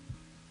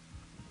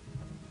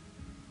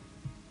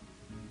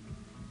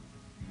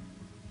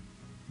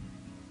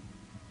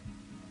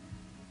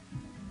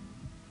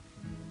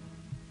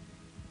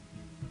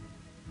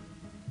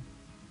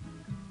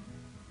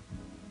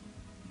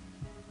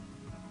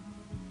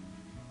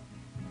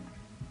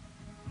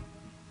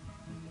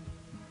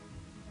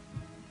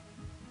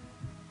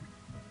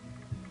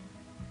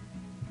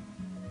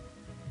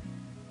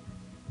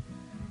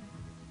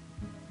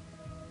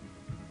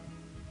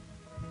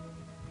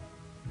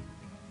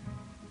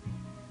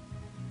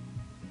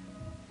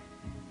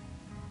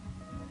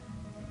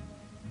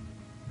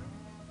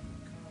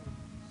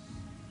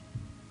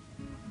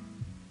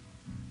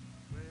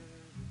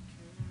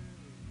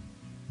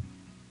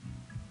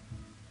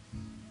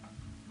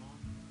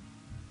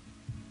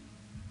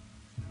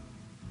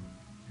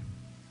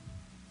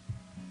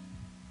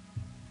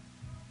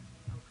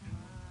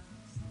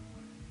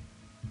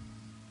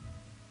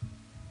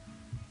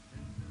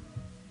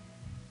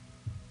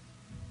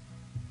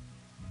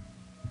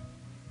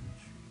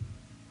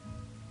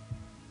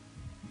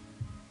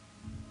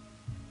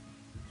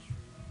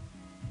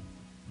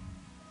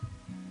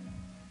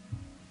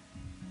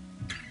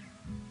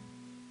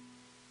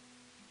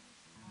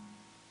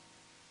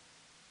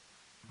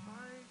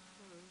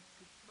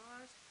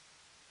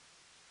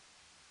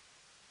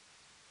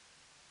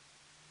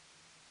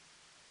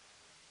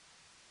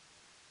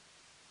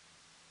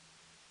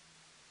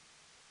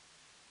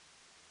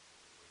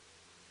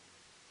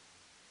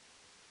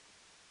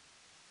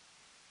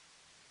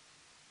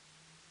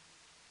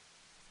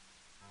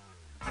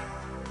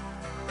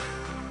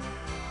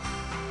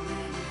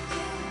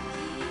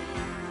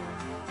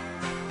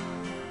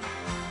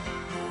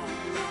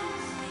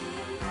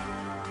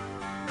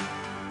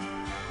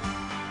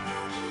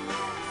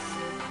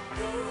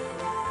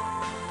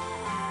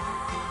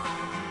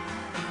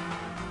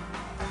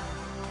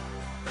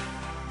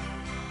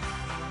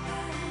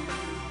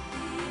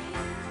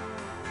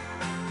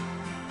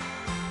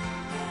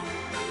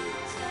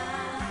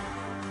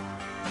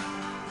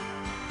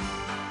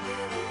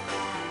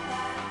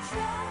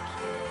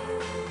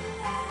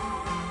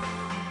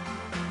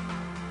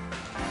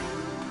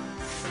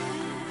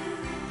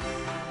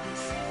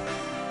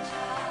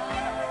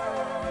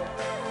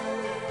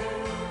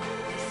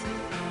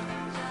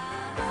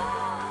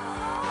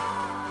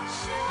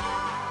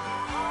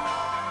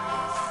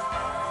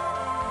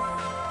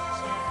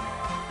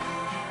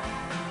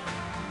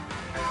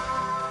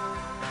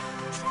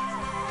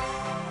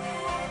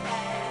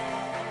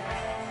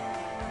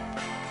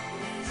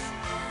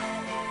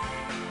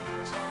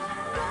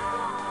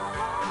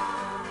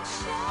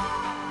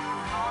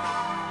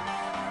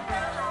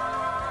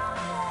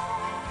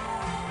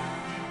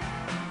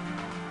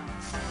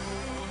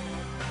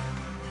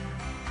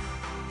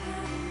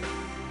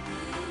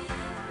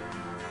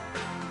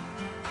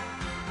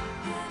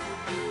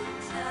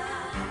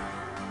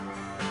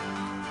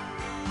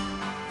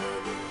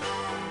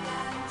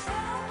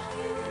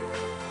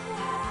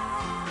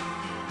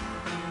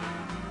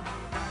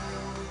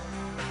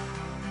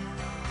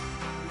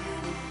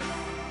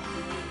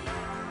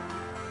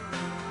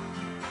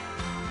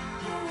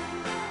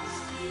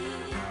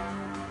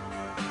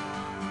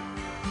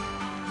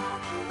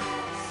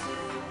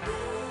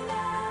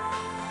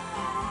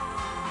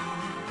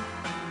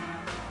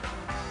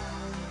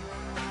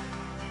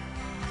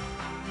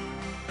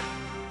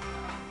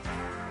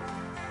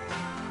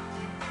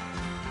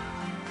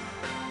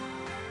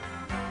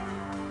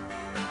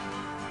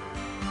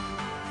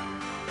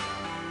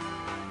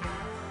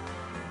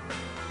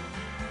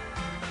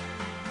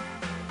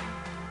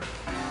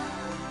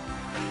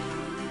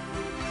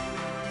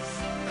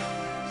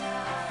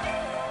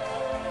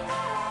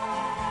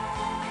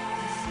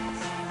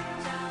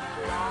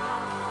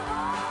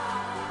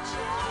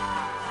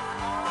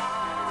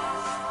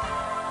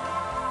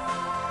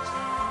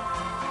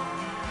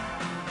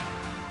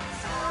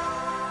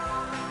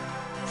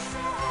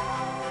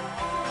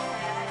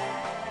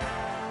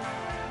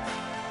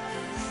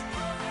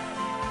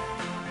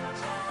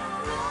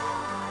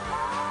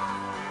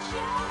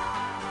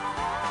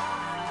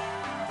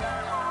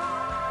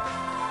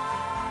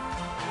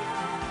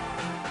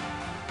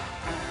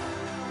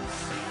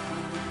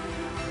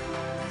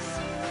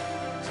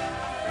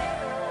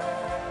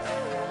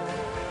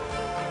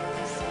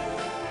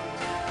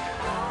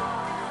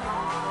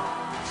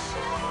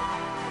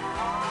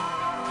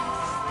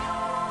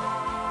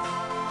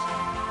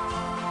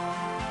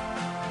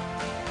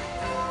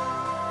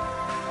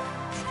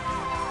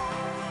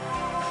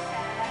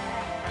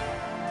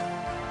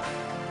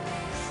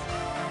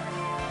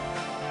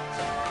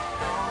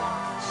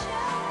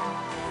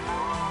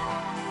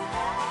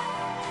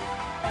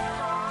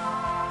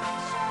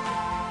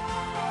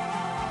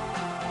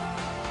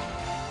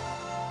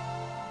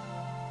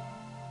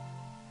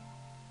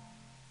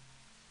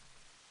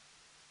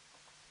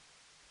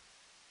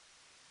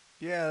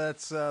 Yeah,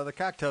 that's the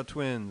Cocktail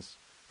Twins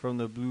from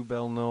the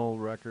Bluebell Knoll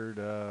record.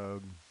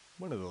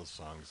 One of those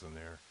songs in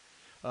there.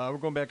 We're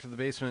going back to the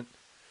basement.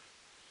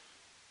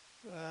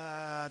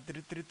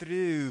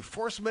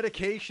 Force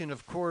Medication,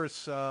 of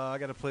course. I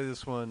got to play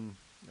this one.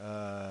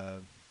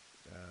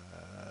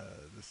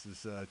 This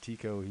is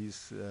Tico.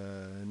 He's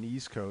on the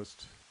East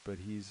Coast, but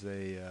he's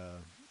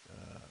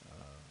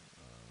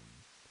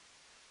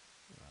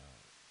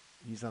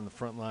he's on the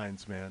front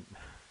lines, man,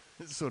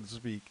 so to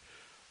speak.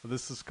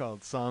 This is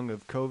called Song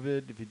of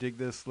COVID. If you dig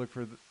this, look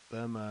for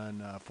them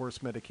on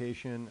Force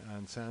Medication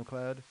on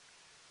SoundCloud.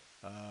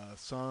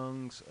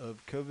 Songs of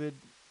COVID.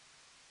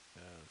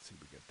 Let's see,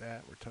 we got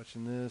that. We're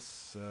touching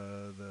this.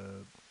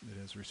 It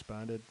has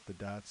responded. The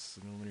dots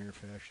in a linear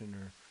fashion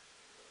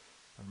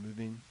are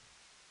moving.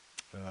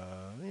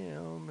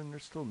 And they're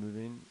still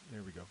moving.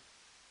 There we go.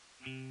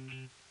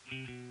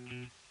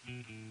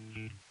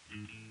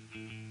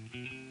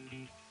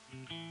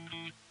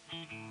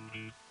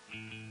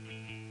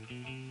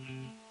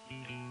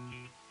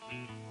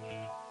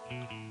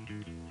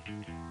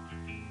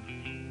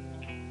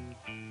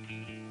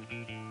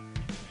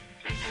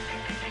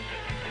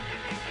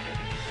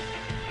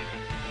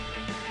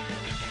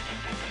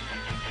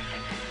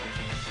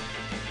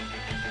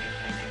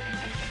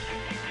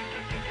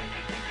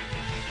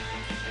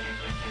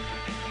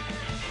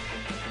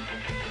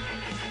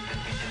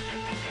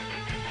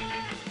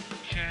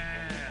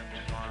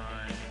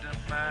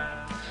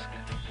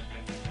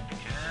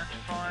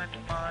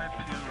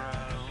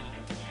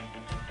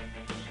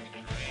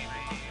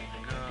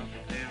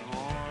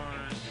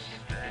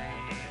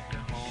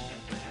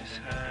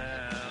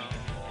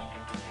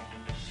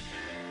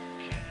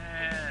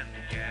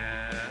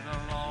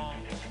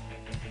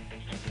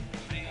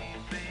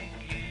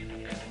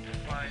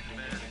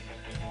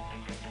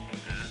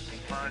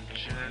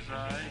 As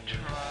I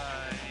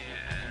try,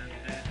 and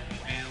it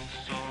feels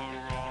so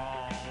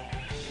wrong.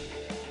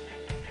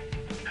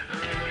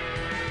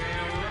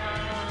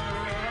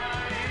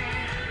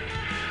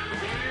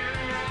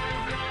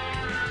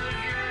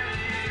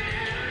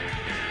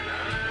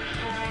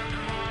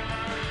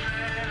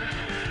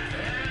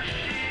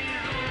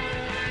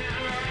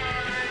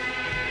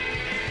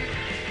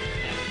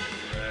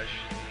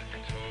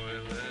 Rationing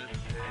toilet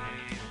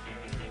paper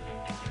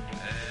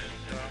and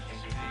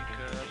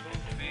unspeakable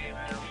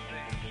female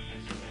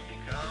things,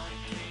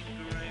 counting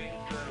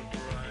grains of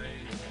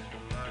rice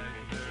like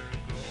they're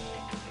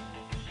gold.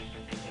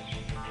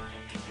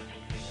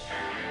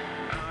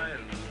 I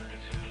look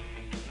to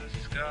the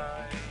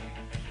sky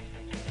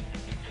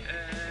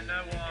and I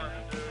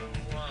wonder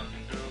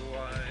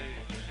why,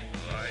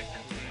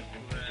 likely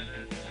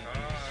planet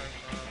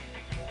karma,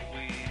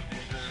 we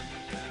deserve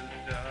to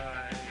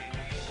die.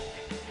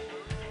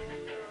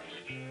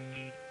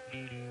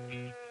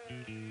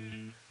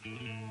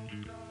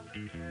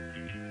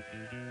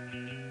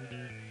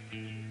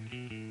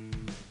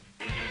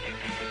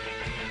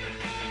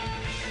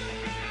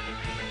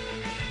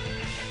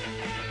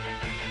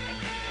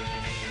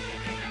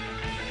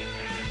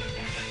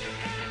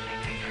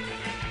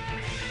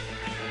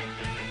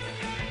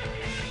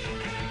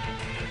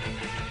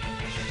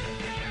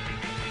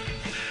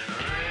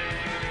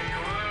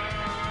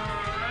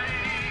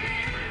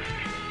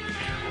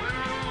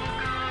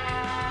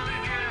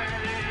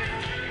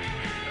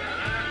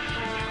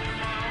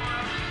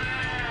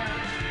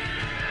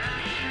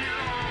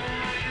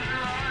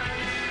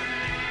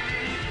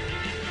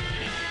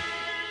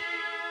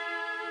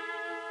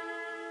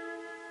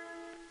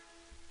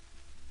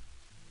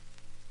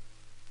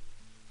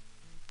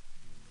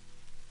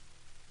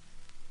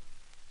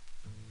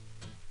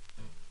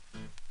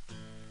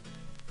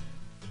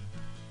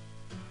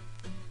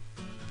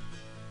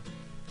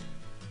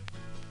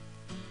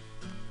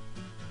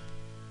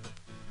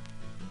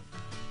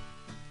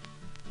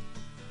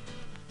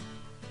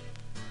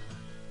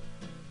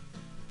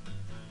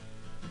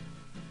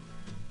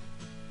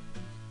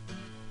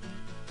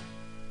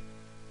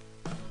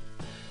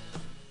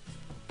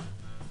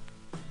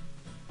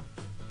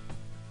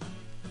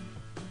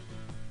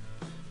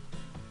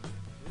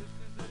 This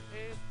is an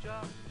age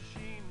of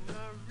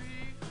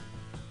machinery,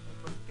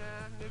 a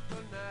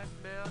mechanical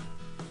nightmare.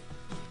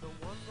 The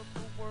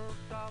wonderful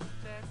world of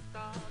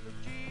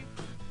technology,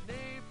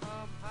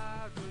 napalm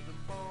hydrogen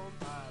bomb,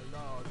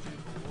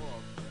 biological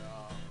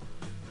warfare.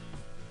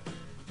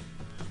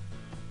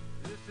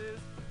 This is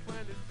the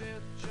 20th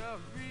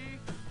century,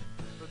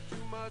 but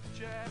too much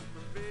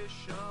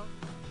aggravation.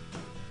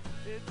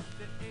 It's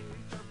the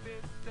age of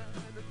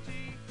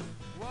insanity.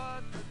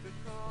 What has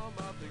become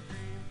of the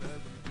green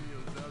pleasant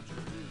fields of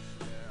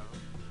Jerusalem?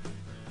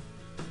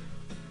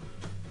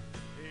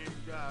 Ain't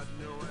got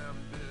no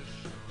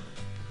ambition.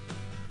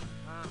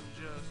 I'm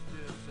just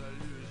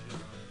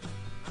disillusioned.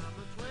 I'm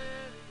a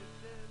 20th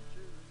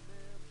century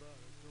man, but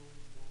I don't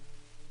want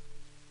to be.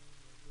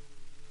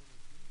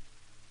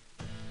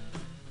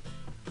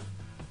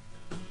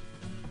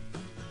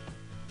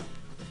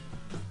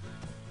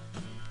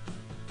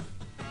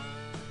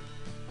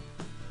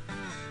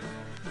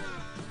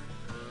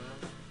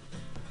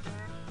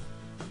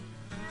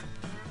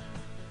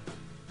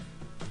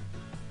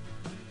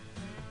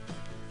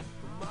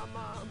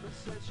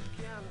 said she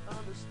can't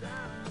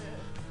understand me.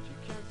 She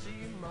can't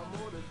see my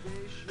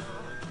motivation.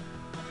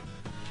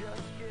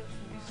 Just give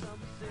me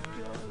some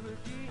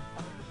security.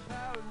 I'm a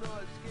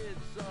paranoid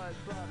schizoid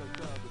product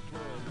of the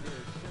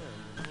 20th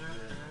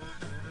century.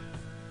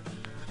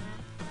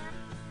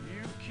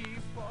 You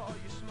keep all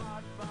your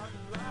smart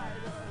fucking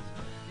writers.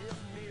 Give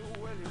me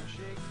William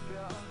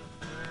Shakespeare.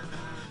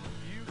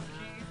 You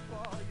keep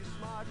all your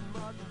smart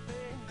modern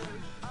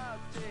fingers.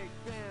 I'll take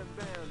Van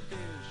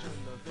Dish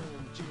and the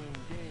Vinci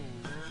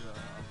Games.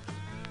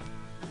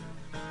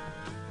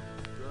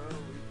 Girl,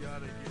 we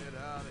gotta get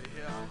out of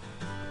here.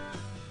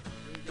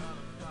 We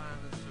gotta find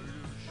a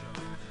solution.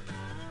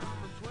 I'm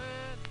a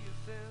 20th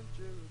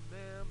century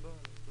man, but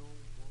I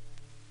don't wanna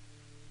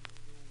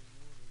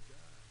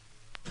die.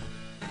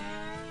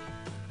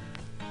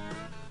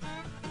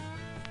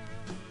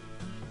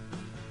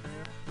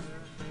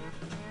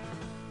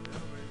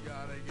 Yeah, we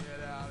gotta get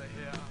out of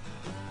here.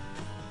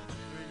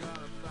 We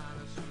gotta find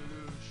a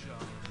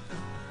solution.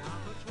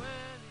 I'm a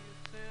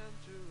 20th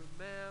century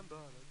man, but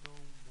I don't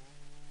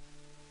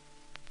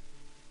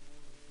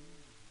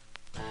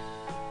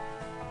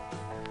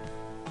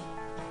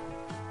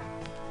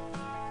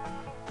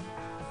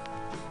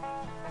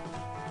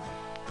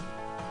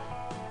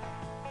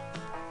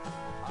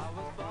I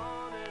was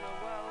born in a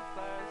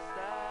welfare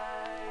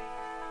state,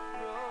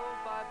 ruled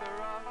by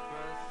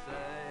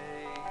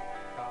bureaucracy,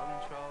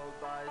 controlled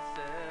by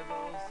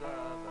civil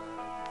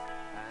servants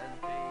and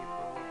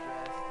people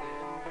dressed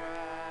in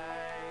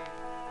grey.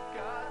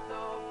 Got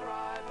no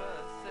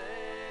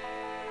privacy,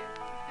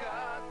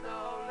 got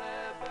no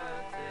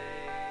liberty,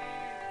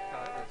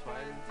 'cause the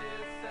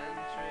 20th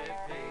century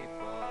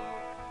people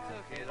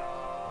took it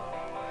all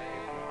away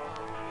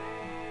from me.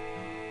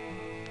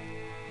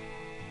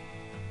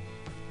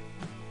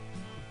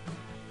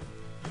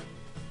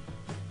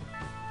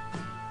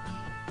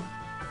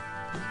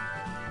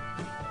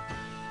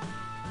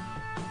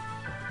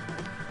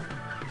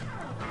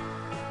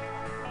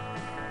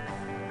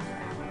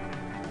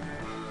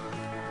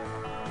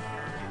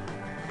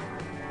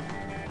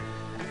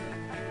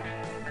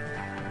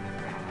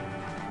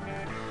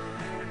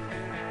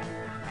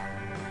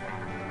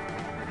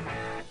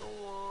 Don't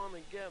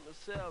wanna get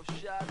myself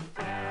shot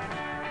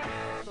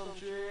down. Some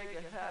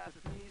trigger happy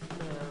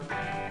policeman.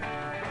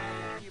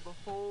 Keep a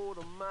hold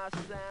on my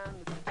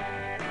sanity.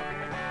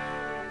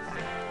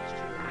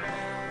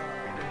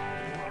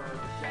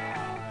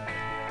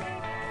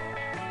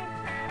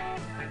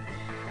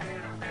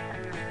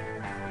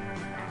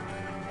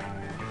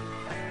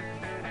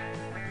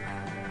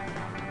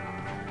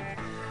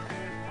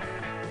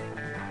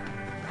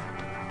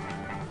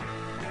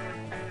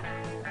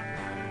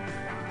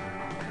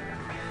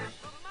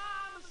 But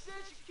mama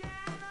said she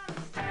can't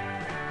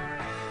understand.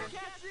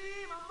 Can't see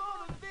my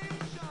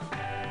motivation.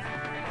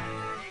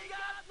 Ain't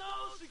got no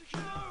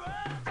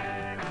security.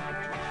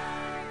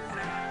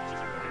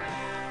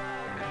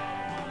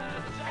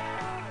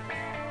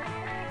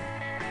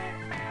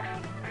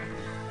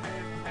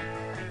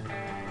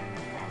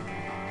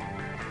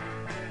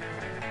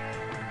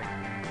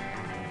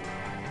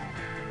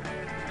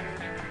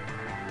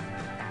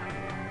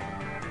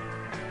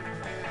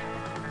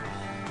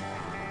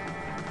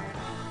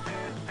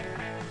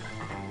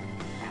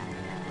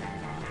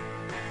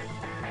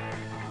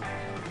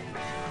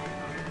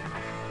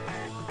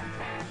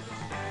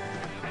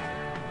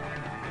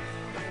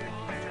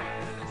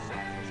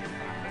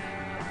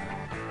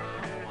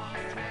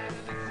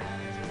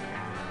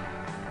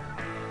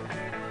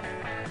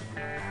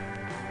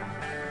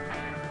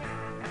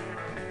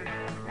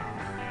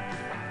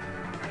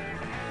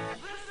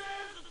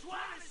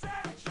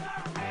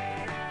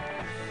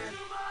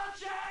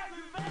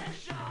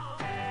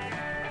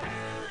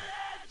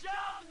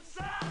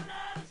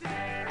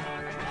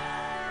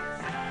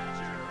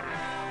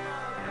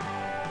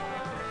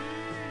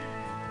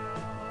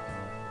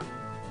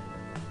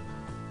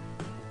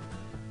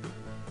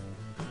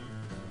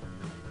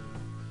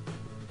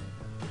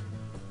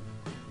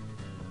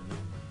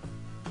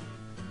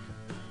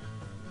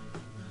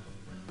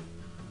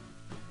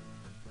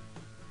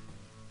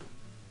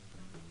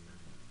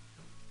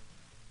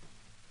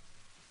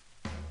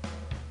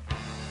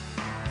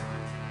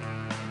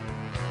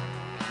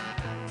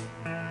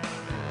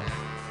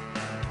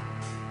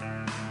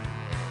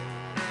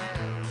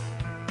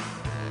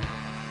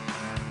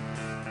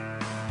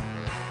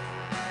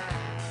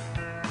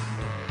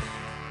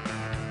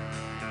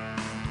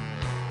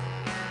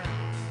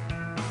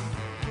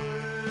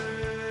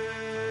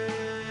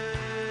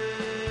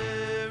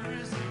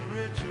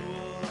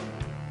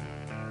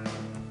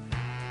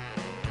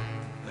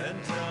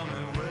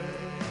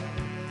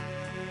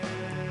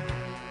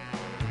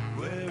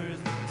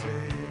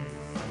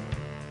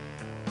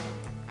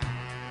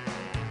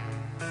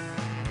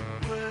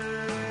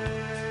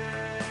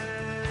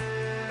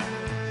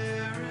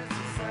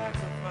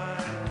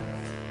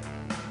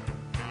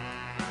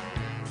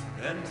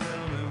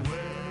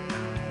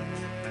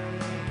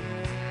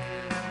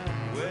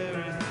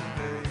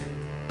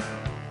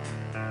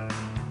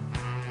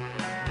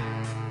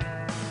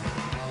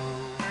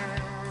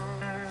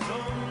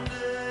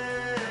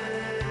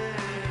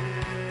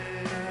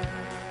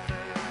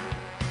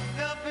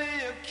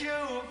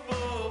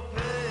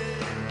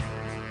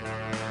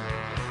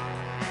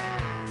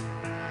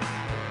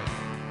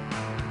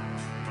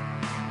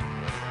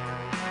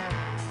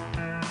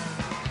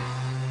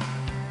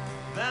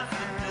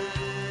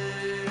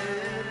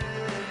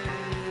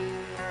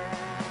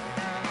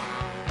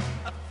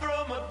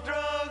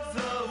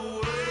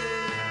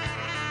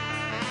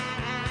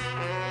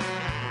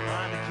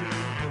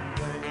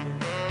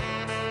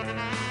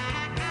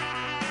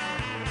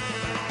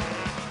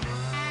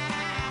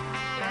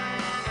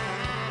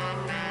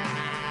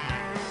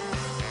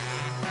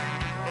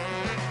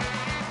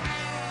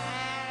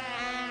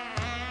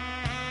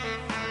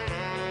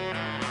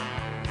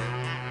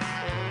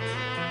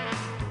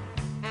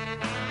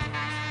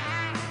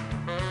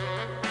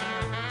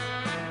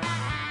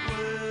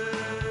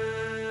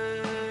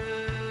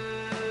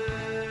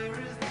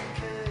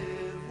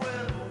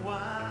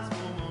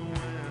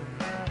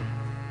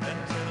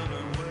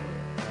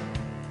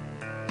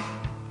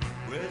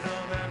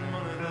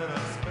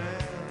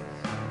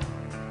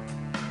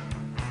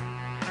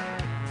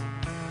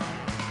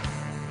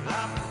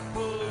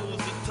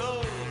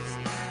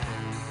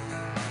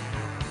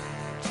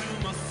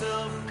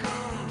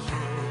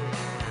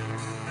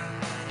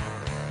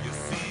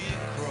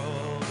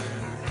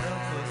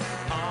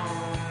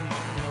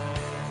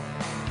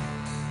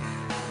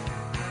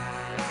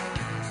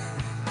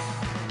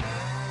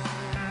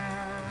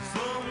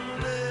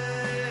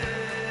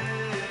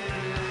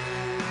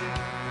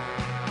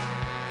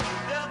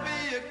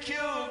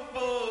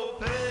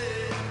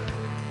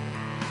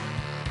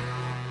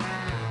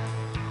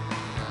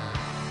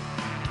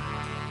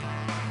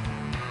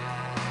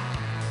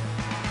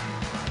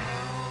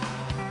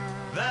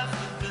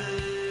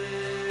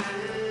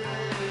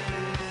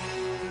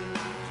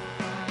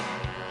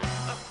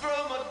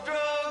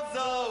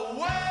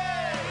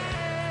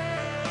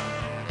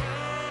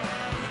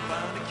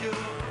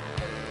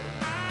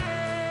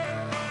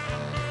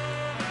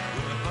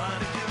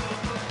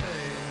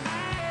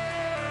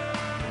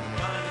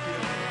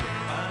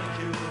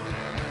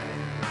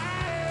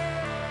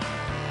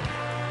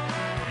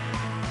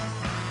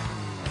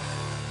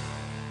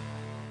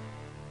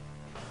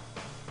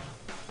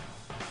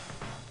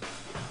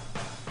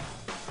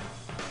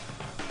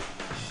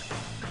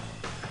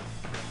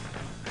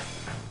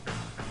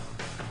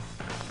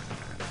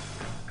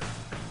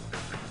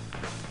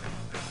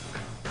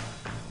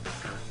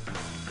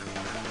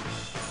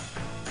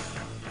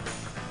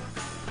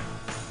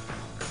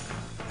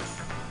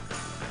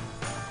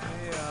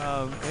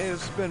 Hey,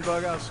 this has been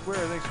Bug Out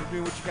Square. Thanks for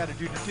doing what you got to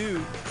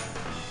do.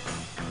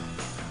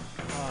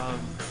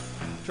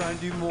 Try and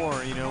do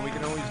more. You know, we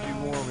can always do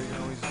more. We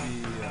can always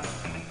be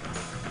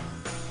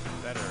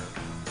better,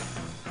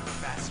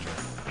 faster,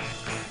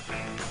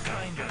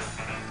 kinder.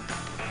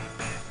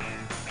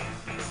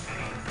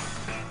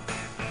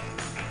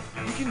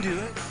 You can do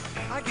it.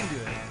 I can do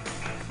it.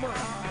 Come on.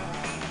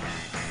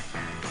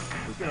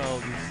 We can all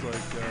just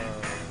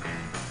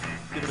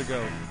give it a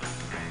go.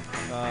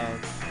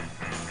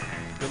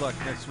 Good luck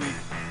next week,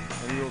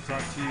 and we will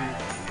talk to you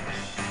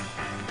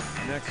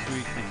next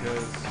week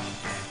because,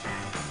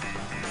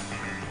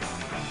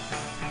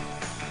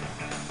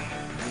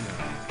 you know,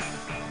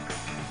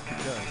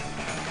 because.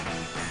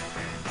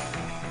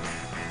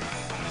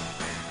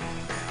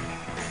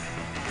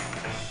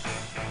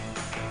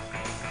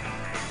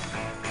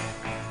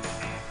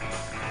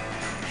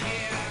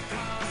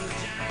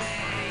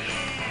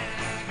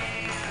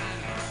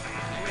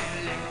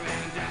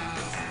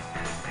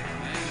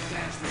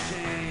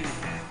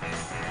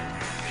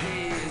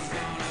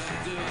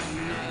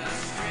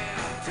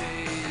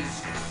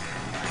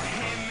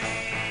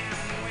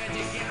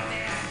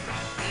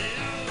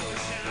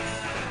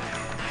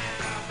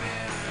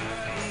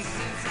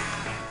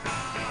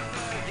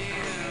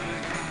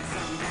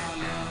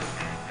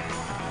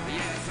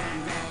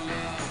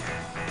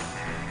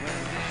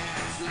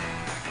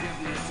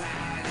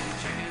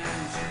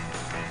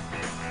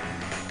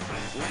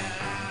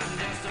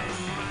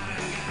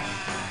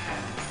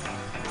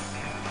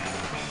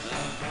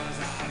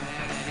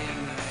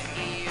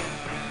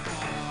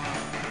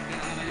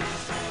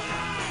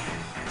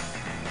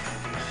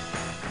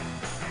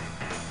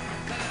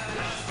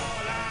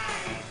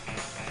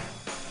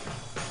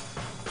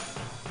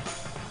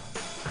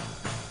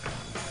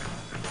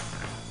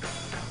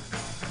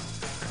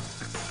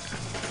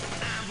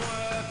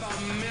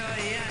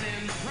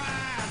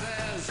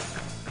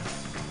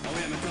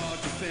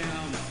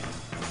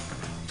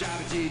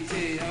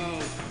 GTO,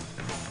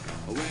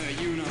 wear a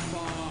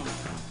uniform,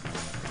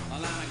 a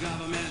line of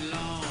government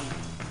loan.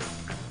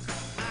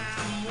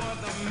 I'm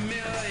worth $1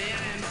 million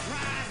in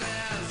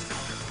prizes.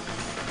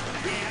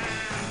 Yeah,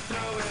 I'm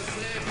through with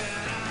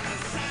sleeping on the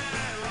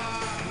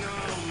sidewalk. No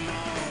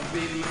more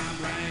beating my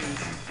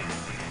brains.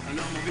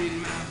 No more beating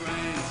my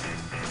brains.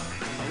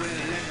 With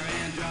liquor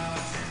and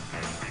drugs.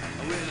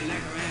 With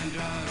liquor and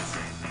drugs.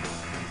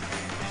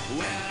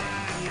 Well,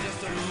 I'm just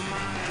a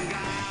modern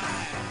guy.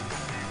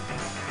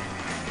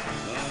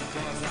 Of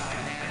course I've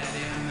had it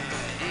in the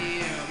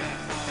ear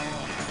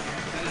before.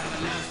 Could have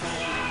a lust for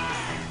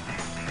life.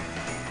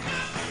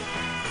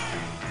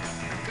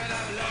 Could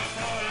have a lust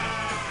for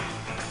life.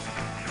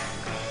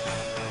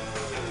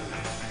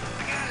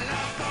 I got a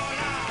lust for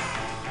life.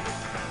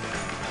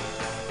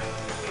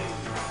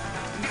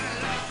 Got a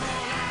lust for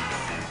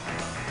life.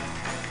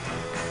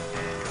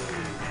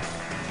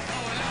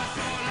 Oh, a lust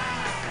for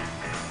life.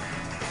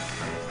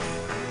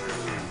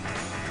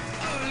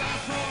 Oh,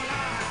 lust for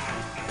life.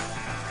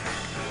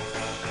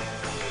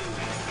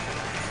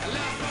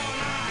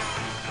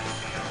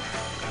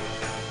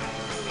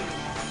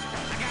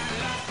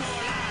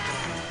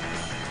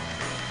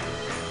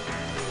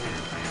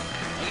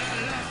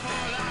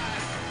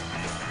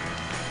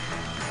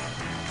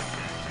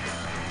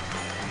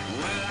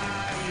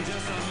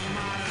 Just a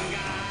modern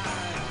guy.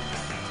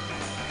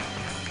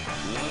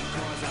 Of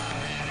course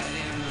I've had it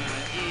in the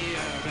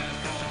ear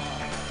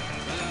before.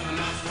 Could have a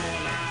lust for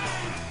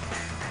life.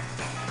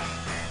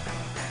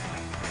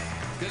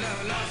 Could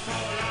have a lust for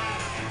life.